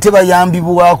 Nenga ate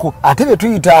bayambibwako ate be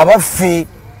tuyita abaffe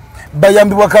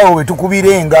bayambibwako abo be tukubira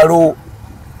engalo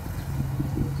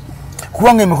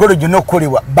kubanga emikolo gyonna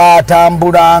okukolebwa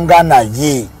baatambulanga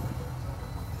naye.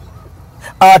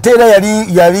 Ate era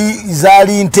yali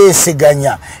zaali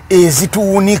nteeseganya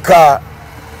ezituwunika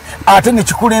ate ne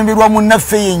kikulemberwa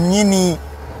munnaffe yennyini.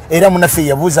 Era munaffe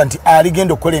yabuuza nti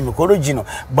aligenda okukola emikolo gino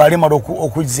bw'alemala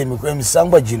okuzza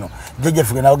emisangwa gino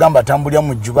jjajjaffe gwe n'abagamba atambulira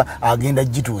mu jjuba agenda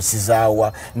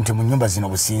gituusizaawa nti mu nnyumba zino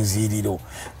businziiriro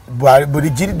buli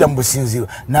giridda mu businziiro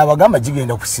n'abagamba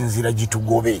gigenda kusinziira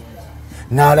gitugobe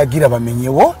n'alagira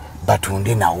bamenyewo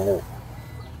batunde nawo.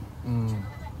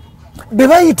 Be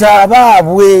bayita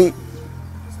abaabwe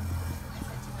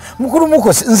mukulu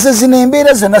mukosi nze zino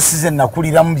embeera zonna size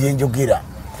nakuliramu byenjogera.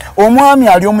 Omwami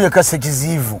ali omu yekka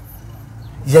Ssekiziivu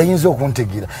yayinza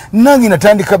okuntegeera nange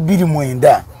natandika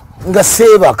 29 nga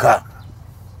seebaka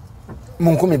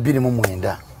mu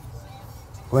 2029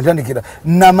 wentandikira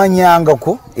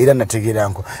namanyangako era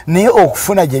nategeeranko naye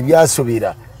okufuna gye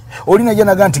byasobera olina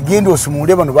janaga nti genda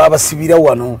osumule bano babasibira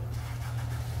wano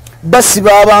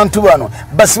basiba abantu bano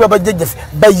basiba bajjajjaffe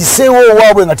bayiseewo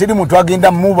owaabwe nga teri muntu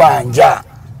agenda mubanja.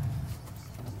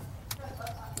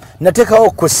 Nateekawo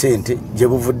ko ssente gye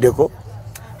buvuddeko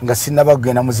nga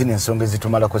sinnabagenda mu zino ensonga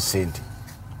ezitumalako ssente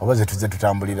oba ze tuzze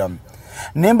tutambuliramu.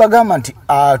 Ne mbagamba nti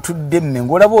atudde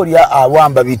Mmengo olaba oli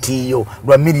awamba bitiiyo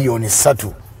lwa miliyoni 3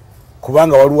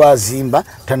 kubanga waliwo azimba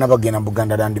tanabagenda mu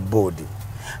Buganda Land Board.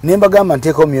 Ne mbagamba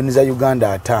nteekawo miliyoni za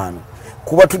Uganda 5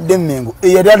 kuba tudde Mmengo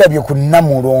eyali alabye ku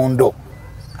Namulondo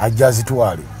ajja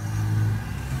azitwale.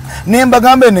 Ne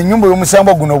mbagamba eno ennyumba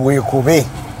y'omusambwa guno bwekobe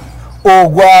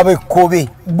ogwabe kobe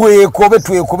bwekobe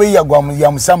twekobe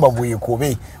ya musamba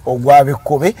bwekobe ogwabe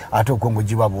kobe ate okongo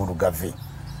jiba bulugave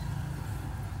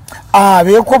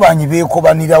bekobanyi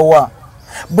bekobanirawa.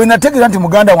 Bwe nategeera nti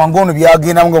muganda wange ono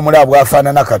byagenda ngo mulabo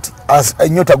afaanana kati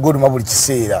ennyota goluma buli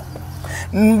kiseera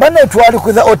mbane twali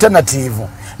ku the alternative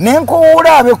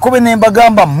nenkowola abekobe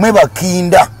nembagamba mmwe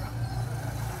bakinda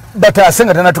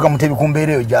bataasenga tanatuka Mutebi ku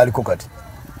mbeera eyo gy'aliko kati.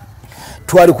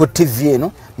 Twali ku TV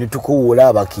eno ne tukuwula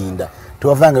abakinda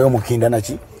tuwavangayo mukinda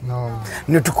naki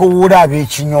ne tukuwula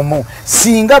ab'ekinyomo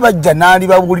singa bajja naali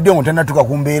babulidde ngo tanatuka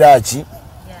ku mbeera ki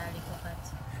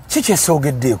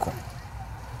kikyesoogeddeeko.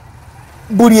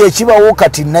 Buli ekibawo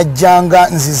kati najjanga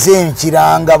nzize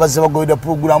nkiranga bazze bagobera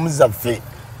puroguramu zaffe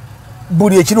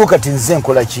buli ekiriwo kati nze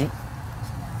nkola ki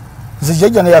nze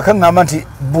jjajja nga yakaŋŋamba nti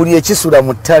buli ekisula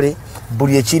mu ttale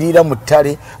buli ekiriira mu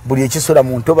ttale buli ekisula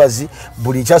mu ntobazi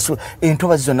buli ekyasula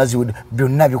entobazi zonna ziwedde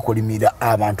byonna bikolimira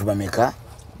abantu bameka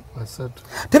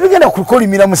tebigenda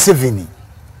kukolimira mu 7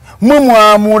 mwe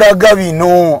mwamulaga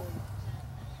bino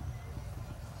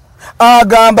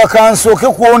agamba kansooke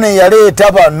kuwona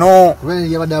eyaleeta bano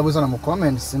yabadde abuuza mu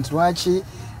comments nti lwaki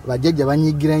bajjajja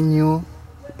banyigira nnyo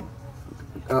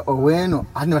oweno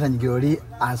ate ne batanyigira oli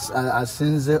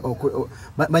asinze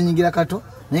banyigira kato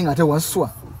naye nga ate waswa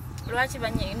lwaki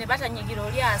ne batanyigira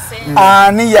oli asenze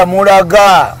ani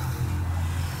yamulaga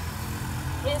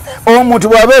omuntu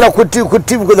bw'abeera ku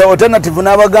TV ku the alternative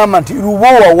n'abagamba nti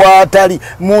lubowa waatali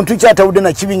muntu kyatawudde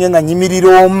Nakibinge nga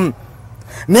nyimirira omu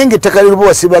nenge ettaka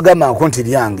ly'olubowa sibagambako nti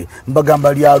lyange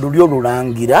mbagamba lya lulyo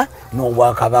lulangira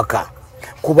n'obwakabaka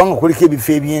kubanga kuliko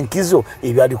ebifo ebyenkizo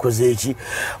ebyalikoze eki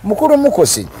mukulu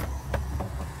mukosi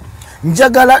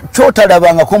njagala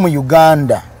kyotalabangako mu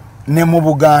Uganda ne mu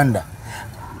Buganda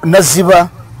naziba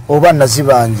oba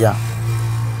nazibanja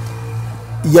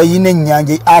yayina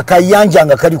ennyanja akayanja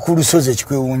nga kali ku lusozi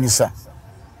ekikwewuunyisa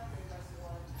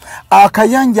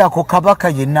akayanja ako kabaka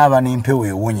yenna aba n'empewo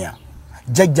ewunya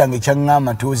jjajjange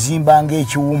kyaŋŋamba nti ozimbanga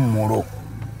ekiwummulo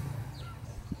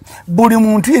buli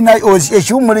muntu yenna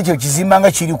ekiwummulo ekyo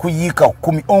kizimbanga kiri ku yiika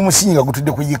 10 omusingi nga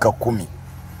gutudde ku yiika 10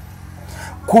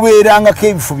 kubeerangako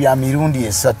ebifu bya mirundi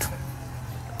 3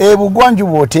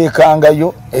 ebugwanjuba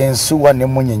oteekangayo ensuwa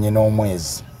n'emunyenye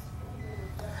n'omwezi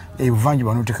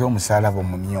ebuvanjuba n'oteekayo omusaalaba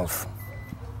omumyufu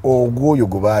ogwoyo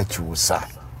gwe baakyusa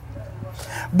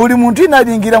buli muntu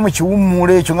inalingira mu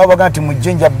kiwummulo ekyo nga baga nti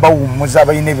mujjenja bawummuza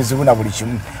abalina ebizibu na buli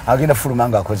kimu agenda fuluma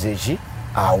ng'akoze eki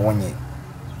awonye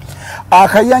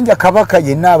akayanja kabaka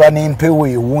yenna aba n'empewo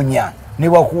ewunya ne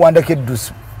bwakuwandako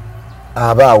eddusu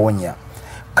aba awonya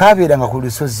kabeeranga ku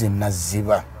lusozi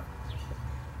naziba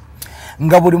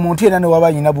nga buli muntu yenna ne waba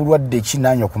alina bulwadde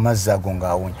kinanywa ku mazzi ago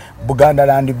ng'awonya Buganda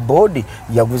Land Board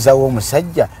yaguzawo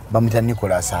omusajja bamuyita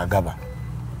Nicholas Agaba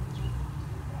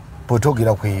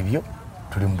bw'otwogera ku ebyo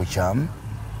tuli mu bukyamu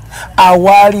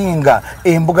awaalinga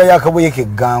embuga ya Kaboyeke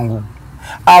Eggangu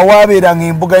awaabeeranga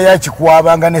embuga ya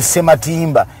Kikwabanga ne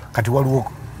Sematimba kati waliwo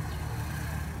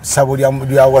ssabo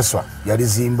lya Waswa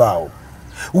yalizimbaawo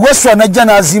Waswa najja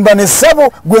n'azimba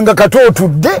n'essabo gwe nga kati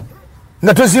otudde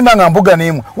nga tozimba nga mbuga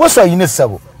n'emu Waswa ayina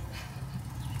essabo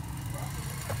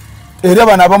era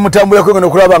bano abamutambulako ngeno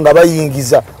okulaba nga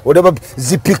bayingiza olaba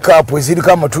zipikapu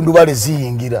eziriko amatundubale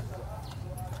ziyingira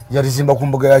yalizimba ku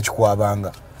mbuga ya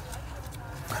Kikwabanga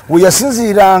we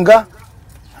yasinziiranga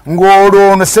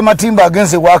ng'olwo Sematimba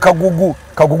agenze wa Kagugu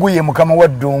Kagugu ye mukama wa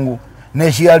Ddungu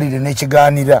n'ekiyalire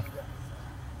n'ekigaanira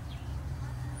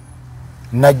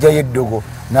najjayo eddogo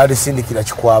n'alisindikira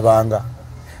Kikwabanga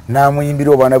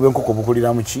n'amuyimbira obwana bw'enkoko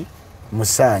bukulira mu ki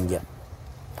Musanja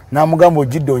n'amugamba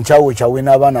ojjidde onkyawo kyawe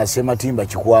n'abaana Sematimba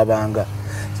Kikwabanga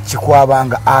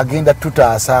agenda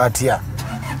tutaasa atya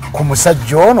ku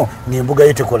musajja ono ng'embuga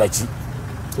ye tekola ki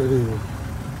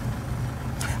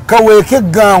Kaweeke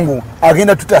Eggangu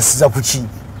agenda tutaasiza ku ki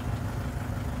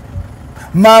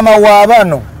maama wa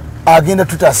bano agenda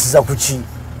tutaasiza ku ki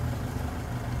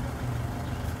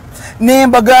ne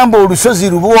mbagamba olusozi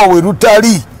lubuwa we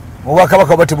lutali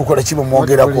obwakabaka batebukola ki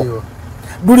bamwogerako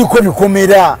luliko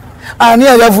bikomera ani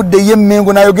yavuddeyo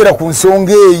emmengo n'ayogera ku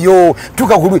nsonga eyo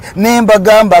tukakulu ne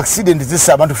mbagamba accident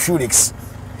zisa abantu Felix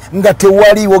nga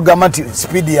tewaliwo gamba nti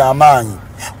speedi y'amaanyi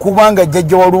kubanga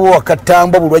jjajja waliwo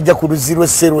wakatamba bulwajja ku luzzi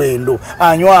lw'Esserwendo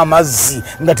anywa amazzi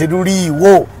nga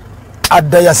teruliiwo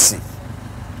addayasi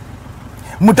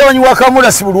mutabanyi wa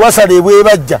Kamulasi bulwasala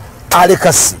ebwebajja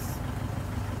alekasi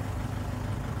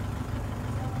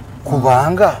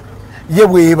kubanga ye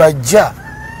bwebajja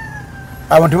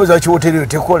abantu boza bakiwoterero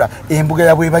tekola embuga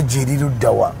ya bwebajja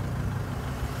eriruddawa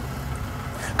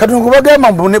kati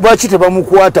nkubagamba bwaki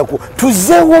tebamukwatako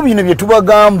tuzzeewo bino bye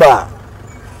tubagamba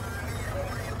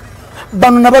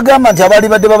bano nabagamba nti abaali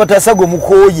badde babatasaga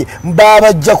omukooye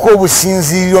babajjako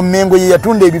obusinziiriro Mmengo ye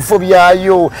yatunda ebifo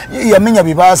byayo yamenya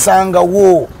bye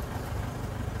baasangawo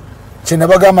kye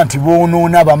nabagamba nti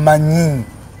boonoona bamanyi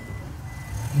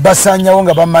basanyawo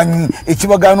nga bamanyi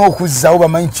ekibagaana okuzzaawo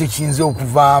bamanyi kye kiyinza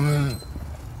okuvaamu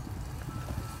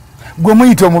gwe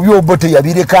muyita omubi obote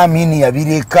yabireka Amini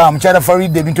yabireka mukyala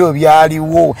Faride ebintu ebyo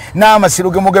byaliwo n'amasiro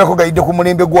ge mogerako gayidde ku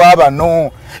mulembe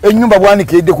gw'abano ennyumba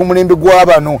Bwanika yidde ku mulembe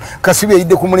gw'abano Kasibi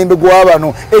yidde ku mulembe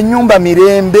gw'abano ennyumba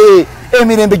Mirembe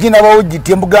emirembe ginabawo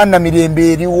giti Embuganda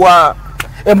Mirembe eriwa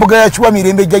embuga ya Kiwa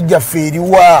Mirembe jjajjaffe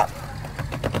eriwa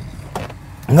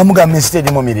nga mugamba ensita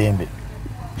erimu Mirembe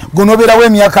gunobeerawo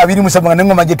emyaka 27 nga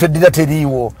n'engoma gye tweddira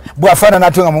teriiwo bw'afaanana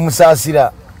atyo nga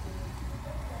mumusaasira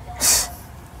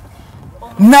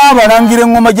n'abalangira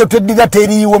engoma gye tweddira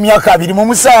teriiwo myaka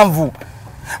 27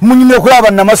 munyumye okulaba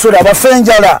Namasole abafa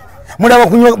enjala mulaba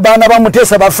kunywa baana ba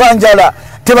Muteesa bafa njala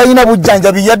tebalina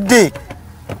bujjanjabi yadde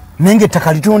nenge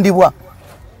ettaka litundibwa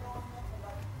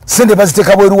sente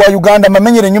baziteeka bweru wa Uganda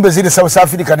mamenyere ennyumba ziri South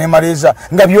Africa ne Malaysia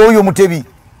nga byoyo Mutebi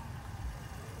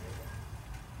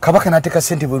Kabaka n'ateeka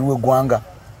sente bweru w'eggwanga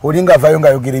olinga avaayo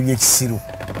ng'ayogera ebyekisiru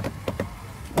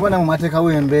kubona mu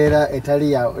mateekawo embeera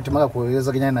etali ya temaka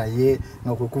kuwezaganya naye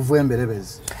nga kwe kuva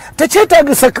emberebezi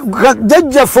tekyetaagisa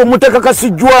jjajjaffe Omutaka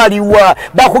Kasijwaliwa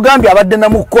bakugambye abadde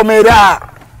namukomera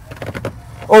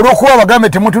olw'okuba bagambe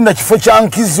temutunda kifo kya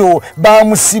nkizo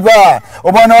bamusiba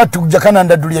obwana wattu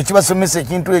Jakanandaduli yakibasomesa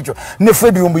ekintu ekyo ne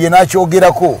Fredrumbu ye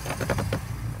n'akyogerako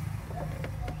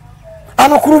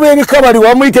abakulu b'ebika bali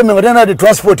wamuyita Ronald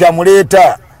transport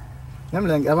amuleeta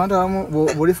Namulange abantu abamu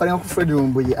buli fanya ku Fred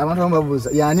Lumbuye abantu abamu babuza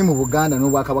yani mu Buganda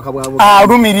n'obwakabaka bwabo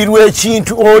alumirirwa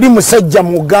ekintu oli musajja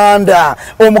mu Uganda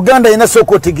omuganda yena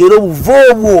soko tegera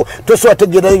obuvobwo toso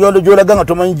ategera yondo jolaganga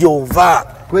tomanyi jova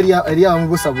kweli eriya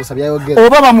mubusabusa byayogera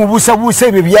oba bamubusabusa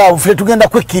ebyo byawo ffe tugenda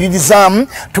kwekkirizaamu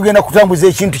tugenda kutambuza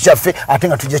ekintu kyaffe ate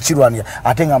nga tujja kirwanira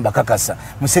ate nga mbakakasa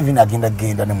Museveni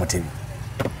agenda ne Mutebi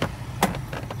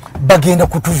bagenda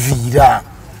kutuviira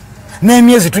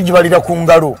n'emyezi tugibalira ku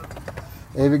ngalo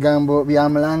ebigambo bya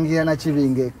Omulangira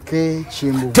Nakibinge K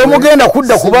Kimbugwe temugenda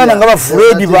kudda kubana nga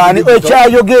bafuredi bani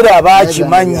ekyayogera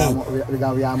abakimanyi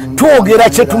twogera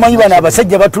kye tumanyi bana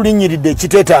abasajja batulinyiridde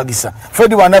ekiteetagisa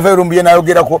Fred wanava erumbuye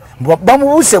nayogerako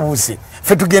bamubuusebuuse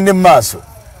ffe tugende mu maaso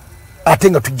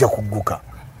ate nga tujja kugguka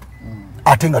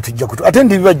ate nga tujja kutu ate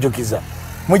ndi bibajjukiza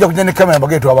mujja kujja ne kamera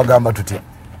mbageetu abagamba tutya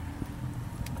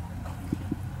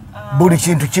buli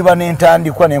kintu kiba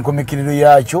n'entandikwa n'enkomekkerero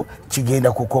yakyo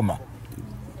kigenda kukoma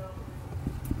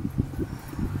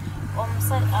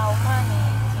omwami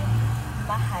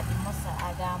Mahadi Musa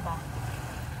agamba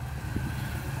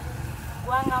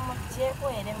ggwanga muggyeko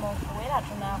ere mukuwera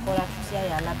tunaakola tutya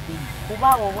yalabbi kuba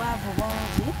obwavu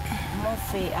bungi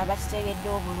muffe abakitegedde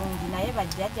obulungi naye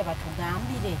bajjajja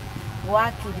batugambire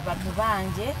waakiri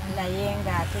batubanje naye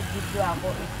nga tegiddwako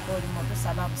ekikoli mu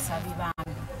tusaba busabi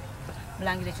bambi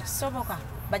Mulangire kisoboka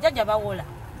bajjajja bawola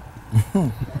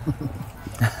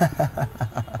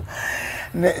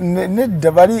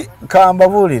nedda bali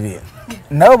kambabuulire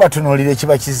nabo batunuulira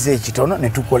ekiba kizza ekitono ne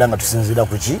tukola nga tusinziira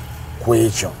kuki ku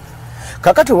ekyo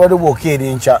kakati wali bwokeera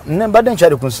enkya mbadde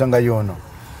nkyali ku nsonga y'ono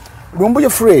Lumbuye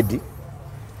Fred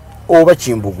oba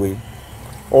Kimbugwe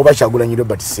oba Kyagulanyi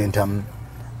Robert Sentamu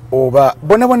oba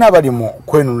bonna abali mu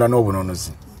kwenunula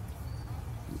n'obunonozi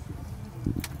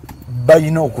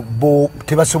balina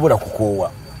tebasobola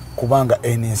kukoowa kubanga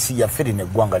NNC yaffe lino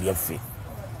eggwanga lyaffe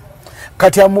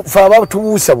kati fe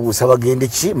abatubuusabuusa bagende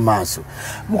ki maaso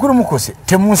mukulu mukose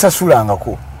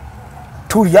temunsasulangako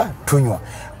tulya tunywa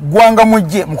ggwanga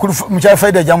mujje mukyala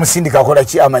Faida gyamusindika akola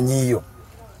ki amanyiyo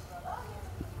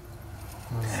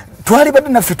twali badde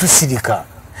naffe tusirika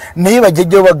naye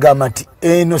bajjajjawo bagamba nti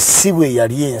eno si bwe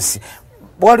yali ensi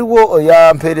waliwo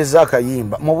yampeereza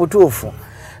akayimba mu butuufu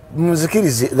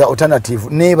muzikirize the alternative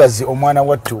nebaze omwana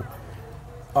wattu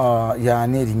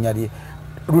yaani erinnya lye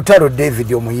Lutalo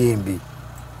David omuyimbi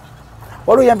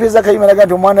waliwo yampeereza akayimba naga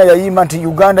nti omwana yayimba nti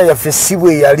Uganda yaffe si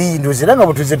bwe yali ndozera nga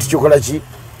butuze tukikola ki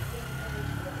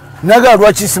naga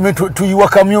lwaki sime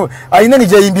tuyiwakamyo ayina ne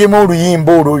gyayimbyemu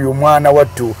oluyimba olwo oyo omwana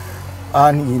wattu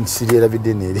ani insirera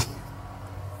bideneri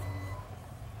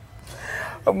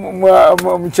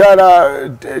mukyala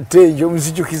Tenjo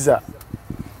muzijukiza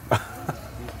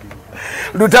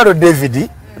Lutalo David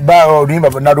oluyimba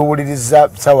naluwuliriza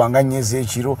sawa nga nnyezi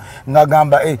ekiro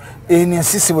ngagamba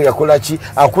NNC bwe yakola ki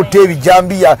akutte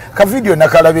ebijjambi kavidiyo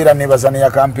nakalabira nebaza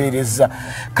neyakampeereza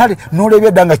kale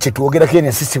n'olebya dda nga kyetwogerako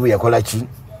NNC bwe yakola ki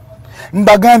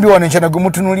mbagambye wano enkyana gwe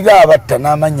mutunulira abatta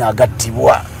n'amannya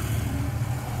agattibwa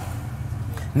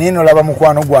naye nolaba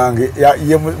mukwano gwange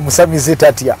ye musamize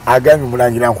tatya agambye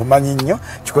Mulangira nkumanyi nnyo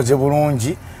kikoze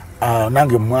bulungi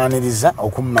nange mwaniriza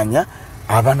okummanya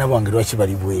abaana bange lwaki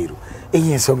bali bweru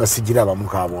eyo ensonga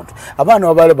sigirabamuko abuntu abaana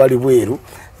abale bali bweru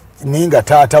ninga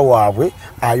taata waabwe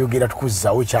ayogera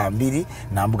tukuzzawo kyambiri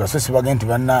nambuga so sibagenda nti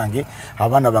bannange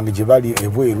abaana bange gye bali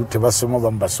ebweru tebasoma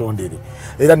bamubasondere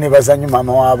era nebazanyo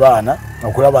maama w'abaana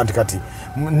okulaba nti kati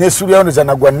nesuulyawonoza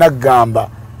nagwa naggamba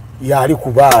yali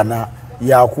ku baana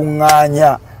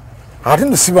yakuŋŋaanya ate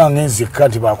nosibanga enzekka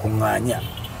nti bakuŋŋaanya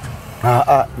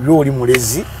lwoli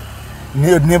mulezi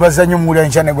nebazanyo muwulira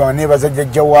nkyane gwange nebaza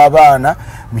jjajja w'abaana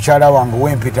mukyala wange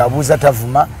w'empeta abuuza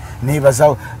tavuma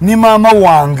nebazawo ne maama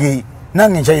wange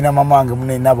nange nkyalina maama wange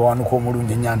munenabawanuka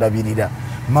omulungi enyandabirira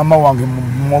maama wange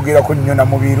mwogerako nnyo na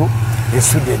mubiru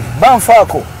esudeni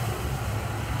banfaako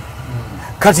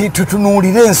kati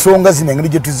tutunuulire ensonga zino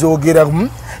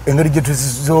engeri gye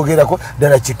tuzoogerako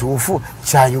ddala kituufu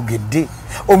kyayogedde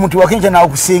omuntu wakenkya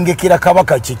nakusengekera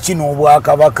kabaka kyekino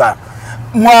obwakabaka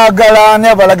mwagalane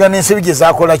abalagana ensobi gye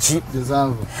zakola ki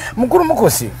mukulu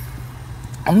mukosi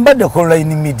mbadde ku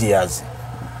online medias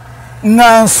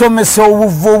nga nsomesa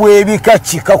obuvu bw'ebika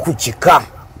kika ku kika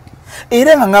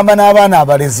era nga ngamba n'abaana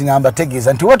abalezi nga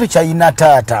mbategeeza nti watu kyayina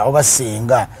taata oba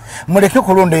senga muleke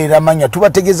kulonderera amanya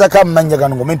tubategeezako amanya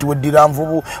gano ngome nti weddira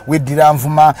nvubu weddira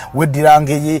nvuma weddira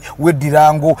ngeye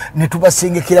weddira ngo ne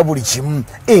tubasengekera buli kimu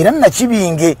era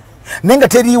Nakibinge nenga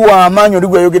teriwa amaanyi oli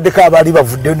gweyogeddeko abaali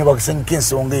bavuddeyo ne bakusengeka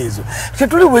ensonga ezo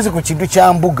tetuli bwezi ku kintu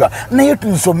kya mbuga naye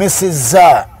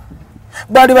tunsomesezza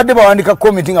bali badde bawandika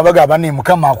komiti nga bagamba ne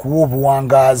mukama akuwa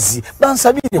obuwangazi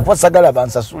bansabire kwasagala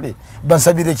bansasule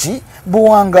bansabire ki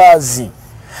buwangazi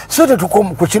so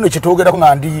tetukom ku kino kitwogerako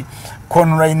nga ndi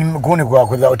online gone kwa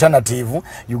alternative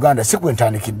Uganda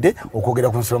sikwentandikidde okwogera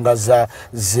ku nsonga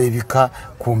z'ebika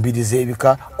ku mbiri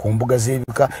z'ebika ku mbuga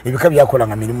z'ebika ebika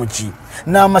byakolanga mirimu ki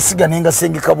n'amasiga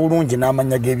nengasengeka bulungi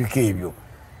n'amanya g'ebika ebyo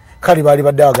kali bali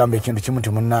badde bagamba ekintu kimu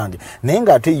timunnange naye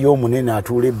ng'ate ye omunene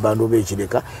atuula ebbando oba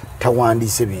ekireka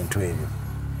tawandiise bintu ebyo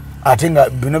ate nga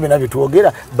bino byonna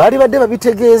byetwogera bali badde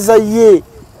babitegeeza ye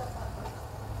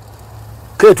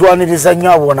ketwaniriza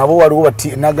nnyo abo nabo waliwo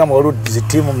nagamba waliwo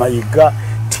tiimu Mayiga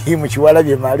tiimu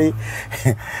Kiwalabye Male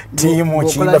tiimu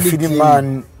Kiyimba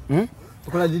Firimani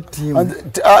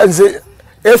nze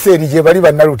eferi gye bali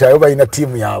bannalutayo balina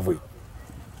tiimu yaabwe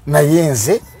naye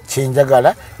nze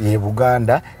kyenjagala ye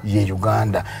Buganda ye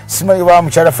Uganda simanyi wa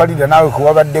mukyala Farida naawe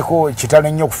kuwabaddeko kitalo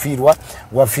nnyo okufiirwa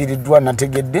wafiiriddwa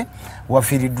nategedde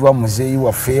wafiiriddwa muzeeyi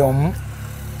waffe omu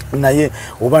naye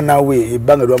oba naawe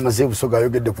ebbanga lwamaze Busoga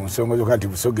ayogedde ku nsonga zo kati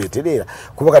Busoga etereera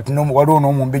kuba kati waliwo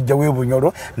n'omumbejja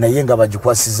w'Ebunyoro naye nga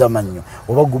bagikwasiza mannyo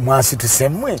oba gumwasi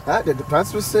tusemmwe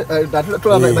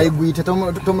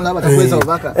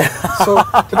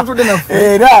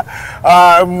era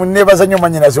nebaza nnyo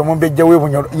manyinazi omumbejja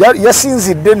w'Ebunyoro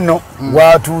yasinzidde nno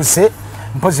watuuse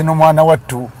mpozi n'omwana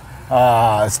wattu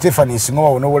Stephanie Singowa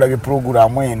onobulabye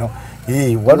puroguramu eno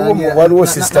waliwo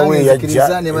sister we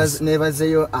yajja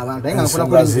nebazeyo abantu naye nga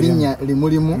nkola linnya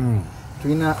limulimu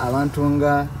tulina abantu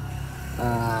nga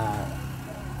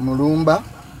Mulumba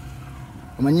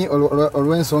omanyi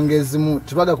olw'ensonga ezimu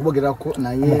titwaga kubogerako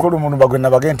naye mukulu Mulumba gwe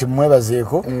nabage nti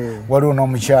mwebazeeko waliwo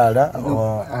n'omukyala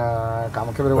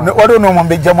waliwo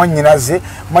n'omumbejja mwannyinaze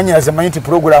manyi nti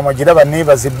puroguramu agiraba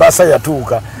neebaza ebbaasa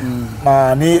yatuuka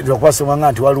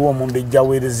lwakwasomanga nti waliwo omumbejja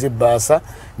aweereza ebbaasa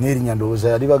n'erinnya ndowooza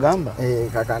yali bagamba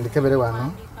kakandikebere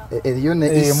wano eriyo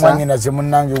ne Isa mwannyinaze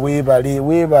munnange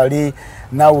weebale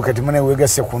naawe kati mune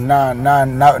weegase ku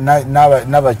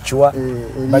n'abacwa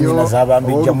bannyinaze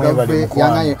abambejja mwebale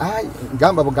mukwano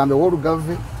gamba bugambe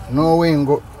w'olugave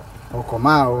n'owengo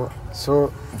okomaawo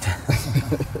so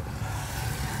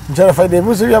Mchala Farida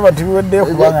ebibuzo by'abantu biweddeyo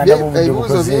kubanga ndaba obudde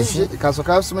bukoze eki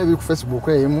kasooka asoma ebiri ku Facebook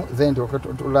emu then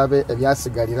tulabe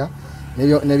ebyasigalira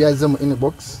nebyazze mu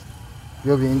inbox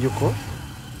byo binjiko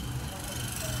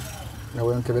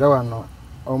nawe nkebera wano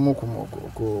omu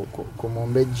ku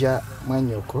mumbejja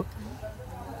mwanyoko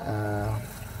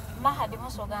Mahadi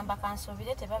musogamba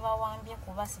kansobire tebabawambye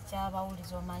kuba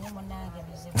sikyabawuliza omanyi munange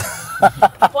bizibu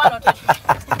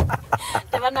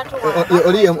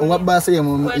oli owabbaasa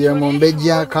ye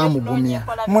mumbejja kamugumya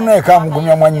munaye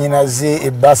kamugumya mwannyinaze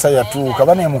ebbaasa yatuuka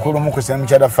bane mukulu mukuse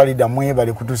mukyala Farida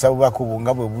mwebale kutuusa bubaka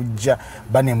obunga bwe bujja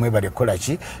bane mwebale kukola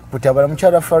ki kutabala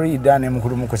mukyala Farida ne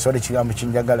mukulu mukuse wali kigambo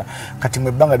kinjagala kati mwe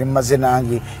ebbanga limaze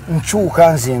nange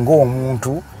nkyuka nze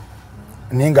ng'omuntu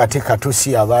naye ng'ate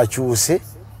katusi abakyuse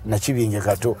Nakibinge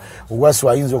Kato Uwasu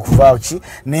ayinza okuva ki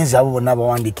nenze abo bonna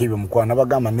bawandiika ebyo mukwana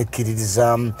bagamba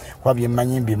nekkiririzaamu kwabye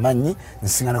manyimbi manyi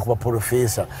nsingana kuba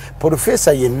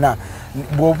professor yenna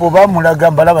bwoba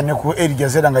mulaga mbalaba ne ku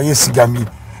Eligazera nga yesigamye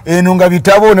eno nga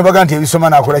bitabo ne bagamba nti ebisoma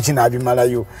nakola ki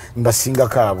n'abimalayo mbasinga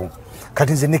kaabo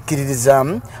kati nze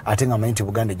nekkiririzaamu ate nga manyi nti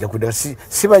Buganda ejja kudda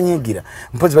sibanyiigira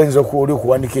mpozi bayinza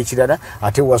okuwandika ekirala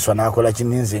ate Waswa n'akola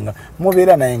kininze nga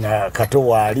mubeera naye nga Kato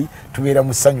waali tubeera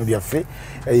mu ssanyu lyaffe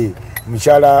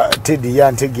mukyala Teddy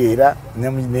yantegeera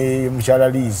ne mukyala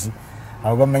Lizi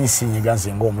abo bamanyi sinyiga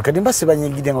nze ng'omu kati mba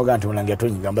sibanyigidde nga nti Mulangira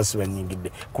tonyiga mba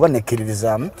sibanyigidde kuba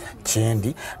nekkiririzaamu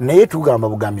kyendi naye tugamba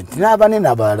bugambi nti n'abanene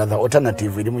abalala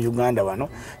alternative eri mu Uganda wano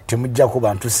temujjako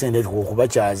bantu sente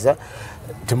okubakyaza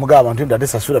temuga abantu ndade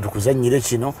sasula tukuzanyire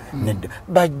kino nedda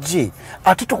bajje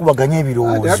ate tukubaganya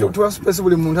ebirowoozo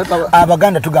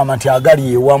Abaganda tugamba nti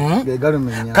agali ewamu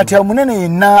kati amunene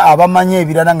yenna abamanya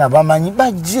ebirala nga bamanyi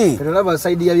bajje era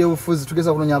basaidi ya byobufuzi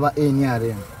tugeza kunonya aba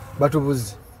NRM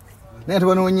batubuzi naye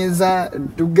tubanoonyeza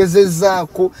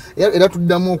tugezezaako era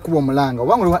tuddamu okuba omulanga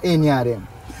obanga oli wa NRM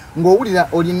ng'owulira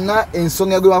olina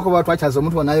ensonga yagwako batwakyaza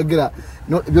omuntu wanayogera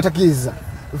byotakiriza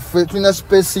ffe tulina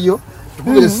space yo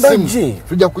tukubire simu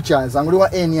tujja kukyaza ng'oli wa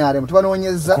NRM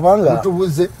tubanoonyeza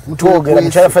mutubuze twogera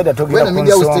mukyala Farida togera ku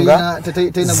nsonga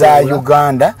za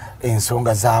Uganda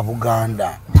ensonga za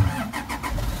Buganda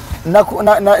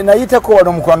nayitako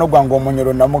wano mukwano gwange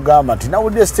Omunyoro namugamba nti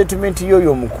nawulira statement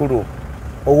yoyo omukulu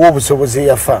ow'obusobozi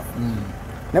yafa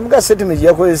namuga statement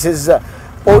yakozesezza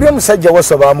oli omusajja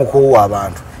wasaba amukoowa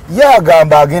abantu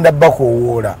yagamba agenda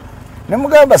bakowoola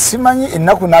namugamba simanyi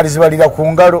ennaku naalizibalira ku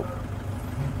ngalo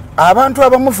abantu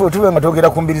abamufe tube nga twogera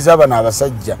ku mbiri z'abana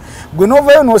abasajja gwe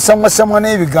n'ovaayo n'osamwasamwa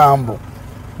n'ebigambo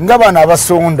ng'abaana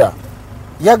abasonda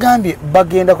yagambye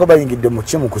bagenda ko bayingidde mu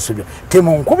kimu kusubya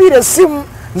temunkubira essimu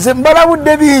nze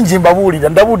mbalabudde bingi mbabuulira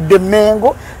ndabudde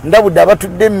Mmengo ndabudde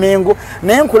abatudde Mmengo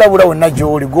naye nkulabula wonna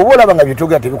gy'oli gwoba olaba nga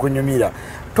byetogera tebikunyumira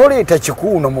toleeta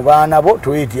kikuuno mu baana bo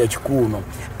toleetera kikuuno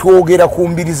twogera ku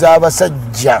mbiri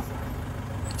z'abasajja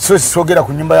so sogera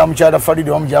ku nyumba ya mukyala Faridi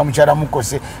wa mukyala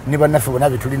Mukose ne bannaffe bonna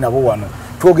betuli nabo wano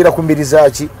twogera ku mbiri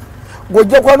zaaki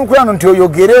gojja kwanukulano nti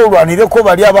oyogere olwanireko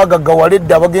bali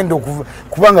abagaggawaledde abagenda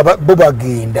kubanga bo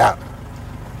bagenda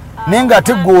naye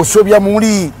ng'ate gw'osobya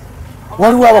muli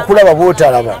waliwo abakulaba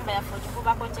bootalaba.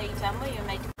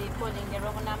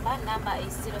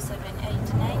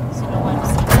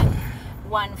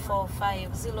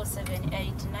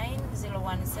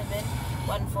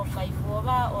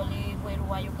 oba oli bweru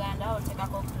wa Uganda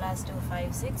otekako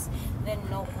 +256 then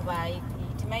nokuba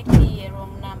it might be a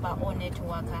wrong number or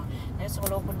network naye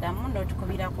sobola okuddamu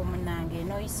n'otukubirako munnange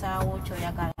noyisaawo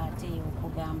kyoyagala ate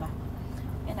okugamba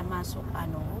enda maaso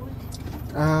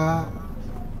Ronald.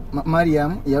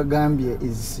 Mariam yagambye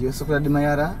yosokola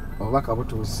Dimayara obubaka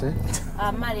butuuse.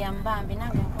 Mariam bambi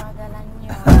nange nkwagala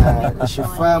nnyo.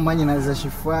 Shifa mwanyinaza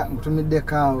Shifa nkutumidde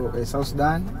kawo South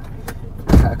Sudan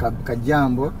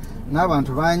kajambo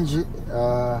n'abantu bangi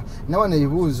nabona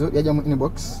ebibuuzo byajja mu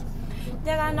inbox.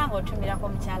 Njagala nange otumirako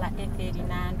mukyala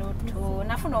Ferdinando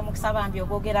nafuna omukisa bambi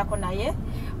ogwogerako naye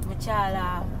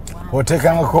mukyala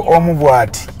otekangako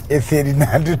omubwati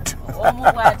Ferdinando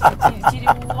omubwati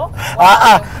kiriwo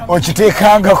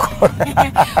okiteekangako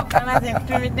amaze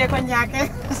nkutumiddeko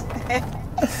nyake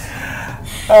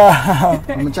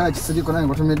omukyala kisiriko nange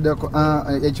nkutumiddeko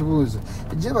ekibuuzo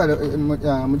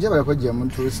mujebaleko gye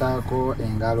mutuusaako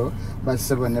engalo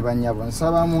bassebo ne bannyabo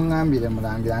nsaba muŋŋambire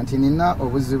mulambira nti nina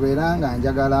obuzibu era nga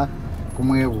njagala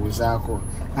kumwebuuzaako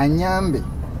anyambe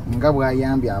nga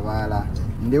bw'ayambye abalala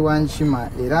ndi wankima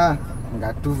era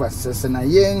nga tuva Ssese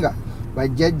naye nga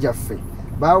bajjajjaffe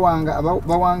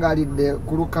bawangaalidde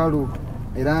ku lukalu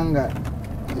era nga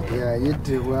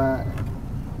yitibwa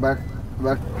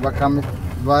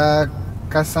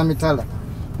bakasamitala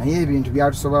naye ebintu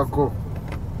byatusobako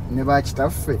ne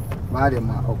bakitaffe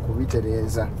baalema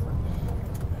okubitereeza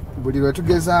buli lwe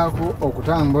tugezaako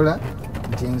okutambula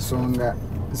nti ensonga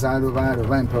za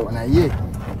lubaaloba empewo naye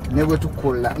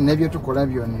ne bye tukola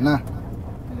byonna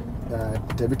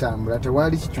tebitambula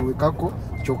tewali kikiwikako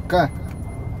kyokka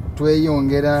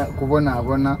tweyongera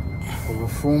kubonaabona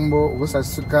obufumbo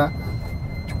obusasuka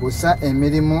kikusa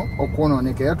emirimu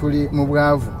okwonoonekera tuli mu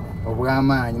bwavu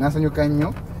obw'amaanyi nasanyuka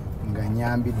nnyo nga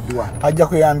nyambiddwa ajja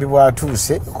kuyambibwa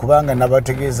atuuse kubanga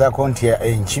nabategeezako nti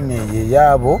enkima eyo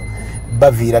eyaabo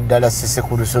baviira ddala Ssese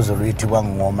ku lusozi oluyitibwa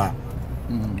Ngoma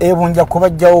ebo nja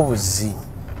kubajjawo buzzi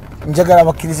njagala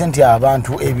bakkirize nti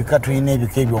abantu ebika tulina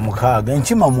ebika ebyomukaaga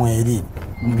enkima mweri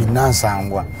mu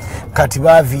binnansangwa kati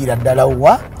baviira ddala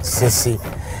wa Ssese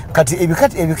kati ebika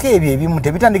ebyo ebimu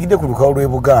tebitandikidde ku lukalu lw'e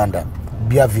Buganda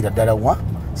byaviira ddala wa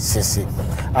Ssese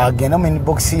agenda mu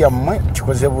inbox yammwe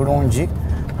kikoze bulungi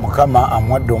Mukama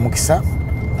amwadde omukisa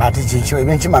ate kikyo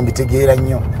ebyenkima mbitegeera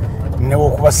nnyo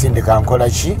newokubasindika nkola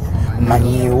ki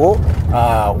manyiwo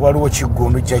waliwo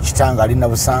kiggundu kya kitanga alina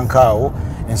busankaawo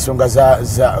ensonga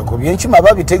ku byenkima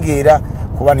babitegeera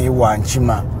kuba naye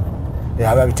wankima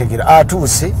ababitegeera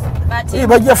atuuse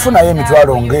bajja funayo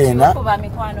emitwalo ng'ena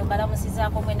mikwano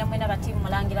balamusizaako mwena bati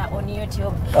Mulangira on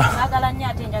YouTube nagala nnyo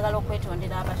ate njagala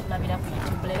okwetondera abatulabira ku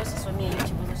YouTube leero sisomye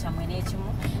ekibuuzo kyammwe n'ekimu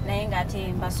naye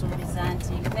ng'ate mbasuubiza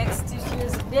nti next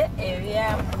Tuesday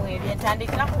ebyamwe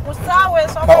byetandikira ku kusaawe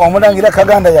Omulangira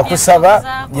Kaganda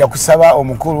yakusaba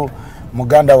omukulu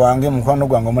muganda wange mukwano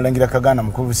gwange Omulangira Kaganda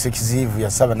mukulu Sekizivu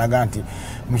yasaba naga nti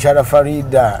mukyala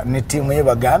Farida ne tiimu ye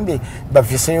bagambye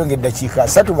bafiseyo ng'eddakiika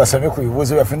 3 basabe ku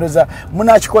bibuuzo byafindoza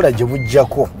munakikola gye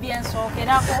bujjako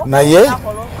naye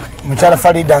mukyala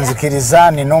Farida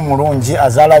nzikiriza nina omulungi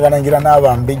azaala Abalangira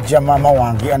n'abambejja maama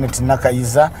wange Anet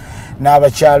Nakayiza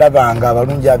n'abakyala bange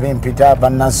abalungi ab'empita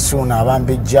bannasuuna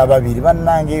abambejja ababiri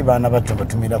bannange baana bato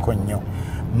batumirako nnyo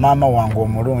mama wange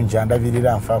omulungi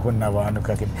andabirira nfaako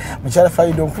nabanduka kiti mukyala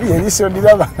Farida onkubye eriiso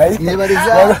ndiraba naye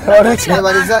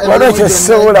walwekyo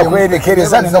sisobola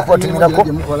kwerekereza nina okubatumirako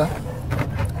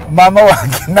mama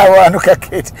wange nabanduka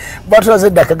kiti batulaze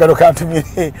edda akagalo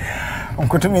kantumire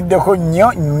nkutumiddeko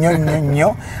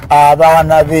nnyo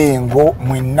abaana b'engo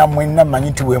mwenna manyi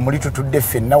nti we muli tutudde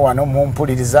ffenna wano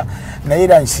mumpuliriza naye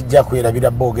era nsijja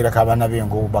kwerabira boogerako abaana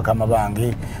b'engo bakama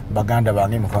bange baganda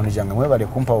bange mikono gyange mwebale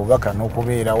kumpa bubaka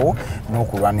n'okubeerawo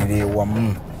n'okulwanira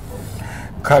ewamu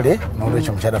kale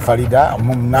n'olwekyo mukyala Farida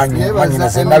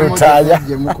mumanyinaze nalutaaya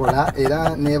gye mukola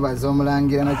era neebaza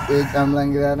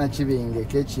Omulangira Nakibinge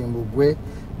K Kimbugwe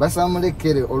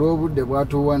basamulekere olw'obudde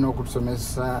bwatuwa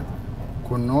n'okutusomesa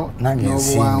kuno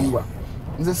n'obuwangwa.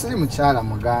 Nze siri mukyala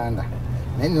Muganda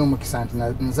naye nina omukisa nti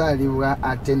nzaalibwa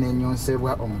ate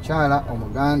nenyonsebwa omukyala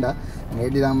Omuganda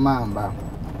ng'eddira Mamba.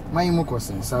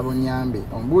 Mayimukose nsaba onyambe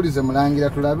ombuulize Mulangira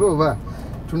tulabe oba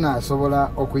tunaasobola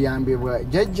okuyambibwa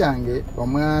jjajjange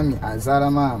omwami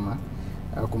azaala maama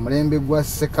ku mulembe gwa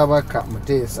Ssekabaka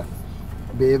Muteesa.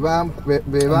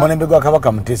 Omulembe gwa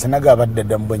Kabaka Muteesa naga abadde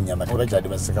dda mu Bwennyama tebakyali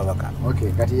ba Ssekabaka.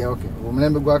 Okay, kati okay.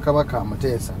 Omulembe gwa Kabaka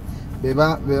Muteesa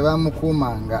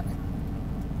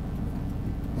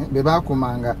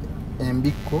bebakumanga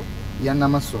embiko ya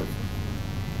Namasole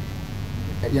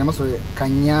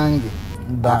Kanyange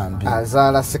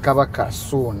azaala Ssekabaka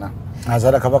Suuna.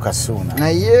 Azaala Kabaka Suuna.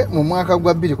 Naye mu mwaka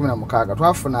gwa 2016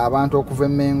 twafuna abantu okuva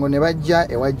Mengo ne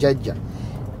bajja ewa jjaaja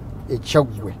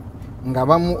Ekyagwe nga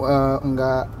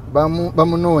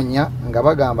bamunoonya nga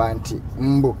bagamba nti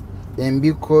mbu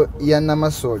embiko ya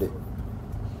Namasole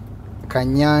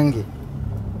Kanyange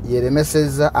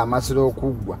yeremesezza amasiro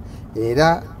okuggwa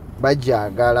era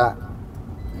bajagala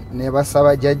ne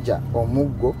basaba jjajja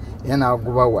omuggo era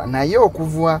n'agubawa. Naye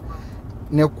okuva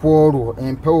ne kwolwo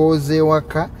empewo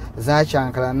z'ewaka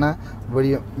zakyankalana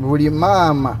buli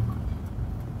maama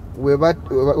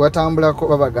watambulako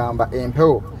babagamba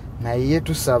empewo. Naye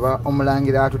tusaba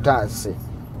Omulangira atutaase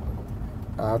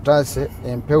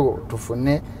empewo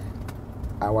tufune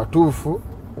awatuufu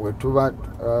wetuba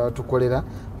tukolera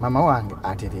mama wange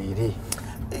atereere.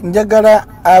 Njagala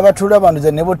abatula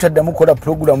banduza ne botadda mukola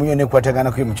programu yo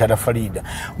nekwatagana ku mukyala Farida.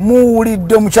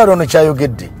 Muwulidde omukyala ono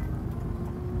kyayogedde.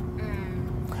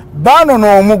 Bano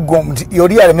n'omuggo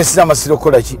yoli alemeseza amasiro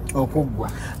kola ki okuggwa.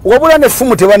 Wabula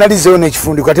n'effumu tebanalizeewo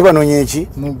n'ekifundi kati banoonya eki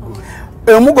muggo.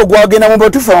 Omuggo gwagenda mu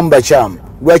batufa mu bakyamu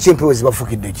lwaki empewo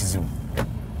zibafukidde ekizibu.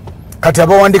 Kati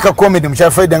abawandika komedi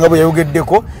mukyala Farida nga bwe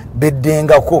yayogeddeko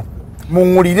beddengako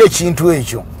muwulire ekintu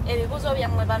ekyo. Ebibuzo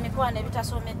byammwe bamikwano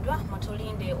ebitasomeddwa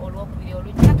mutulinde olwokubiri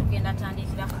olujja tugenda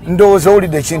tandikira ku ndowooza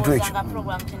owulidde ekintu ekyo.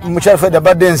 Mukyala Farida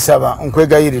badde nsaba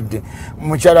nkwegayiridde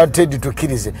mukyala Teddy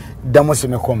tukkirize ddamu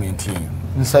osome komenti eyo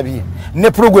nsabye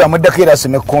ne programu eddako era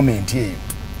asome komenti eyo.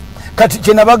 Kati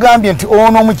kye nabagambye nti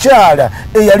ono omukyala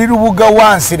eyali lubuga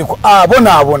wansiriku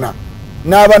abonaabona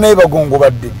n'aba naye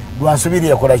bagongobadde lwansubiri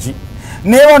yakola ki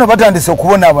naye bano batandise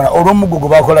okubonaabona olw'omuggo gwe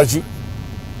bakola ki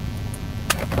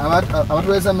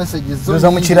abatuweza messages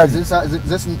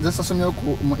zesasomye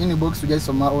mu inbox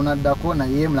tujayisoma onaddako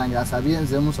naye Mulangira asabye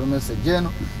nze musoma message eno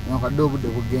nakadde obudde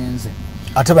bugenze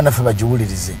ate banaffe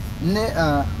bagiwulirize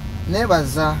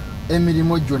nebaza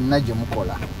emirimu gyonna gye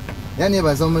mukola era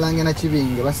nebaza Omulangira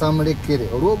Nakibinge basamulekere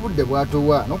olw'obudde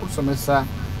bwatuwa n'okutusomesa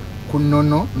ku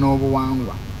nnono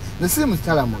n'obuwangwa. Nze siri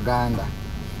mukyala Muganda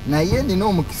naye nina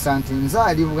omukisa nti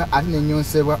nzaalibwa ate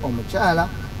nenyonsebwa omukyala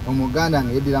Omuganda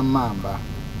ng'eddira Mamba.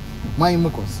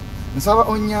 Mwayimukozi nsaba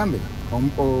onyambe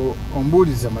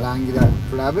ombuulize Mulangira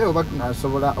tulabe oba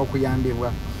tunasobola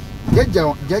okuyambibwa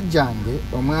jjajjange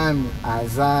omwami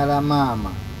azaala maama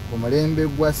ku mulembe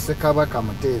gwa Ssekabaka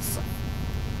Muteesa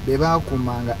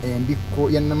bebakumanga embiko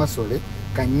ya Namasole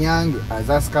Kanyange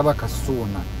azaala Ssekabaka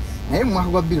Suuna. Naye mu mwaka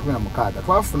gwa 2016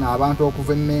 twafuna abantu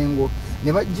okuva Mengo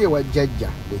ne bajja ewa jjajja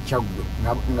Ekyagwe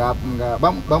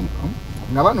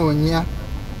nga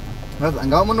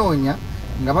bamunoonya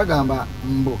nga bagamba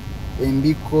mbu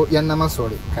embiko ya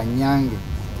Namasole Kanyange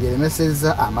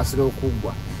yeremesezza amasiro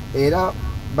okuggwa era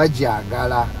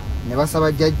bajagala ne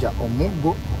basaba jjajja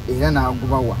omuggo era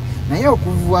n'agubawa. Naye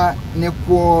okuva ne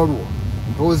kwolwo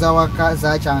mpooza waka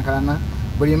zakyankalana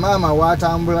buli maama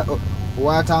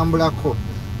watambulako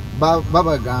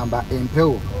babagamba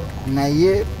empewo.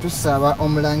 Naye tusaba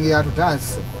Omulangira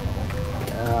atutaase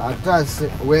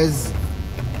wezi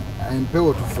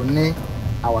empewo tufune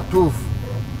awatuufu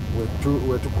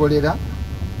wetukolera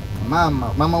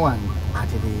mama wange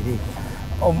atereere.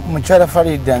 Mukyala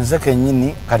Farida nze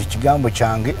kennyini kati kigambo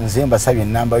kyange nze mbasabye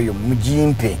ennamba yo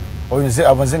mugimpe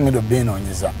abo nze ngendo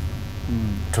beenoonyeza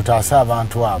tutaase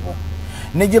abantu abo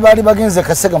ne gye baali bagenze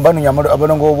Kasega banoonya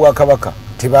abalongo b'Obwakabaka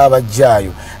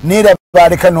tebabajjaayo neera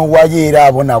baleka n'owaayo era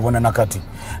abonaabona nakati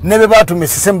ne be baatuma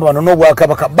esisemba bano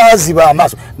n'Obwakabaka baaziba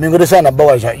amaaso mengodesaana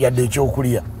bawa yadde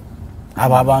ekyokulya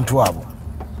abo abantu abo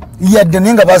yadde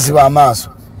naye nga baziba amaaso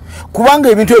kubanga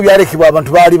ebintu ebyo byalekebwa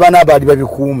abantu baali bana abaali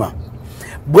babikuuma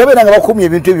bwebeera nga bakuumye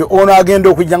ebintu ebyo ono agenda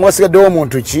okujja nga basigaddewo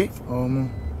omuntu ki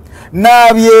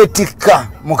n'abyetikka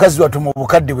mukazi wattu mu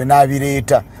bukadde bwe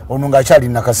n'abireeta ono ng'akyali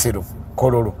nakasero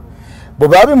kololo bwe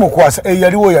baabimukwasa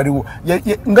yaliwo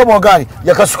nga bwagambye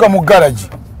yakasuka mu garagi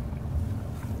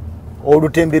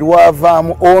olutembe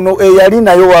lwavaamu ono eyali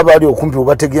nayo waaba ali okumpi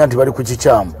webategeera nti bali ku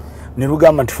kikyamu ne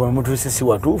lugamba nti ffe mutuuse si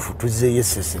watuufu tuzzeeyo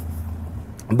essese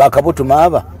bakabutuma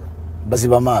aba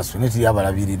baziba maaso ne tiri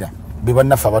abalabirira be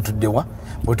bannaffe abatuddewa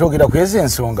bwetwogera ku ezo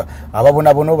ensonga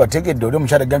ababonabona obategedde oli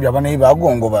omukyala gambye abanayi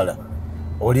bagongobala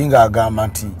oli ng'agamba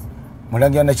nti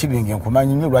Mulangira Nakibinge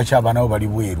nkumanyi nnyo lwaki abaana bo bali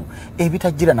bweru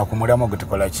ebitajjira na ku mulamwa gwe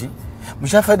tukola ki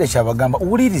mukyafadde kyabagamba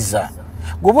wuliriza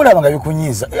gwe olaba nga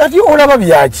bikunyiiza ati olaba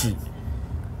byaki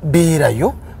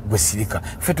beerayo gwe sirika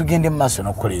ffe tugende mu maaso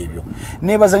n'okukola ebyo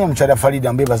neebaza nnyo mukyala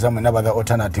Farida mbeebaza mwe n'abaza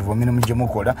alternative emirimu gye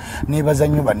mukola neebaza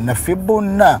nnyo bannaffe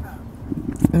bonna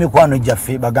mikwano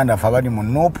gyaffe baganda ffe abali mu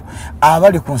nuupu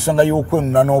abali ku nsonga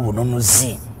y'okwenuna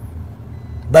n'obununuzi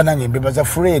banange mbebaza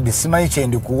Fred simanyi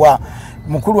kyendikuwa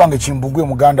mukulu wange Kimbugwe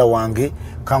muganda wange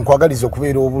kankwagaliza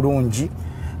okubeera obulungi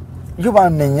yo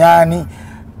bamenyani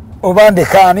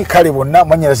obandekani kale bonna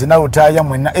mwanyalaze nawe utaaya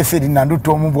mwenna eferi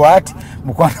nanduta omu bwati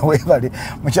mukwana webale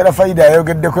mukyala Faida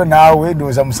yayogeddeko naawe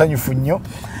ndowooza musanyufu nnyo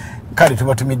kale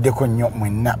tubatumiddeko nnyo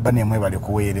mwenna bane mwebale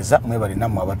kuweereza mwebale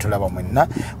nammwe abatulaba mwenna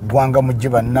ggwanga mujje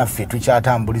bannaffe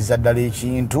tukyatambuliza ddala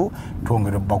ekintu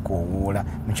twongere obbakuwuula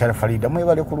mukyala Farida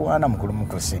mwebale kulwana mukulu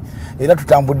mukose era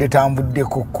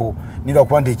tutambuddeko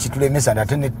nilwakuba nti ekitulemesa nti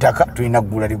ate n'ettaka tulina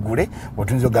ggula ligule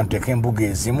bwetuyinza oga ntuteeka embuga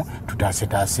ezimu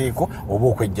tutaasetaaseeko oba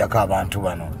okwejjako abantu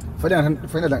bano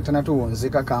Farida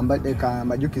tanatuwonzeka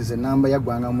kambajukize enamba ya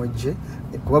ggwanga mujje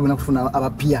kuba buna kufuna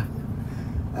abapya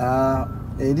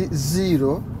eri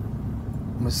 0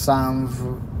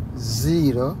 musanvu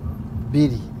 0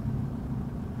 2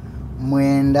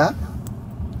 mwenda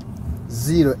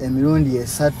 0 emirundi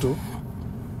 3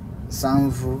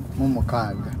 sanvu mu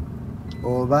mukaaga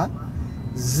oba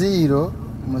 0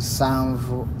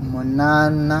 musanvu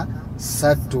munana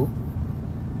 3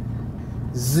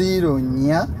 0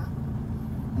 nya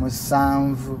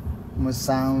musanvu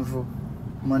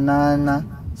munana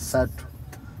 3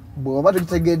 bw'oba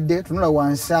tugitegedde tunula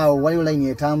wansi awo waliwo layini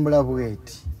etambula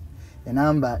bweti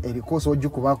enamba erikoosa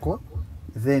ogikubako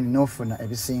then nofuna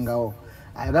ebisingawo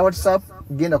aga WhatsApp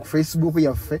genda ku Facebook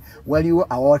yaffe waliwo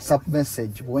awa WhatsApp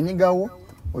message bwonyigawo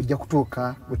ojja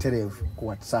kutuuka butereevu ku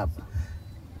WhatsApp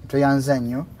tweyanza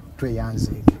nnyo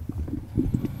tweyanze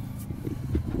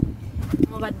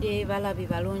mubadde balabi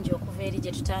balungi okuva eri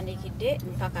gye tutandikidde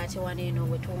mpaka ate wano eno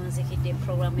we tuwunzikidde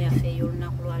programu yaffe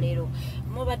ey'olunaku lwaleero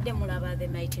mubadde mulaba the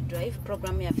Mighty Drive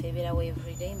programu yaffe ebeerawo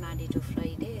everyday Monday to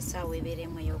Friday essaawa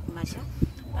ebeeremu ey'okumakya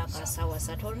paka ssaawa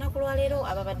 3 olunaku lwaleero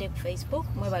ababadde ku Facebook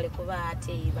mwebale kuba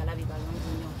ate balabi balungi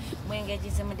nnyo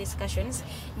mwengejize mu discussions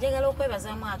njagala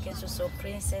okwebazaamu akensuso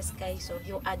Princess Kaiso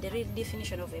you are the real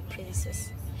definition of a princess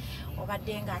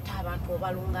obadde nga ate abantu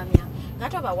obalungamya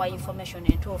ngate obawa information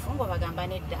entuufu ng'obagamba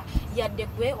nedda yadde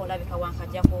gwe olabika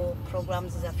wankajja ku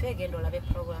programs zaffe genda olabe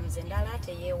programs endala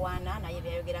teyeewaana naye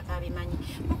byayogerako abimanyi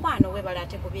mukwano webale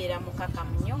ate kubeera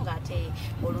mukakamu nnyo ng'ate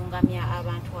olungamya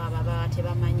abantu abo ababa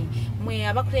tebamanyi mwe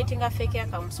abakuleetinga fake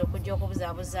accounts okujja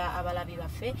okubuzaabuza abalabi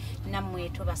baffe nammwe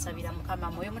tubasabira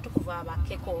mukama mwoyo mutukuvu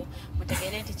abakeko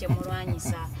mutegeere nti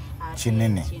kyemulwanyisa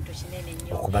kinene kintu kinene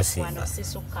nnyo okubasinga wano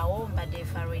sisukkawo mbadde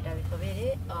Farida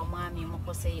Bikobere omwami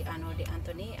Mukosei Arnold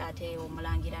Anthony ate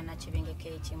Omulangira Nakibinge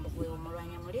K Kimbugwe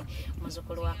omulwanya muli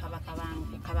muzukulu wa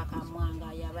Kabaka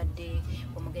Mwanga yabadde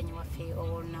omugenyi waffe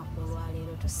olunaku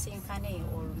lwaleero tusinkane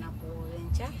olunaku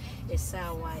olw'enkya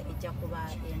essaawa ejja kuba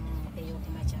emu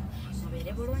ey'okumakya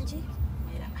mubeere bulungi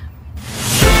mweraba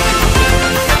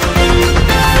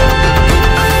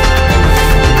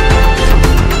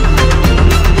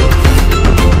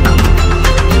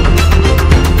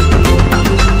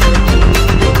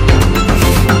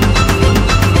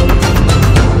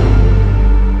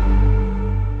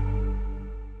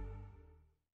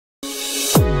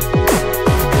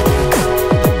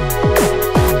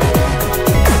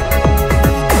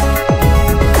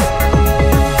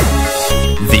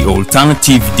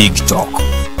Alternative Dig Talk.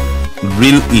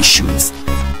 Real issues,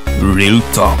 real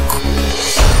talk.